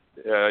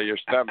your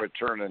stomach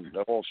turning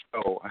the whole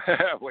show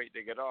waiting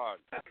to get on.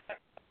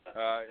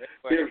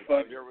 Anyway,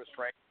 I'm here with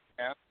Frank.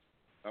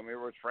 I'm here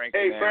with Frank.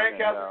 Hey, Frank,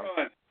 how's it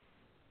going?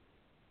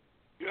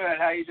 Good.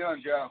 How you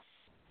doing, Joe?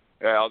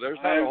 Yeah, there's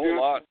not a whole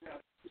lot.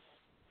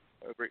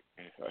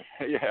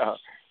 Yeah,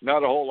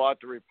 not a whole lot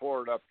to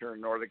report up here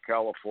in Northern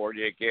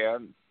California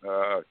again.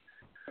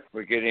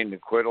 We're getting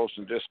acquittals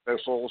and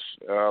dismissals.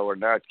 We're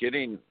not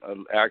getting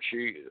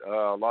actually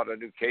a lot of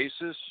new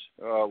cases.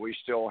 We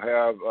still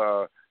have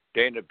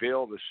Dana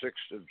Bill, the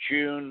 6th of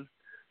June.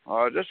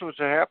 This is what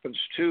happens,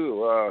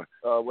 too,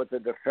 with the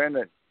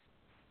defendant.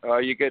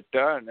 You get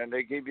done, and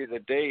they give you the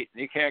date,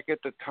 and you can't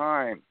get the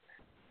time.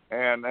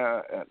 And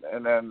then,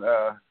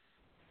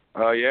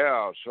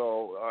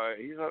 so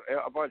he's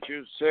about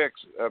June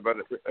 6th. But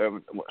as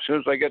soon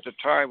as I get the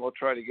time, we'll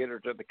try to get her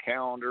to the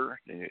calendar,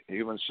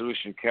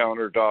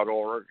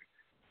 humansolutioncalendar.org.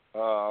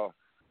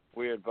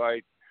 We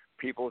invite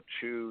people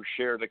to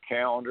share the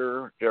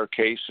calendar, their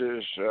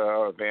cases,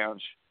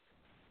 events.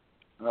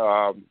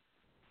 I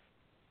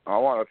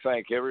want to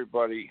thank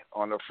everybody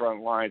on the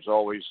front lines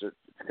always that's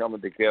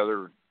coming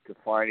together to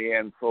fight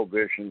end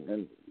prohibition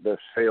and the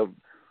failed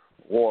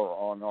war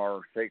on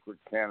our sacred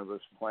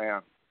cannabis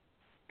plant.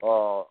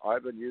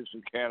 I've been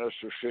using cannabis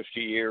for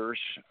 50 years.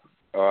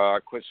 I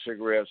quit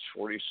cigarettes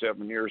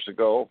 47 years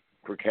ago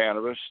for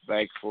cannabis,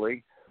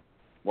 thankfully.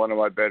 one of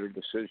my better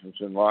decisions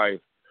in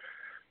life.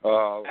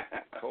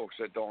 Folks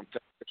that don't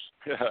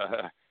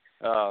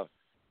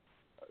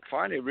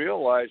finally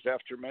realized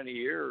after many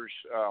years,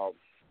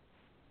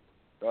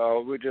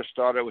 we just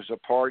thought it was a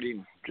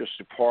party, just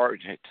a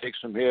party, take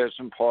some hits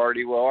and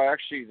party. Well,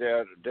 actually,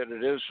 that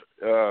it is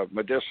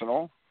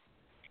medicinal,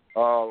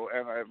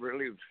 and I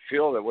really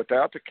feel that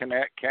without the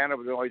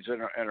cannabinoids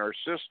in our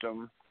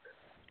system,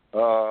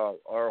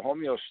 our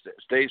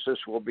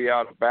homeostasis will be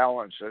out of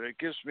balance, and it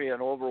gives me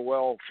an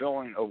overall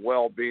feeling of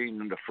well-being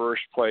in the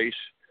first place.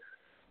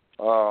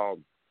 I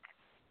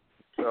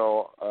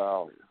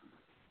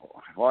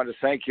want to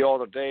thank you all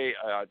today.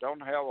 I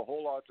don't have a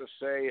whole lot to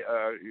say.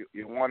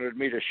 You wanted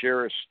me to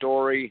share a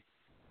story.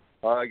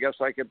 I guess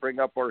I could bring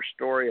up our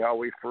story, how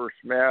we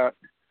first met,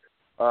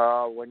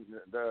 when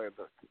the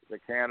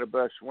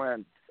cannabis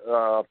went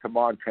up to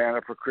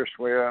Montana for Chris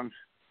Williams,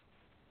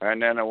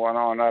 and then it went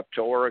on up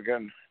to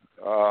Oregon,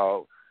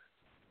 and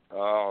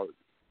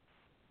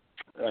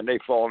they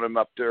followed him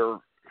up there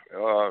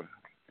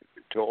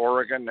to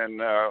Oregon, and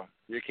the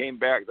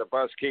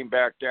bus came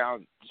back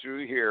down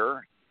through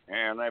here.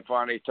 And I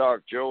finally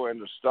talked Joe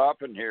into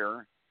stopping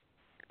here.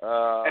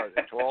 12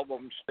 of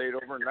them stayed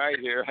overnight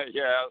here.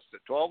 Yes,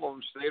 12 of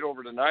them stayed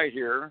over the night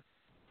here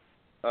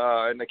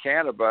in the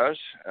cannabis,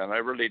 and I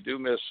really do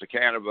miss the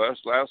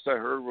cannabis. Last I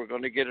heard, we're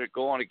going to get it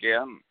going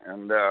again,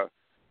 and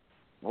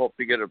hope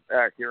to get it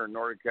back here in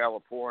Northern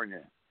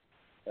California.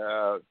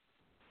 Don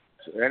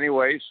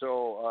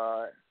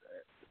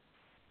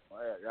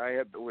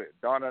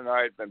and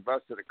I had been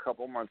busted a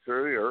couple months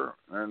earlier,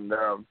 and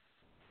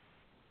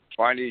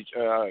finally,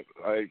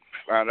 I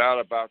found out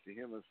about the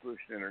Human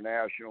Solution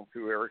International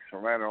through Eric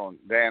Sorrento and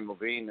Dan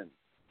Levine, and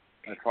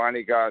I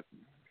finally got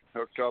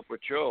hooked up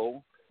with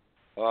Joe.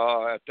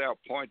 At that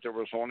point, there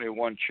was only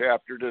one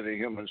chapter to the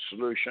Human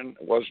Solution.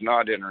 It was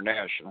not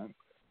international.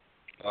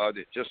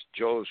 Just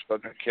Joe's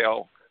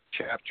McKell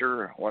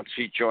chapter. Once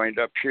he joined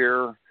up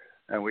here,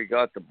 and we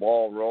got the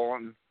ball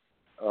rolling,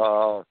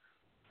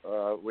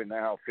 we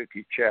now have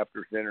 50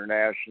 chapters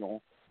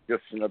international,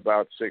 just in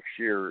about 6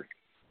 years.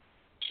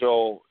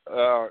 So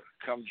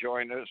come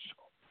join us,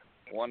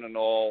 one and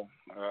all.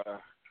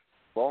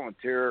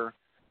 Volunteer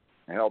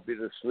and help be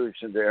the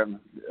solution to end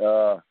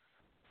the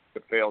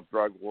failed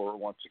drug war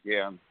once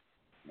again,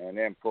 and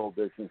end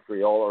prohibition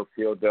for all our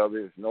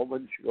POWs.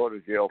 Nobody should go to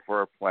jail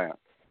for a plant.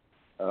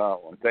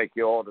 Thank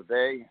you all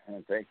today,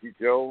 and thank you,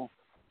 Joe.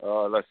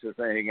 Unless there's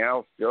anything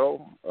else,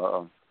 Joe,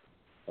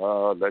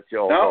 let you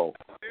all go.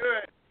 Do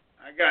it.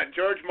 I got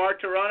George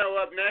Martirano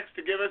up next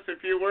to give us a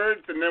few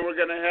words, and then we're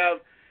going to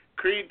have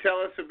Creed tell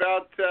us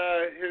about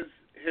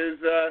his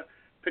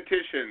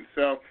petition.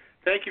 So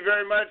thank you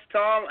very much,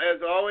 Tom.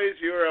 As always,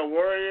 you're a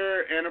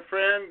warrior and a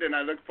friend, and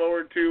I look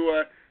forward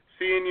to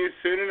seeing you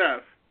soon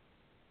enough.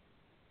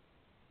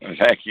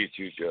 Thank you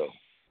too, Joe.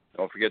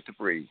 Don't forget to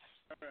breathe.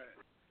 All right.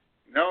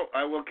 No,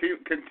 I will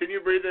continue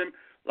breathing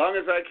long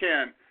as I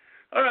can.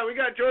 All right, we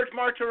got George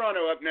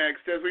Martirano up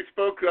next. As we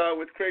spoke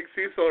with Craig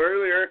Cecil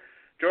earlier,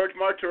 George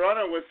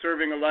Martirano was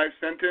serving a life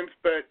sentence,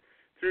 but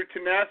through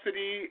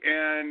tenacity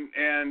and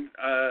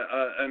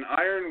an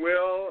iron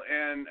will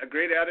and a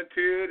great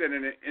attitude and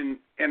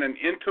an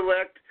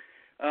intellect,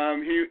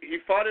 he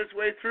fought his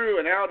way through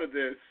and out of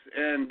this.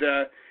 And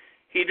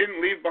he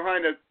didn't leave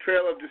behind a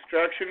trail of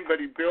destruction, but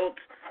he built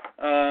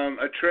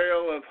a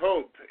trail of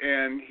hope.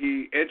 And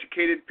he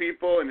educated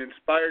people and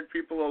inspired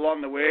people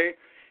along the way.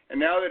 And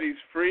now that he's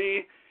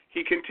free,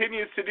 he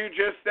continues to do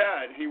just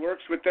that. He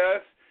works with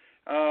us.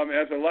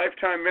 As a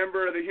lifetime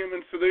member of the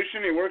Human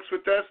Solution, he works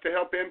with us to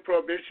help end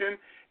prohibition,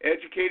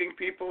 educating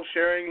people,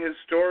 sharing his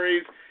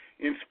stories,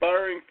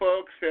 inspiring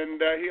folks,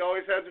 and he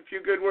always has a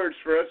few good words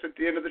for us at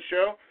the end of the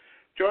show.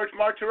 George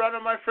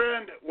Martirano, my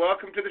friend,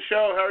 welcome to the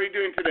show. How are you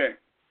doing today?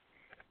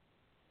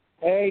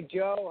 Hey,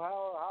 Joe.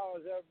 How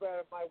is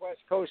everybody, my West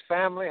Coast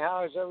family?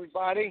 How is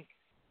everybody?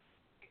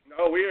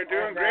 Oh, we are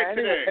doing great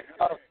today.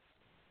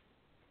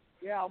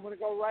 Yeah, I'm going to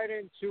go right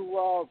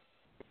into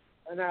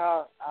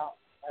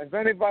if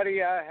anybody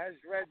has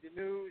read the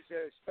news,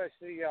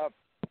 especially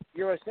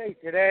USA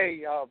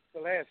Today, the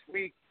last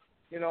week,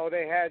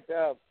 they had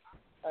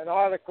an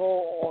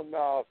article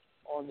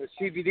on the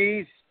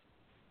CBDs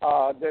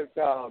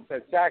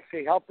that's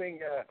actually helping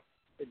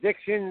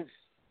addictions,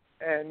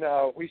 and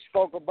we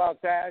spoke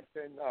about that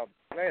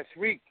last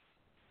week,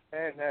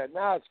 and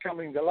now it's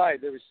coming to light.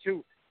 There was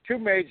two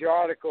major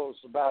articles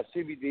about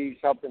CBDs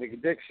helping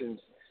addictions,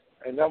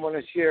 and I'm going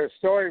to share a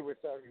story with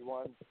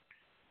everyone.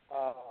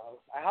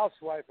 A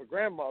housewife, a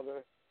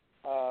grandmother,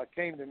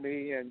 came to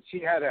me, and she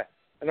had an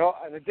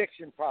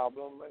addiction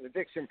problem,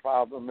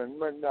 and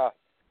when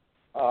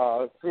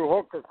through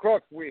hook or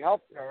crook, we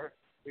helped her,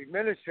 we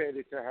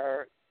administrated to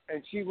her,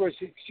 and she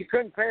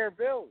couldn't pay her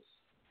bills.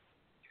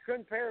 She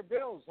couldn't pay her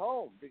bills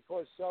home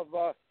because of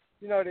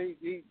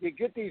they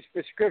get these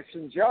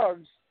prescription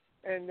drugs,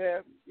 and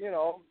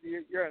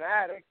you're an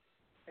addict,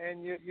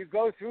 and you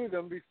go through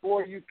them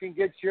before you can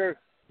get your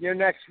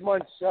next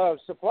month's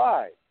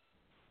supply.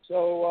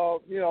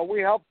 So,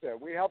 we helped her.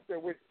 We helped her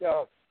with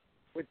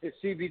with the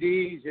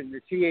CBDs and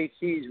the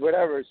THCs,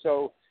 whatever.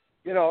 So,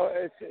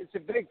 it's a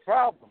big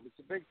problem. It's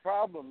a big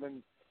problem,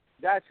 and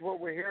that's what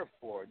we're here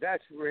for.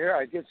 That's what we're here.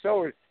 I get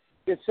so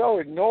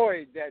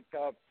annoyed that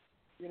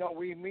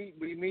we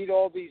meet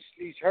all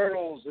these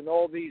hurdles and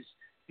all these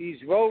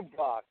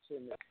roadblocks,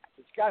 and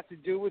it's got to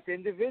do with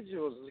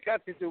individuals. It's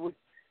got to do with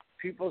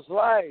people's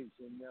lives,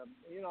 and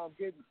I'm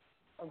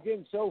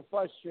getting so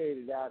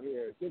frustrated out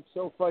here. I get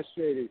so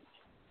frustrated.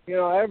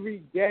 Every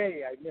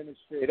day I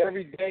demonstrate.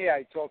 Every day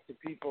I talk to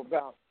people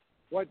about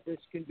what this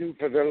can do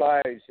for their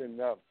lives,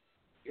 and I'm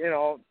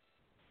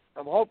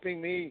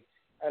hoping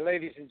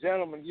ladies and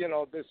gentlemen,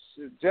 this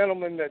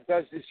gentleman that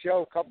does this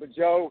show, Cup of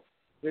Joe,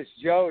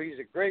 he's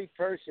a great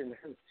person,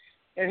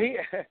 and he.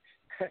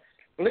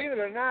 Believe it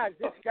or not,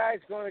 this guy's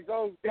going to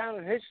go down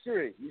in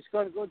history. He's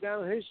going to go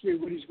down in history.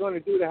 What he's going to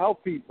do to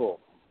help people,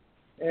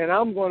 and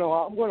I'm going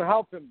to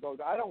help him go.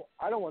 I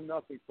don't want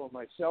nothing for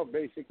myself,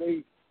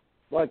 basically,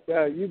 but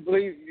you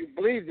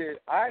believe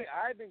it.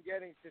 I've been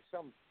getting to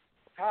some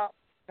top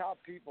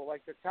people,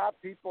 like the top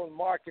people in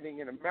marketing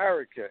in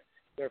America.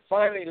 They're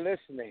finally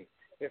listening.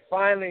 They're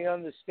finally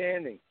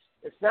understanding.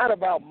 It's not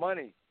about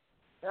money.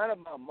 It's not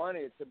about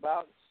money. It's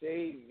about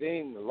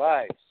saving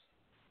lives.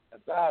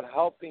 About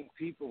helping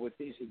people with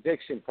these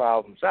addiction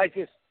problems. I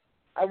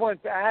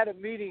had a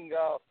meeting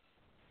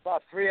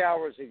about 3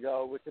 hours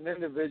ago with an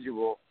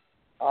individual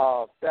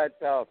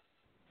that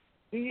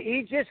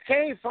he just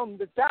came from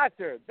the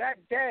doctor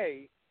that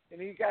day,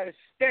 and he got a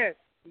stent.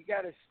 He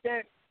got a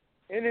stent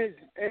in his.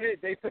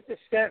 They put the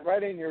stent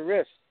right in your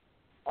wrist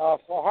for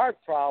heart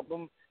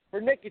problem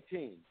for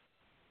nicotine.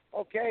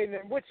 Okay, and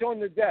then what's on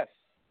the desk?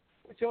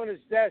 What's on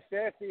his desk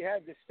after he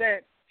had the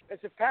stent?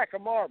 It's a pack of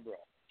Marlboro.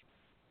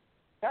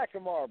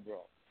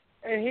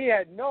 And he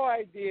had no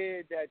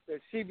idea that the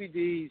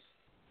CBDs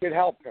could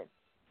help him.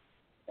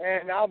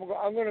 And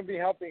I'm going to be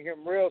helping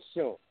him real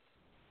soon.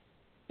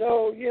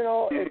 So,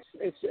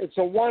 it's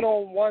a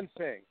one-on-one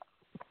thing.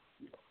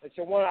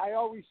 I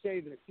always say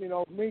this,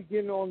 me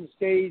getting on the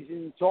stage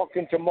and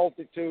talking to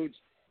multitudes,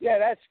 yeah,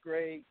 that's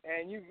great.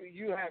 And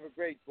you have a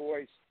great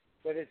voice,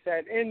 but it's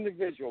that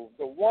individual,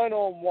 the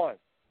one-on-one.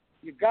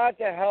 You got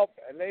to help,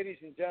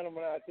 ladies and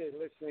gentlemen out there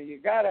listening, you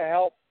got to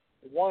help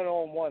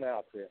one-on-one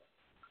out there.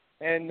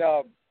 And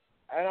I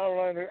don't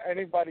know if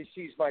anybody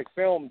sees my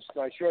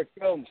short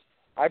films.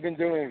 I've been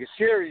doing a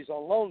series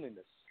on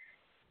loneliness.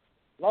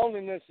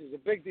 Loneliness is a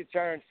big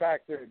deterrent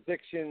factor,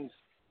 addictions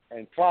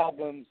and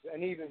problems,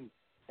 and even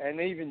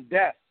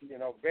death,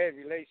 bad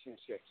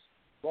relationships.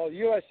 Well,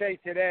 USA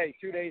Today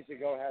 2 days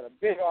ago had a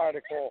big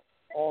article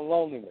on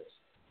loneliness.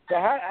 So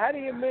how do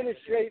you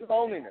administrate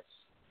loneliness?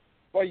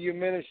 Well, you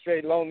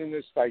administrate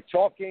loneliness by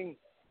talking.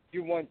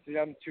 You want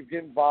them to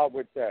get involved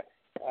with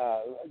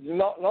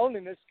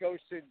loneliness goes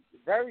to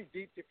very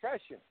deep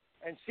depression,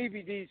 and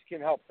CBDs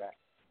can help that.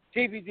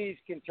 CBDs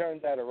can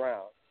turn that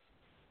around.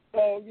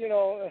 So,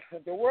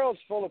 the world's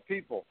full of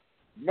people.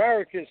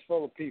 America's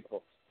full of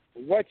people.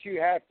 What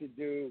you have to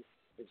do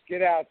is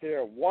get out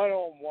there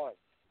one-on-one.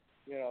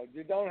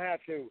 You don't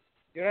have to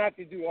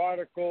do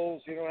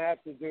articles. You don't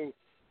have to do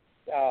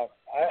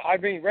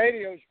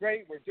radio's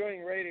great. We're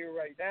doing radio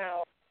right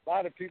now. A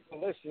lot of people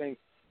listening.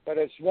 But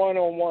it's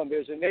one-on-one.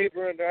 There's a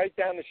neighbor right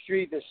down the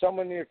street. There's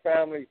someone in your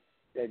family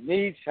that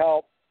needs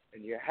help,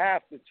 and you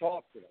have to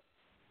talk to them.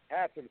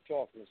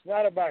 It's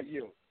not about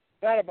you.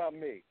 It's not about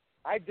me.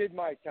 I did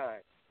my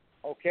time.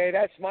 Okay,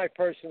 that's my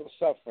personal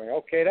suffering.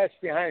 Okay, that's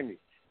behind me.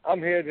 I'm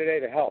here today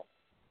to help.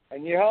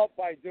 And you help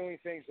by doing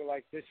things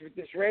like this with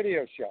this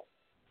radio show.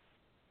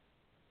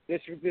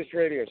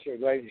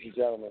 Ladies and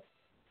gentlemen.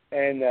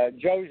 And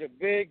Joe's a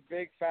big,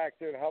 big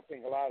factor in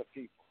helping a lot of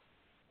people.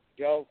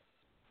 Joe?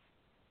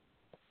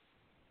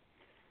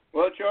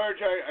 Well,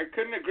 George, I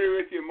couldn't agree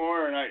with you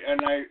more, and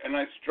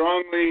I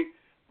strongly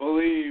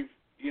believe,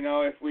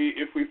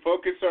 if we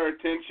focus our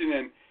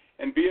attention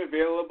and be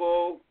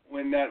available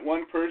when that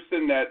one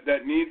person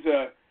that needs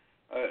an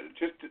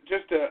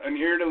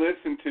ear to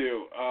listen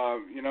to,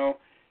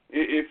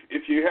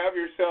 if you have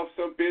yourself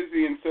so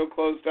busy and so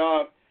closed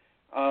off,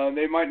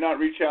 they might not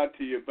reach out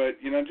to you.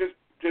 But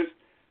just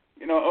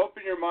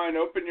open your mind,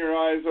 open your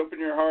eyes, open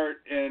your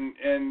heart,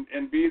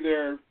 and be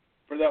there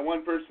for that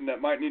one person that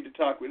might need to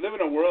talk. We live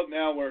in a world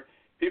now where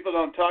people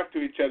don't talk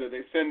to each other.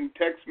 They send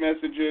text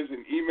messages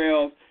and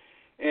emails,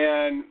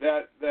 and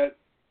that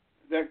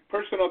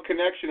personal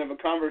connection of a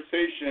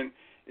conversation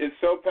is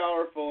so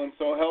powerful and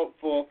so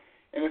helpful,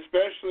 and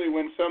especially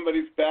when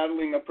somebody's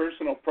battling a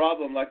personal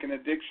problem like an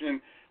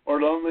addiction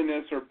or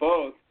loneliness or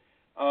both,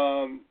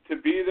 to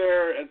be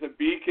there as a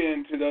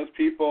beacon to those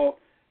people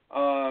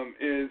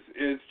is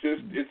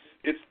just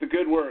it's the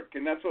good work,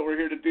 and that's what we're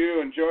here to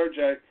do. And George,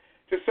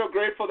 just so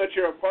grateful that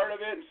you're a part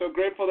of it, and so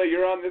grateful that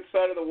you're on this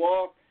side of the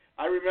wall.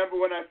 I remember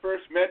when I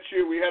first met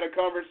you, we had a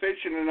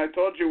conversation, and I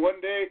told you one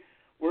day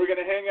we're going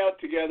to hang out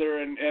together,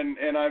 and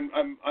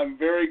I'm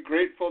very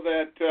grateful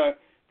that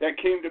that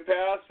came to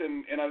pass,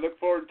 and I look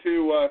forward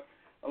to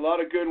a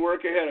lot of good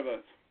work ahead of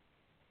us.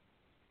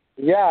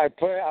 Yeah,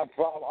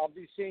 I'll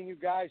be seeing you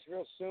guys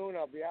real soon.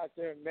 I'll be out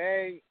there in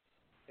May,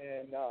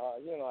 and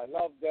I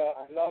love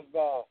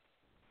the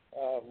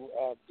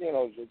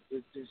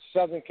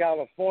Southern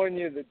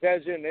California, the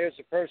desert. And there's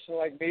a person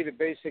like me that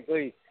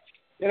basically,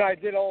 I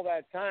did all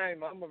that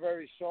time. I'm a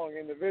very strong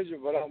individual,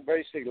 but I'm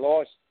basically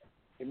lost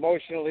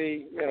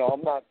emotionally.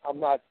 I'm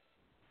not.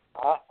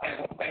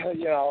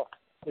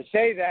 To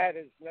say that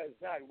is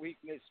not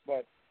weakness,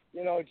 but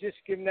just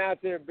getting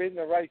out there, meeting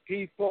the right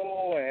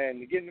people,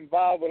 and getting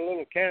involved with a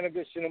little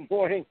cannabis in the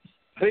morning.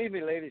 Believe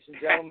me, ladies and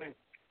gentlemen,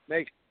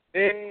 makes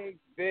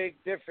big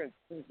difference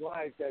in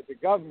life that the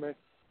government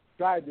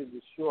tried to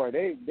destroy.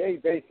 They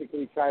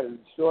basically tried to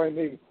destroy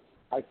me.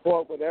 I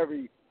fought with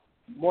every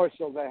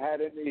morsel they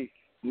had in me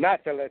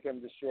not to let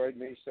them destroy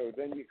me. So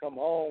then you come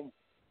home,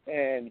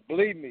 and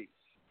believe me,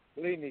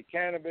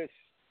 cannabis,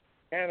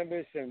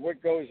 and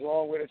what goes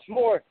along with it.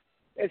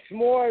 It's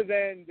more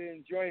than the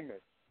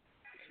enjoyment.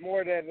 It's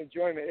more than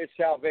enjoyment. It's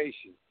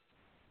salvation.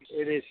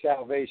 It is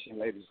salvation,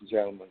 ladies and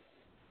gentlemen.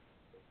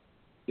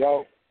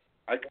 Yo.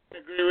 I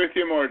couldn't agree with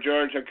you more,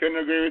 George. I couldn't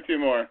agree with you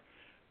more.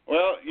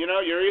 Well,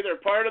 you're either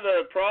part of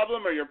the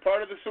problem or you're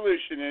part of the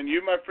solution, and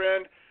you, my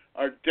friend,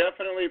 are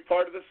definitely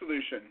part of the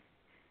solution.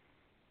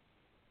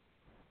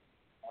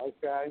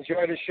 Okay, I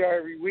enjoy the show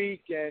every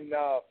week, and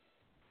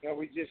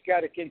we just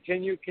got to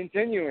continuing.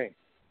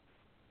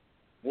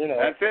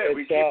 That's it.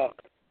 We keep.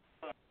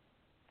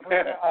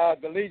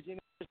 The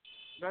Legionnaires.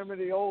 Remember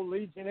the old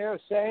Legionnaire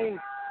saying,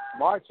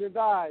 "March or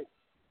die."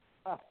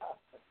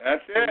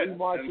 That's it. And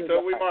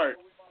so we march.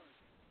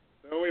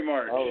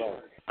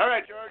 All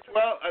right, George.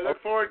 Well, I look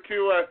forward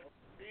to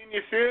seeing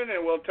you soon,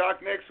 and we'll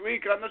talk next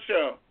week on the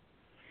show.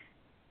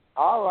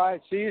 All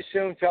right. See you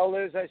soon. Tell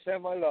Liz I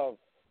send my love.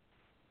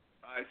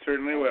 I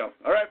certainly will.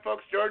 All right,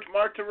 folks. George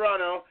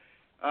Martorano,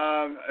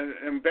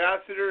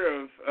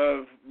 ambassador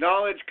of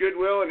knowledge,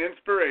 goodwill, and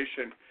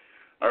inspiration.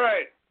 All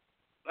right.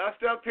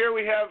 Last up here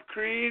we have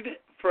Creed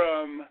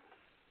from,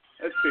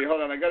 let's see,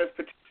 hold on. I got his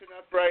petition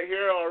up right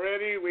here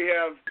already. We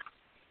have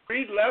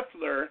Creed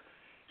Leffler,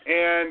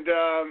 and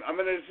I'm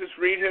going to just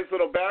read his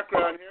little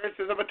background here. It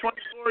says, I'm a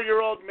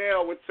 24-year-old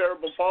male with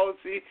cerebral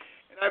palsy,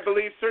 and I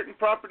believe certain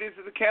properties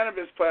of the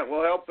cannabis plant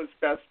will help with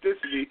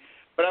spasticity,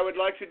 but I would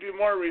like to do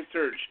more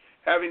research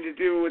having to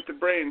do with the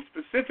brain,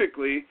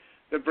 specifically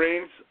the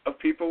brains of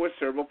people with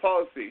cerebral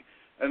palsy.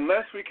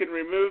 Unless we can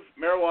remove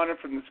marijuana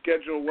from the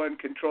Schedule I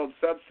controlled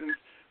substance,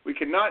 we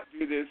cannot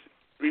do this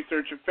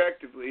research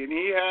effectively. And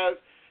he has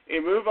a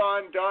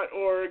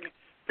MoveOn.org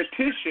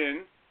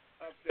petition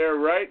up there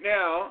right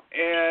now,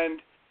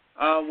 and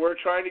we're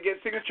trying to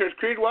get signatures.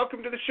 Creed,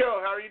 welcome to the show.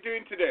 How are you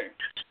doing today?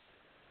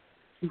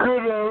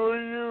 Good. How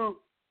are you?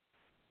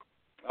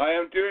 I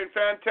am doing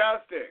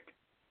fantastic.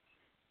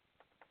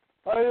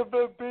 I have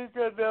a big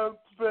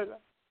announcement.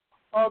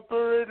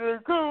 Operator,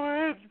 go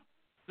in.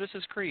 This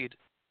is Creed.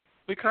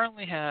 We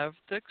currently have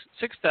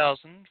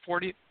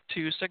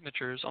 6,042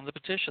 signatures on the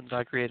petition that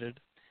I created.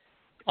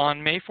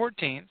 On May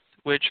 14th,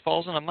 which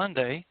falls on a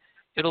Monday,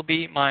 it'll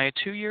be my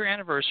 2-year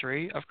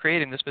anniversary of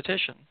creating this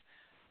petition.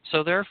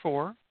 So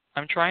therefore,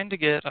 I'm trying to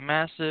get a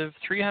massive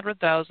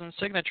 300,000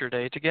 signature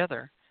day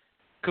together.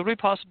 Could we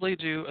possibly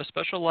do a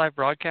special live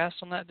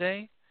broadcast on that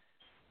day?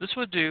 This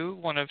would do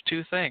one of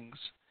two things.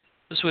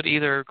 This would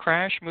either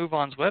crash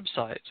MoveOn's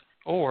website,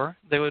 or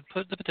they would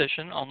put the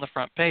petition on the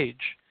front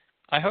page.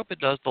 I hope it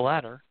does the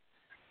latter.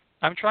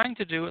 I'm trying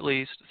to do at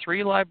least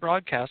 3 live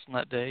broadcasts on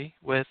that day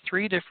with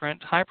 3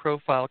 different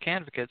high-profile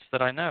candidates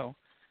that I know,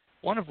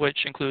 one of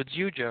which includes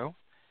you, Joe,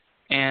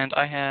 and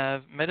I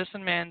have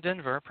Medicine Man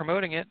Denver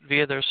promoting it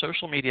via their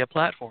social media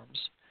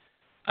platforms.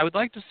 I would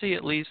like to see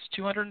at least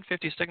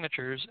 250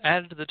 signatures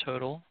added to the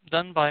total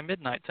done by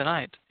midnight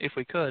tonight, if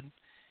we could,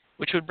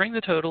 which would bring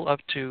the total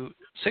up to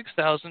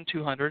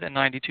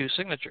 6,292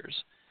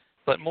 signatures,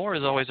 but more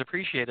is always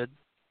appreciated.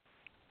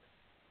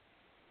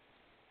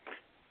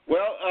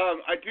 Well,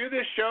 I do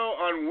this show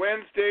on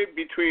Wednesday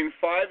between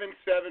 5 and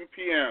 7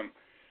 p.m.,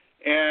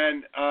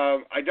 and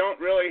I don't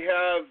really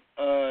have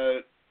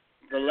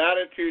the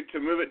latitude to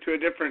move it to a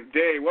different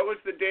day. What was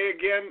the day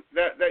again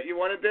that you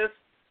wanted this?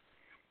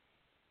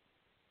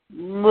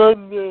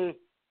 Monday.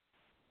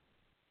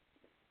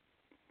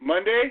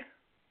 Monday?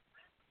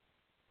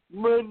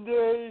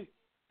 Monday.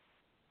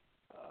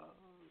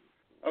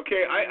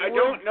 Okay, I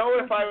don't know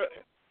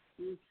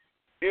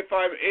if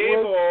I'm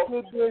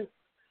able.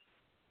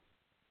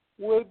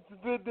 What's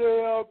the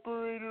day,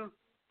 operator?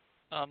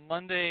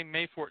 Monday,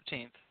 May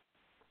 14th.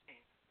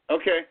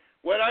 Okay.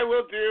 What I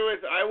will do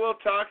is I will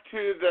talk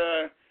to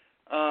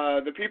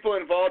the people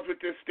involved with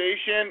this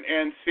station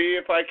and see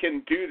if I can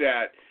do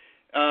that.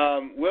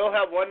 We'll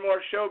have one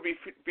more show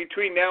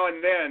between now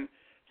and then,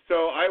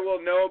 so I will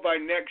know by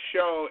next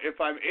show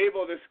if I'm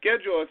able to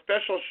schedule a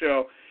special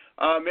show.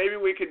 Maybe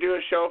we could do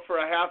a show for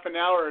a half an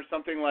hour or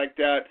something like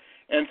that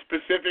and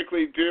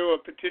specifically do a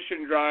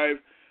petition drive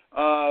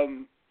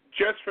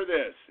just for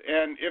this.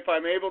 And if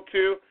I'm able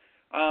to,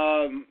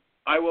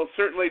 I will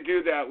certainly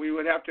do that. We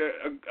would have to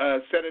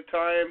set a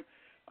time.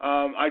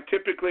 I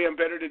typically am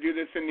better to do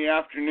this in the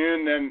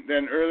afternoon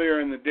than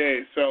earlier in the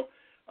day. So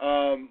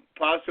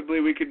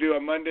possibly we could do a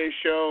Monday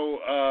show,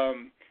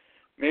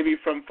 maybe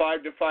from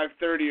 5 to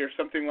 5:30 or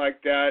something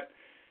like that.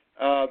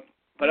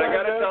 But I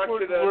got to talk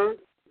to the...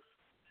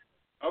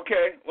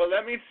 Okay, well,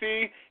 let me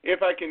see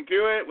if I can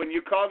do it. When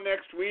you call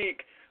next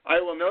week,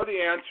 I will know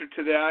the answer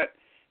to that.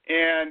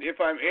 And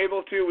if I'm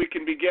able to, we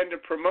can begin to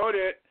promote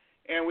it,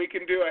 and we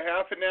can do a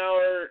half an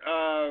hour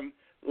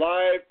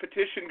live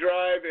petition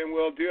drive, and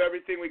we'll do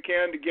everything we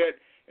can to get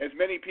as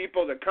many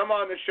people to come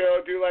on the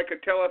show, do like a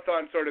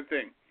telethon sort of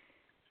thing.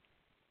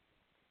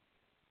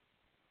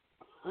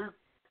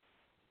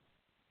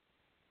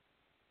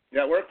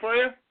 That work for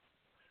you?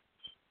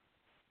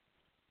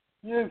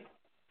 Yes.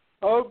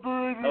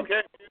 Operator,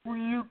 okay. Will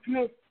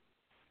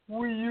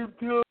you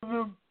tell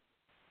them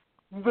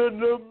the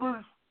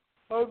numbers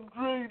I'm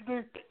trying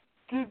to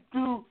get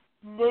to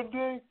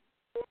Monday?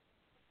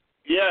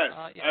 Yes,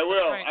 I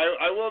will.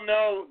 I will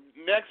know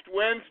next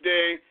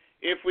Wednesday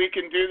if we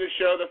can do the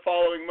show the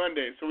following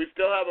Monday. So we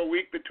still have a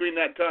week between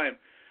that time.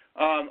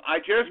 I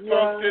just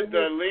posted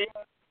the link.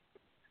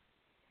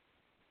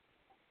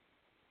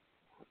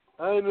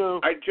 I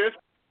know. I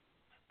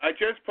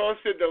just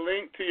posted the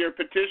link to your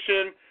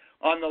petition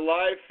on the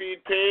live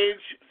feed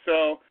page,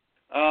 so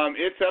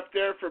it's up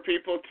there for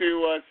people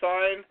to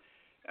sign.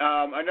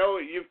 I know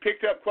you've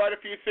picked up quite a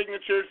few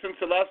signatures since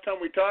the last time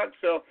we talked,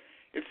 so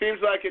it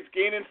seems like it's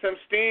gaining some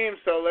steam,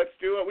 so let's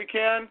do what we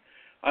can.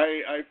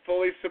 I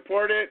fully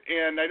support it,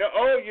 and I know.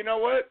 Oh, you know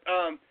what?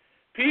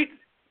 Pete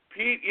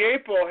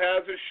Yapel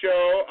has a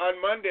show on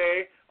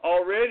Monday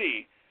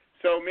already,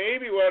 so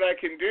maybe what I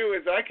can do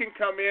is I can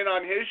come in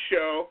on his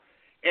show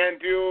and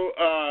do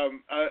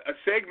a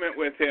segment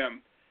with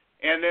him,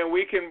 and then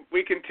we can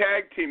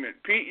tag team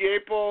it. Pete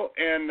Yapel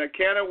and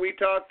Canna We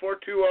Talk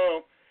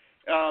 420.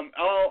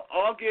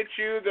 I'll get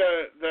you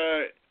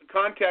the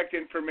contact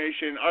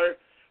information.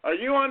 Are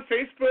you on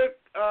Facebook,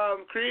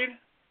 Creed?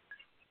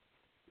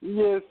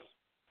 Yes.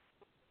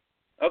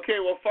 Okay,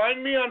 well,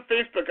 find me on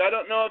Facebook. I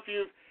don't know if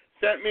you've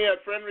sent me a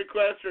friend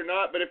request or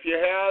not, but if you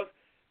have,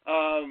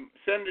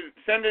 send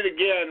it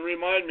again.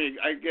 Remind me.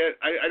 I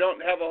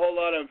don't have a whole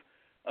lot of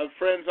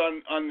friends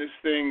on this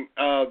thing,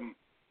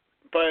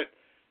 but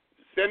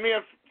send me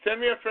a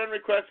friend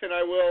request, and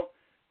I will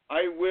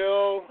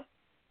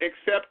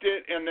accept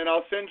it, and then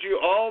I'll send you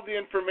all the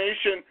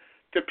information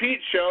to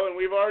Pete's show, and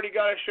we've already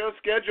got a show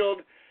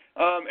scheduled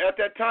at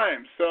that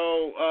time,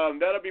 so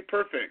that'll be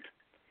perfect.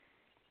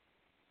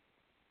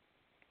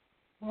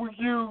 Will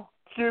you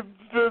give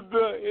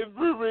the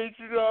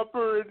information,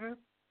 operator?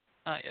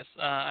 Yes.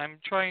 I'm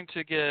trying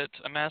to get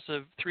a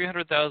massive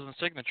 300,000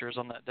 signatures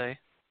on that day.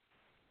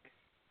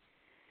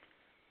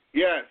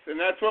 Yes, and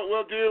that's what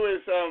we'll do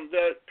is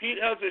Pete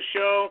has a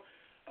show,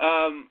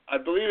 I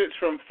believe it's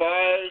from 5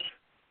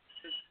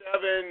 to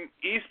 7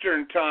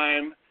 Eastern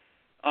time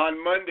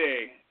on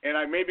Monday, and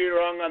I may be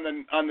wrong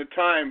on the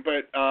time,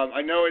 but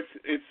I know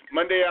it's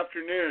Monday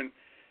afternoon,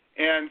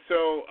 and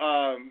so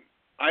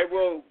I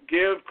will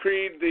give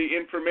Creed the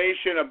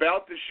information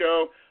about the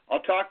show.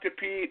 I'll talk to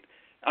Pete.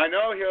 I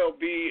know he'll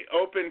be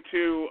open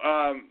to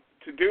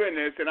doing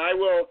this, and I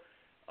will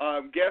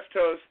guest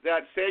host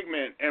that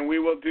segment, and we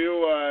will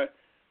do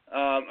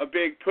a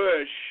big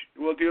push.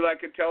 We'll do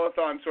like a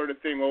telethon sort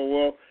of thing where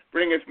we'll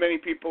bring as many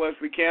people as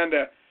we can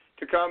to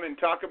come and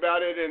talk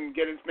about it and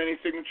get as many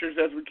signatures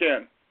as we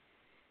can.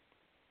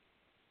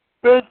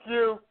 Thank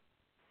you.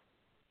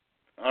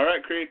 All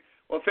right, Creed.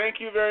 Well, thank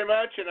you very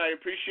much, and I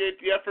appreciate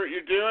the effort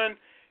you're doing.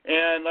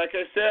 And like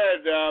I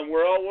said,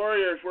 we're all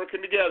warriors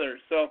working together.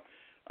 So,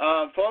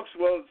 folks,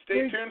 we'll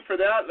stay tuned for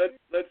that.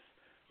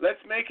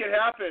 Let's make it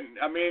happen.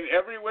 I mean,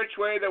 every which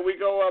way that we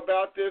go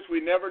about this,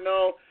 we never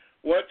know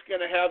what's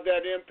going to have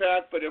that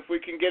impact. But if we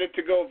can get it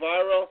to go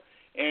viral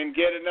and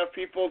get enough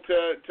people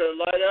to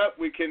light up,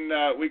 we can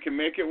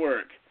make it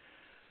work.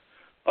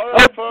 All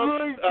right,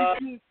 folks.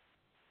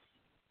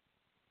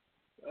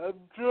 I'm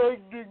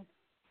trying to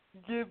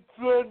get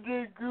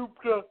Sanjay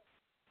Gupta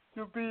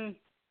to be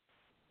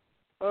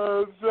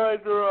a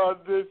signer on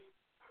this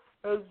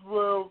as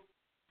well.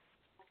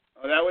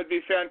 Oh, that would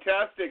be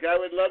fantastic. I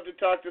would love to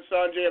talk to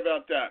Sanjay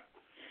about that.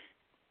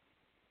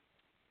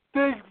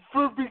 Thanks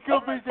for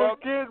becoming a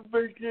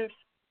advocate.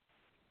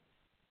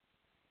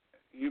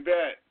 You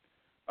bet.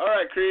 All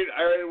right, Creed.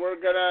 We're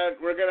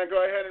gonna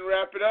go ahead and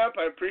wrap it up.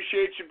 I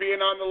appreciate you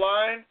being on the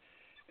line,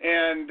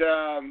 and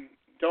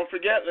don't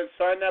forget, let's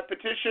sign that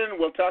petition.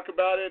 We'll talk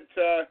about it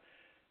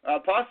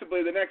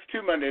possibly the next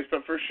 2 Mondays,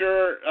 but for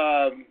sure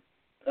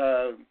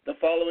the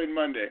following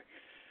Monday.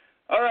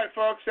 All right,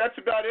 folks, that's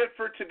about it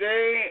for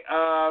today.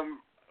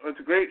 It was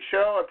a great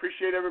show. I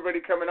appreciate everybody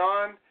coming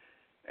on.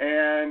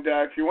 And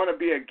if you want to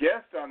be a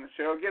guest on the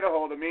show, get a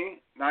hold of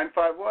me,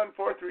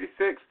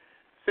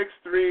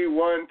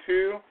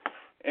 951-436-6312,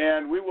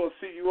 and we will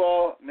see you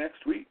all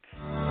next week.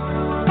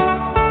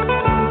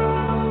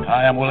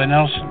 Hi, I'm Willie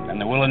Nelson, and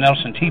the Willie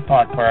Nelson Tea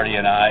Party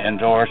and I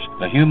endorse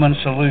the Human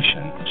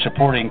Solution,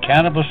 supporting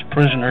cannabis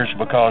prisoners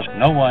because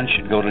no one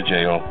should go to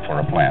jail for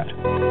a plant.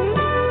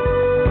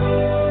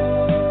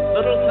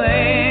 Little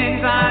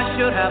things I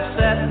should have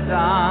said and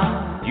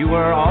done, you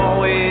were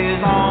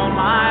always on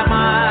my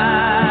mind.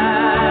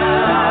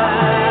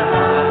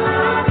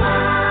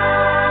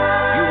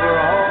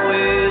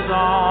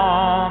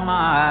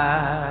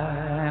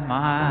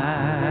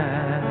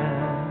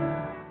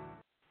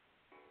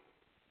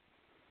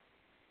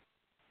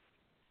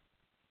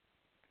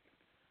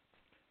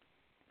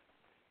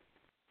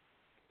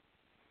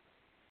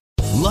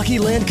 Lucky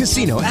Land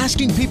Casino,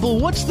 asking people,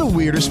 what's the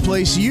weirdest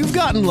place you've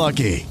gotten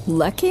lucky?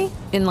 Lucky?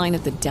 In line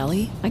at the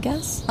deli, I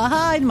guess?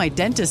 Aha, in my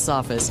dentist's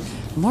office.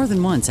 More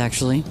than once,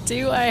 actually.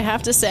 Do I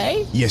have to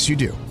say? Yes, you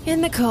do.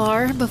 In the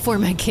car before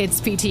my kids'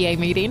 PTA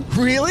meeting.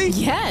 Really?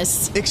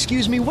 Yes.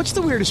 Excuse me, what's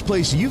the weirdest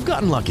place you've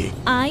gotten lucky?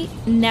 I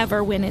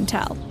never win and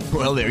tell.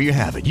 Well, there you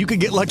have it. You can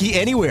get lucky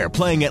anywhere,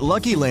 playing at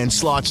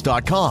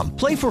LuckyLandSlots.com.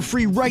 Play for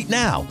free right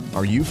now.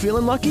 Are you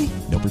feeling lucky?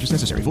 No purchase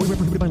necessary. Void where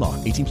prohibited by law.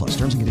 18+.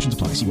 Terms and conditions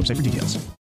apply. See website for details.